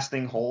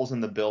blasting holes in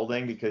the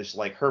building because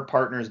her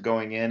partner's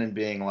going in and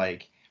being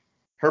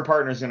her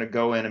partner's gonna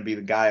go in and be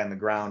the guy on the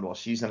ground while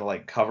she's gonna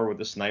like cover with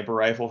the sniper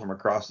rifle from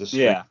across the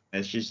street. Yeah.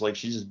 And she's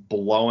just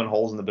blowing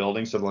holes in the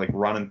building, so they're like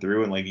running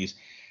through, and like these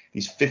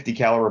 50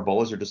 caliber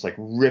bullets are just like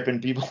ripping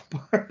people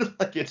apart.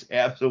 Like it's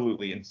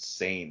absolutely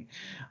insane.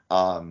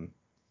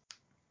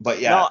 But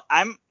yeah. No,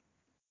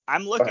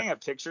 I'm looking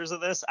at pictures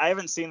of this. I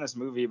haven't seen this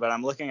movie, but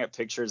I'm looking at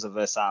pictures of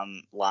this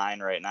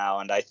online right now,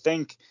 and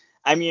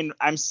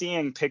I'm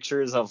seeing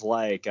pictures of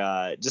like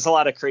just a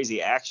lot of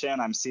crazy action.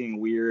 I'm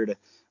seeing weird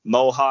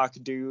Mohawk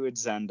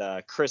dudes and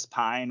Chris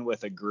Pine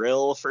with a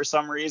grill for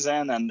some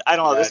reason, and I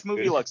don't know. This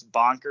movie looks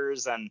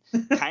bonkers and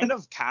kind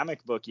of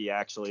comic booky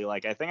actually.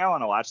 Like I think I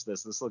want to watch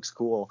this. This looks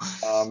cool.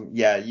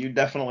 Yeah, you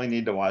definitely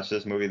need to watch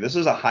this movie. This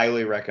is a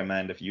highly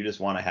recommend if you just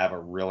want to have a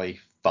really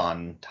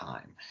fun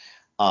time.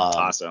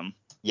 Awesome.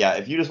 Yeah,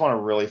 if you just want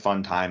a really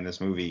fun time, this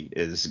movie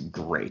is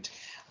great.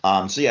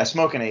 So yeah,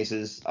 Smoking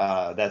Aces.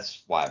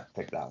 That's why I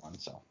picked that one.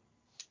 So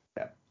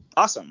yeah.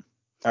 Awesome.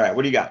 All right,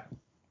 what do you got?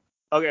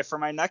 Okay, for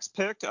my next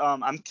pick,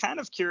 I'm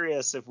kind of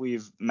curious if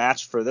we've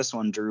matched for this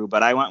one, Drew,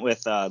 but I went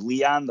with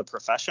Leon the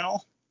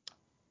Professional.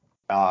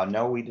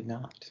 No, we did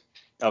not.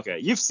 Okay,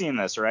 you've seen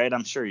this, right?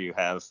 I'm sure you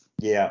have.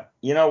 Yeah.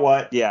 You know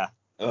what? Yeah.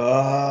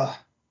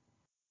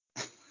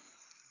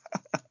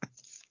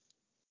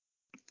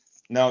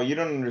 No, you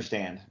don't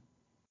understand.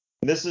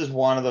 This is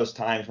one of those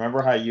times.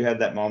 Remember how you had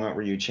that moment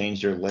where you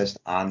changed your list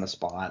on the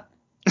spot?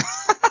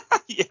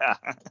 Yeah.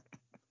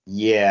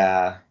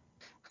 Yeah.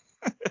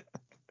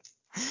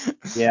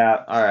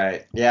 Yeah. All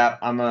right. Yeah.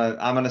 I'm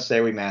gonna say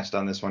we matched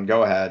on this one.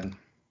 Go ahead.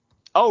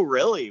 Oh,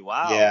 really?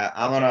 Wow. Yeah.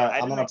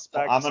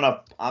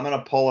 I'm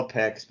gonna pull a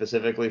pick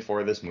specifically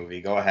for this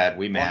movie. Go ahead.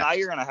 We matched. Well, now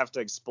you're gonna have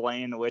to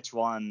explain which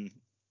one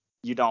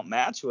you don't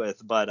match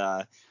with,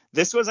 but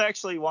this was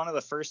actually one of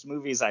the first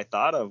movies I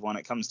thought of when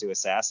it comes to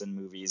assassin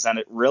movies,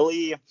 and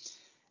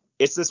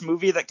it's this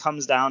movie that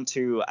comes down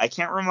to, I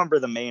can't remember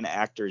the main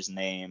actor's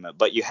name,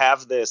 but you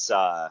have this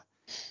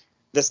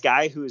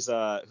guy who's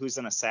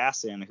an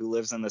assassin who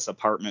lives in this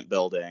apartment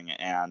building,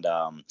 and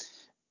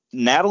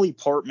Natalie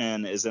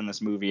Portman is in this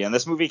movie, and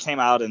this movie came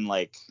out in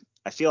like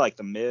I feel like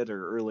the mid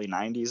or early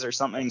 90s or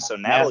something. So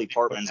Natalie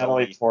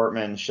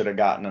Portman should have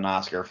gotten an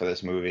Oscar for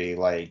this movie.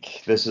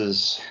 Like this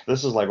is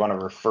like one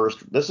of her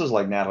first. This is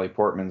like Natalie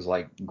Portman's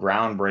like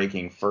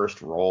groundbreaking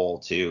first role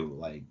too.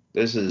 Like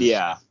this is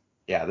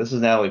this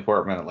is Natalie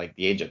Portman at like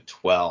the age of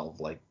 12.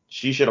 Like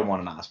she should have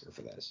won an Oscar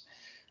for this.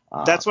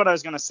 That's what I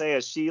was gonna say.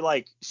 Is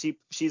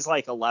she's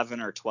like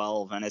 11 or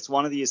 12, and it's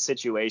one of these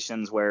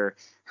situations where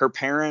her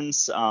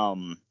parents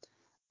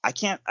I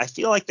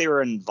feel like they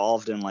were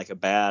involved in like a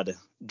bad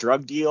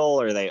drug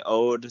deal, or they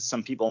owed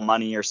some people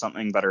money or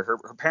something, but her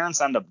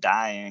parents end up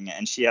dying,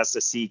 and she has to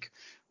seek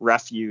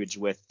refuge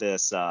with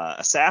this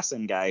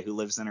assassin guy who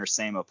lives in her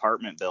same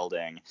apartment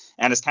building.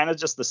 And it's kind of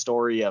just the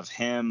story of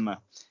him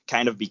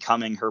kind of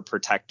becoming her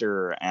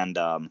protector and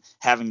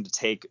having to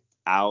take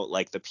out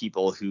like the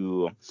people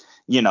who,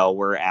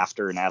 were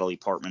after Natalie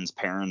Portman's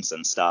parents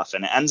and stuff.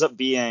 And it ends up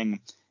being,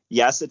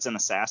 yes, it's an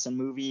assassin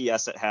movie.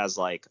 Yes, it has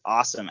like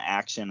awesome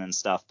action and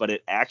stuff, but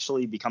it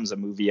actually becomes a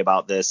movie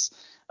about this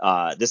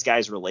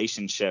guy's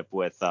relationship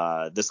with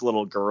this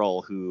little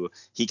girl who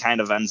he kind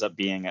of ends up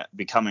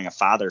becoming a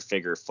father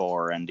figure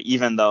for. And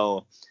even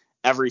though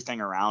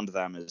everything around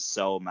them is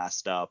so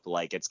messed up,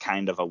 like it's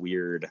kind of a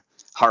weird,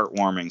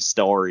 heartwarming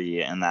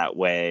story in that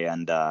way.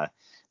 And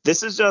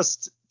this is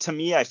just, to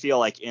me, I feel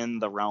like in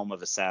the realm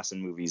of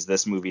assassin movies,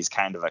 this movie's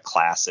kind of a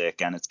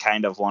classic, and it's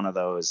kind of one of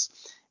those.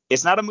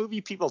 It's not a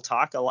movie people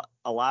talk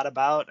a lot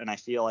about, and I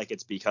feel like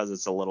it's because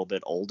it's a little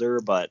bit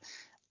older, but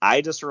I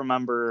just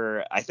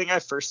remember, I think I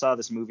first saw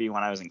this movie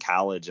when I was in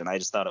college, and I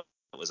just thought it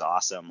was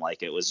awesome.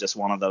 Like, it was just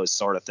one of those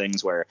sort of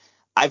things where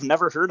I've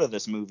never heard of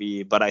this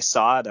movie, but I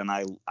saw it and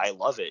I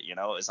love it. It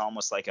was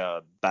almost like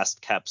a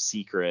best kept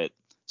secret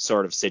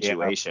sort of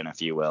situation,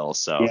 if you will.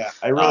 So yeah,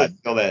 I really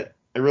feel that.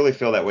 I really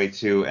feel that way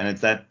too, and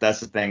it's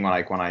that's the thing. When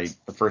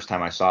the first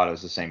time I saw it, it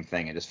was the same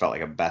thing. It just felt like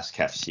a best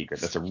kept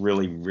secret. That's a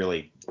really,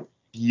 really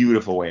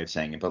beautiful way of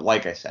saying it. But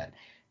like I said,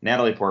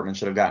 Natalie Portman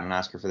should have gotten an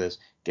Oscar for this.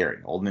 Gary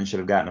Oldman should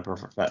have gotten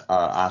an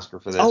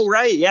Oscar for this. Oh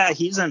right, yeah,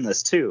 he's in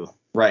this too.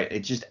 Right,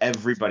 it's just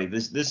everybody.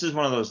 This is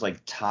one of those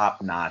like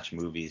top notch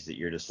movies that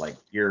you're just like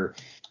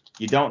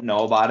you don't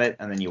know about it,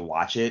 and then you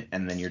watch it,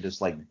 and then you're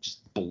just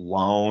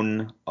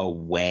blown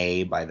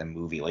away by the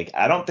movie. Like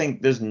I don't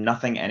think there's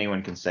nothing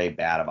anyone can say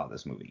bad about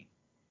this movie.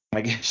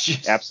 Like it's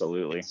just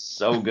absolutely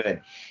so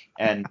good.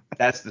 And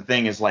that's the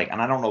thing is like,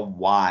 and I don't know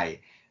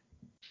why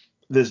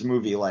this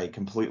movie like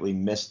completely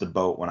missed the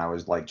boat when I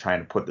was like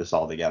trying to put this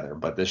all together,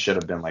 but this should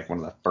have been like one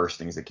of the first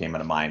things that came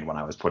into mind when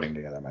I was putting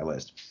together my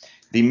list.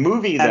 The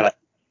movie that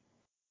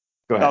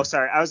Go ahead. Oh,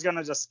 sorry. I was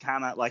gonna just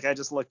comment. Like I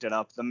just looked it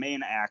up. The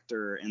main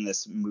actor in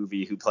this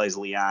movie who plays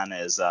Leon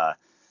is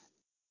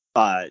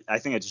I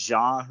think it's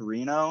Jean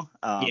Reno,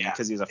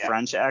 because he's a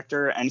French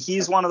actor, and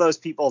he's one of those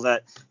people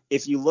that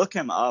if you look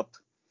him up,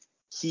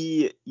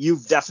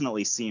 you've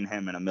definitely seen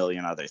him in a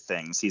million other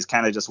things. He's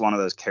kind of just one of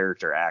those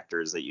character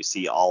actors that you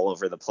see all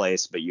over the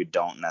place, but you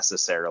don't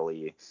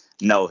necessarily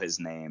know his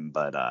name.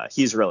 But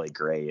he's really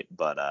great.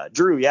 But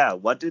Drew, yeah,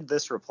 what did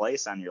this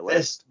replace on your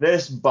list?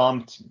 This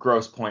bumped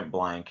Grosse Pointe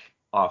Blank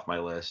off my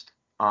list.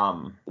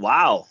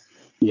 Wow.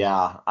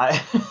 Yeah,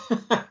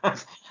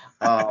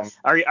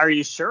 Are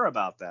you sure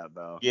about that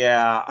though?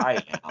 Yeah,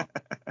 I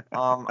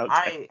am.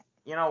 Okay.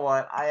 You know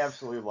what? I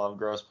absolutely love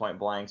Grosse Pointe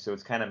Blank, so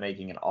it's kind of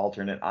making an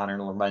alternate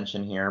honorable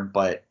mention here.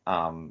 But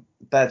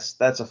that's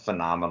a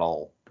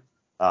phenomenal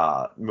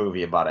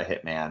movie about a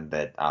hitman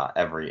that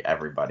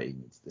everybody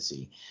needs to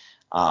see.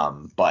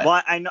 But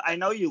well, I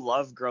know you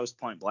love Grosse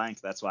Pointe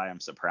Blank. That's why I'm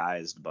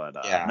surprised. But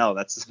yeah, no,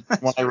 that's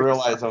when I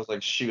realized, I was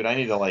like, shoot, I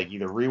need to like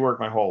either rework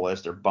my whole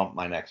list or bump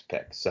my next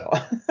pick. So.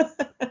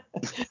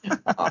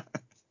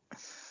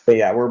 But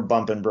yeah, we're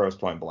bumping Grosse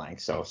Pointe Blank,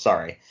 so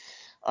sorry.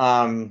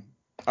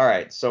 All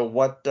right, so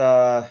what?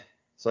 So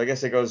I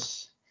guess it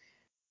goes.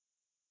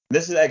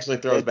 This is actually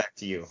throws back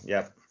to you.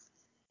 Yep.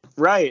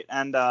 Right,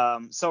 and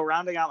so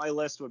rounding out my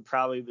list would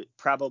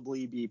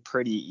probably be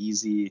pretty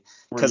easy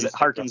because it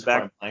harkens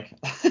back.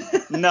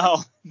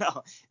 No,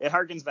 it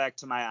harkens back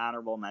to my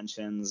honorable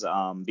mentions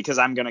because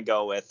I'm gonna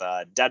go with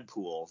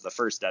Deadpool, the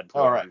first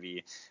Deadpool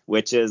movie,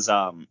 which is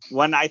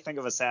when I think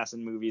of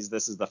assassin movies,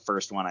 this is the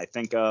first one I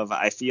think of.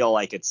 I feel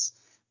like it's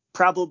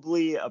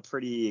probably a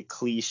pretty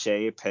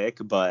cliche pick,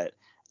 but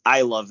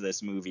I love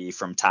this movie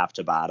from top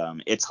to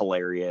bottom. It's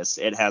hilarious.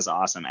 It has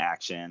awesome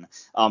action.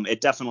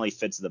 It definitely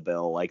fits the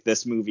bill. Like,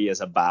 this movie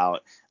is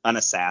about an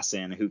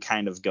assassin who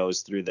kind of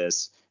goes through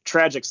this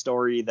tragic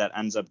story that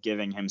ends up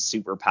giving him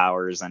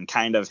superpowers and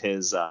kind of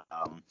his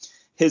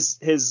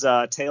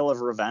tale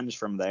of revenge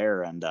from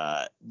there. And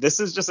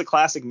this is just a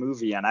classic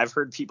movie. And I've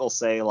heard people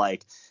say,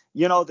 like,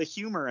 you know, the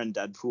humor in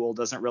Deadpool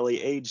doesn't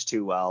really age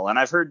too well. And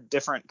I've heard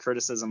different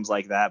criticisms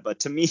like that.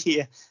 But to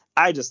me,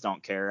 I just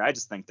don't care. I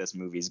just think this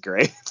movie's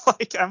great.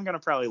 Like, I'm going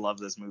to probably love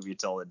this movie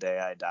till the day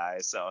I die.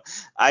 So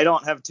I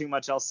don't have too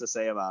much else to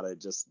say about it.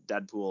 Just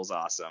Deadpool's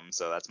awesome.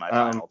 So that's my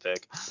final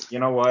pick. You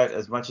know what?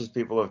 As much as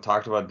people have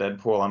talked about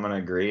Deadpool, I'm going to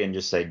agree and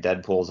just say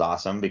Deadpool's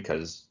awesome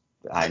because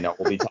I know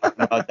we'll be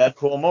talking about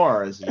Deadpool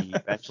more as he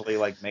eventually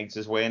like makes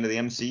his way into the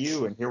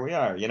MCU. And here we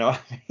are, you know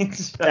what I mean?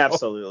 So,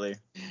 absolutely.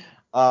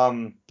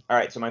 All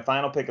right. So my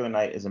final pick of the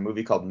night is a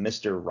movie called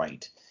Mr.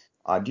 Right.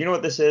 Do you know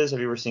what this is? Have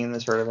you ever seen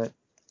this? Heard of it?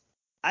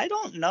 I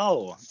don't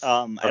know.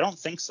 I don't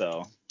think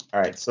so. All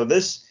right, so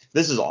this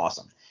is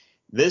awesome.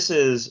 This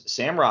is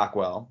Sam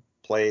Rockwell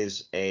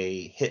plays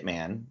a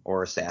hitman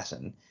or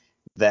assassin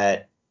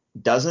that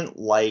doesn't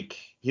want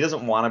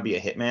to be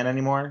a hitman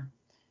anymore.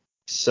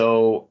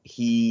 So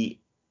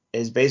he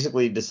has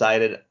basically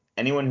decided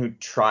anyone who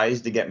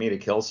tries to get me to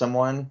kill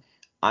someone,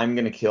 I'm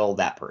going to kill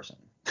that person.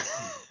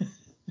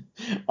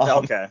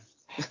 Okay.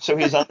 So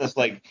he's on his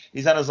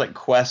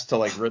quest to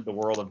like rid the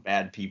world of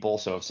bad people.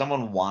 So if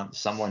someone wants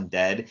someone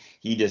dead,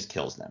 he just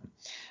kills them.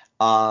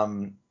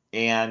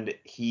 And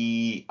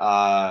he's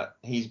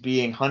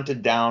being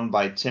hunted down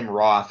by Tim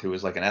Roth, who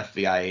is like an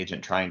FBI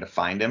agent trying to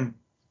find him.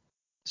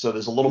 So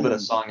there's a little bit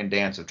of song and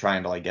dance of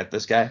trying to like get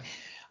this guy.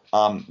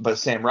 But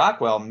Sam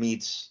Rockwell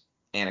meets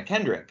Anna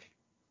Kendrick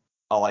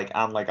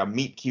on like a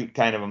meet cute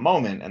kind of a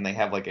moment, and they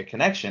have like a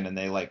connection and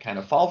they like kind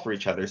of fall for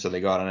each other. So they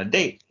go out on a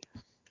date.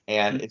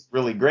 And it's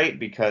really great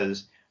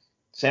because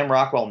Sam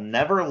Rockwell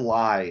never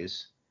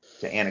lies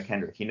to Anna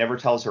Kendrick. He never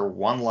tells her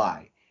one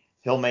lie.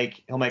 He'll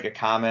make a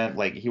comment,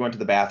 like he went to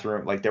the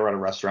bathroom, like they were at a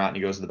restaurant and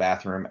he goes to the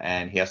bathroom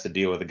and he has to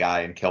deal with a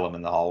guy and kill him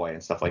in the hallway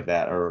and stuff like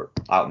that, or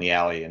out in the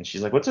alley. And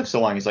she's like, "What took so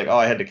long?" He's like, "Oh,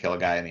 I had to kill a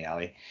guy in the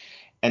alley."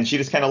 And she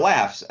just kind of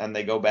laughs and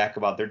they go back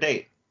about their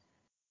date.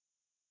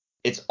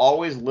 It's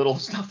always little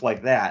stuff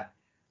like that,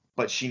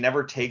 but she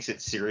never takes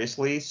it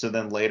seriously. So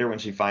then later when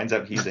she finds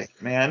out he's a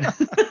man,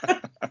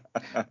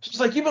 she's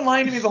like, "You've been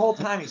lying to me the whole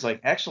time." He's like,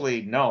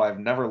 "Actually, no, I've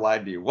never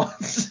lied to you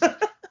once."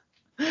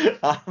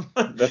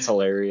 That's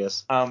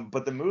hilarious.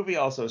 But the movie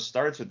also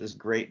starts with this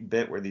great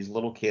bit where these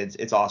little kids,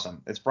 it's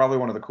awesome. It's probably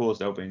one of the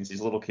coolest openings.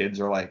 These little kids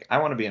are like, "I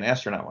want to be an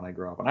astronaut when I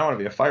grow up, and I want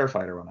to be a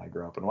firefighter when I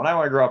grow up, and when I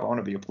want to grow up, I want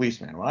to be a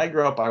policeman. When I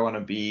grow up, I want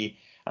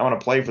to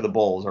play for the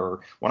Bulls, or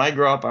when I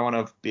grow up, I want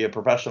to be a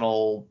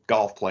professional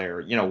golf player,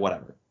 you know,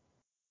 whatever."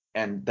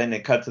 And then they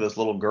cut to this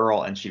little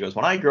girl, and she goes,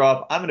 "When I grow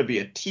up, I'm going to be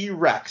a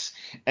T-Rex."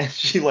 And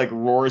she like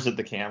roars at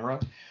the camera.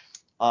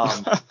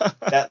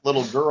 That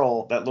little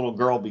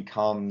girl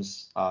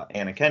becomes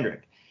Anna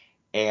Kendrick.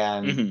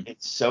 And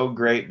it's so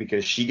great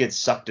because she gets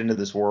sucked into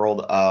this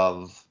world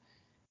of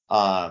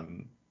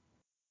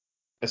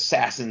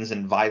assassins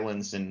and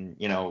violence and,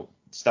 you know,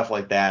 stuff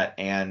like that.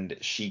 And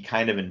she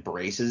kind of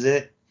embraces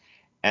it.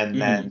 And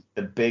then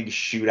the big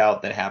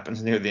shootout that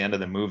happens near the end of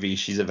the movie,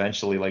 she's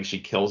eventually like, she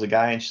kills a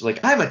guy and she's like,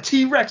 "I'm a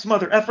T-Rex,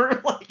 mother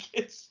effer." Like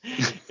it's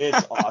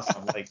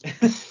awesome. Like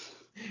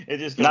it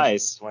just goes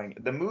nice. Swing.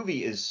 The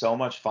movie is so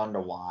much fun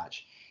to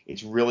watch.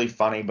 It's really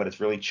funny, but it's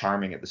really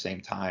charming at the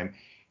same time.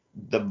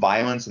 The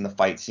violence and the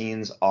fight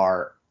scenes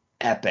are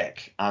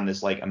epic on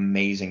this like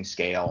amazing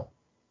scale.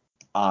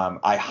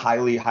 I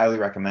highly, highly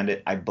recommend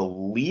it. I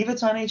believe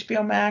it's on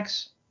HBO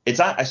Max.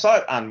 I saw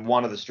it on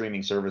one of the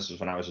streaming services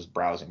when I was just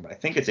browsing, but I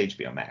think it's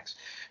HBO Max.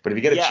 But if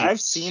you get a chance,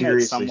 I've seen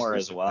it somewhere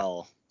as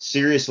well.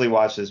 Seriously,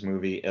 watch this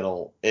movie.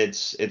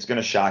 It's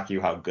gonna shock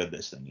you how good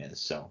this thing is.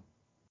 So.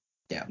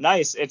 Yeah.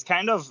 Nice. It's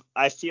kind of,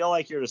 I feel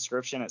like your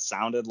description, it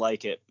sounded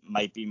like it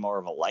might be more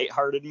of a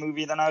lighthearted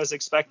movie than I was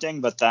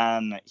expecting, but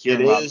then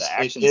hearing about the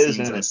action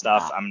scenes and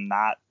stuff, I'm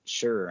not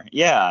sure.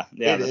 Yeah,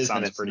 that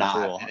sounds pretty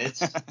cool. And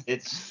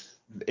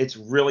it's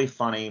really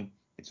funny.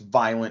 It's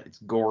violent. It's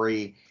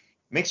gory.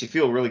 Makes you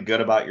feel really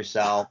good about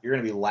yourself. You're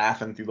going to be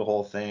laughing through the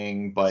whole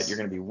thing, but you're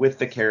going to be with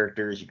the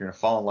characters. You're going to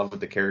fall in love with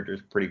the characters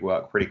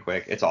pretty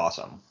quick. It's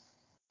awesome.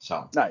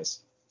 So nice.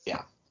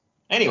 Yeah.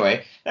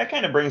 Anyway, that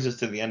kind of brings us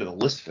to the end of the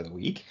list for the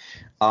week.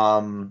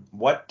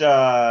 What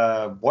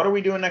are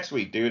we doing next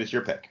week, dude? It's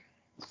your pick.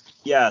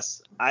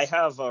 Yes, I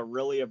have a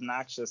really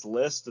obnoxious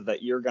list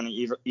that you're going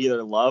to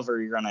either love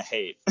or you're going to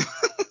hate.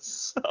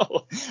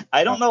 So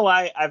I don't know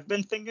why. I've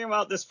been thinking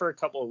about this for a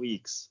couple of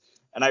weeks,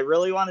 and I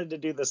really wanted to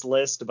do this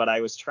list, but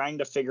I was trying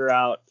to figure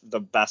out the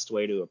best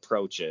way to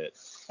approach it.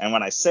 And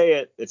when I say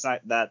it, it's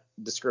not, that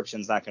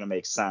description's not going to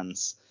make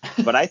sense.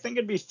 But I think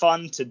it'd be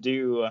fun to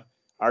do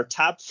our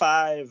top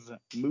 5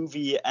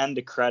 movie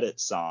end credit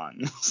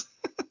songs.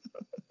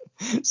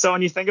 So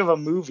when you think of a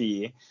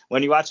movie,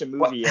 when you watch a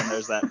movie and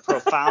there's that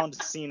profound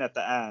scene at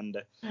the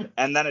end,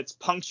 and then it's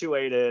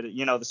punctuated,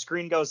 the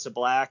screen goes to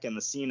black and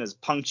the scene is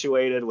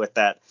punctuated with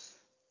that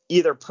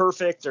either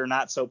perfect or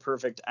not so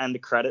perfect end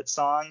credit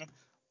song,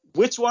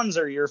 which ones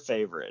are your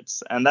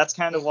favorites? And that's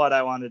kind of what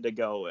I wanted to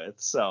go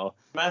with. So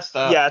messed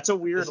up. Yeah, it's a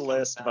weird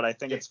list, but I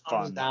think it's fun. It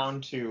comes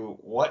down to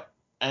what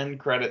end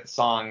credit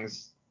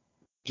songs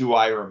do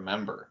I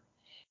remember?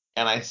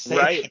 And I say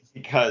that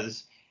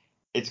because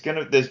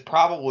there's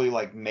probably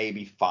like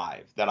maybe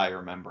 5 that I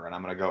remember, and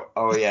I'm gonna go,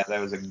 oh yeah,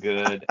 that was a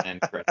good end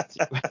credit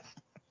sequence.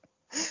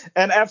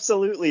 And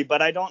absolutely,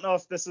 but I don't know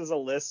if this is a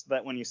list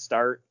that when you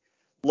start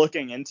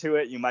looking into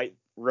it, you might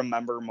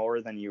remember more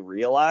than you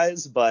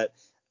realize. But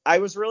I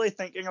was really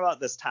thinking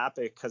about this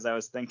topic because I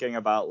was thinking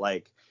about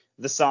like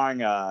the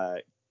song,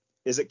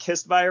 is it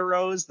Kissed by a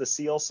Rose, the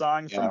Seal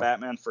song from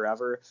Batman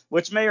Forever,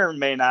 which may or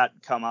may not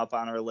come up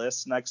on our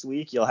list next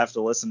week. You'll have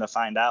to listen to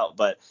find out.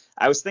 But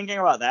I was thinking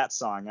about that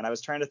song, and I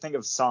was trying to think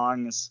of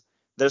songs.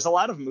 There's a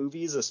lot of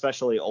movies,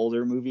 especially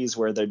older movies,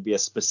 where there'd be a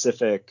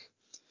specific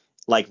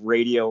like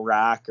radio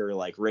rock or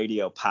like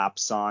radio pop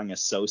song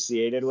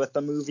associated with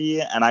the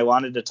movie. And I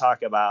wanted to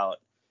talk about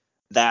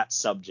that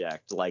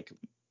subject, like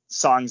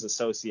songs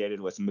associated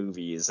with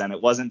movies. And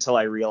it wasn't until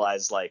I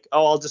realized like,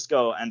 oh, I'll just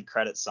go end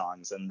credit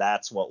songs, and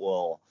that's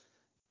a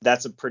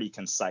pretty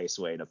concise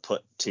way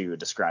to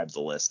describe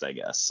the list, I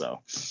guess.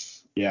 So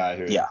yeah, I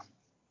hear you.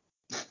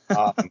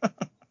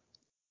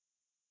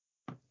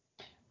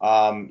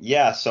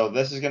 Yeah. So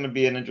this is going to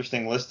be an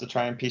interesting list to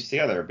try and piece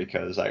together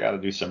because I got to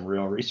do some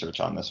real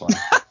research on this one.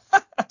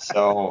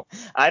 So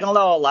I don't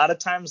know. A lot of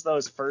times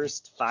those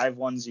first 5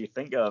 ones you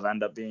think of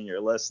end up being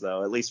your list,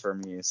 though, at least for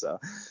me. So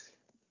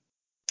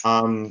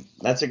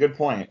that's a good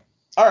point.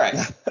 All right.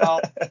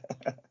 Well,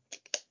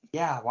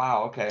 yeah.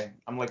 Wow. Okay.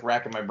 I'm like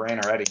racking my brain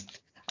already.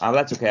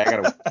 That's okay.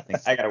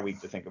 I got a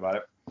week to think about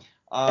it.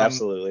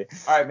 Absolutely.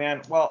 All right,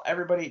 man. Well,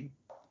 everybody,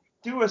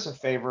 do us a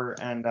favor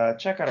and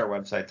check out our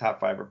website,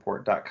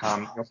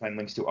 top5report.com. You'll find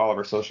links to all of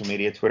our social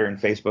media, Twitter and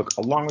Facebook,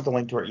 along with a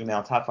link to our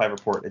email,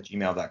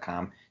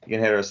 top5report@gmail.com. You can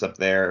hit us up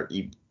there.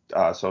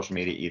 Social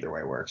media, either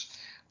way works.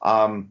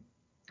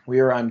 We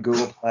are on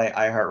Google Play,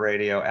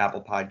 iHeartRadio,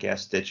 Apple Podcast,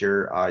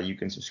 Stitcher. You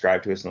can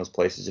subscribe to us in those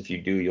places. If you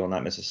do, you'll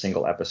not miss a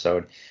single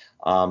episode.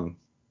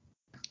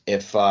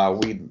 If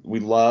we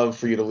love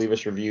for you to leave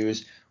us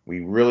reviews.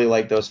 We really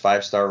like those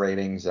 5-star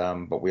ratings,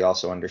 but we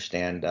also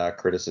understand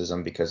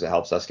criticism because it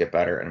helps us get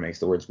better and it makes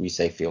the words we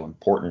say feel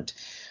important.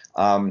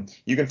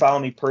 You can follow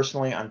me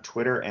personally on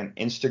Twitter and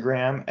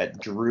Instagram at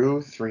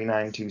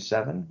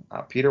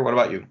Drew3927. Peter, what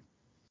about you?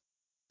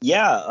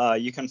 Yeah,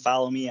 you can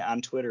follow me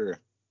on Twitter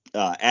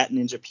at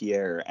Ninja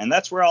Pierre, and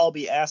that's where I'll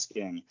be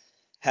asking,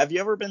 have you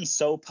ever been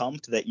so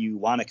pumped that you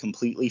want to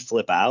completely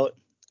flip out?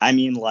 I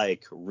mean,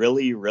 like,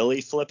 really,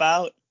 really flip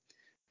out?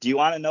 Do you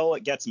want to know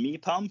what gets me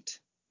pumped?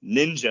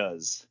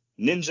 Ninjas.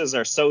 Ninjas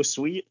are so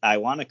sweet, I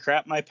want to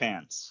crap my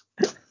pants.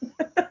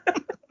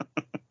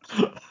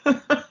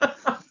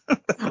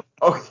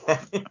 Okay.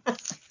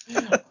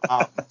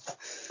 All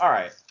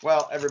right.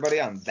 Well, everybody,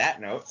 on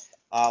that note,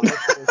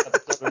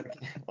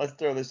 let's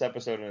throw this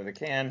episode into the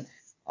can.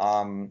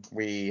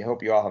 We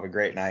hope you all have a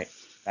great night.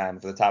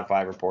 And for the Top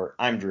 5 Report,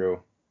 I'm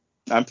Drew.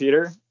 I'm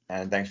Peter.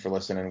 And thanks for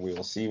listening. We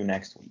will see you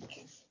next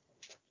week.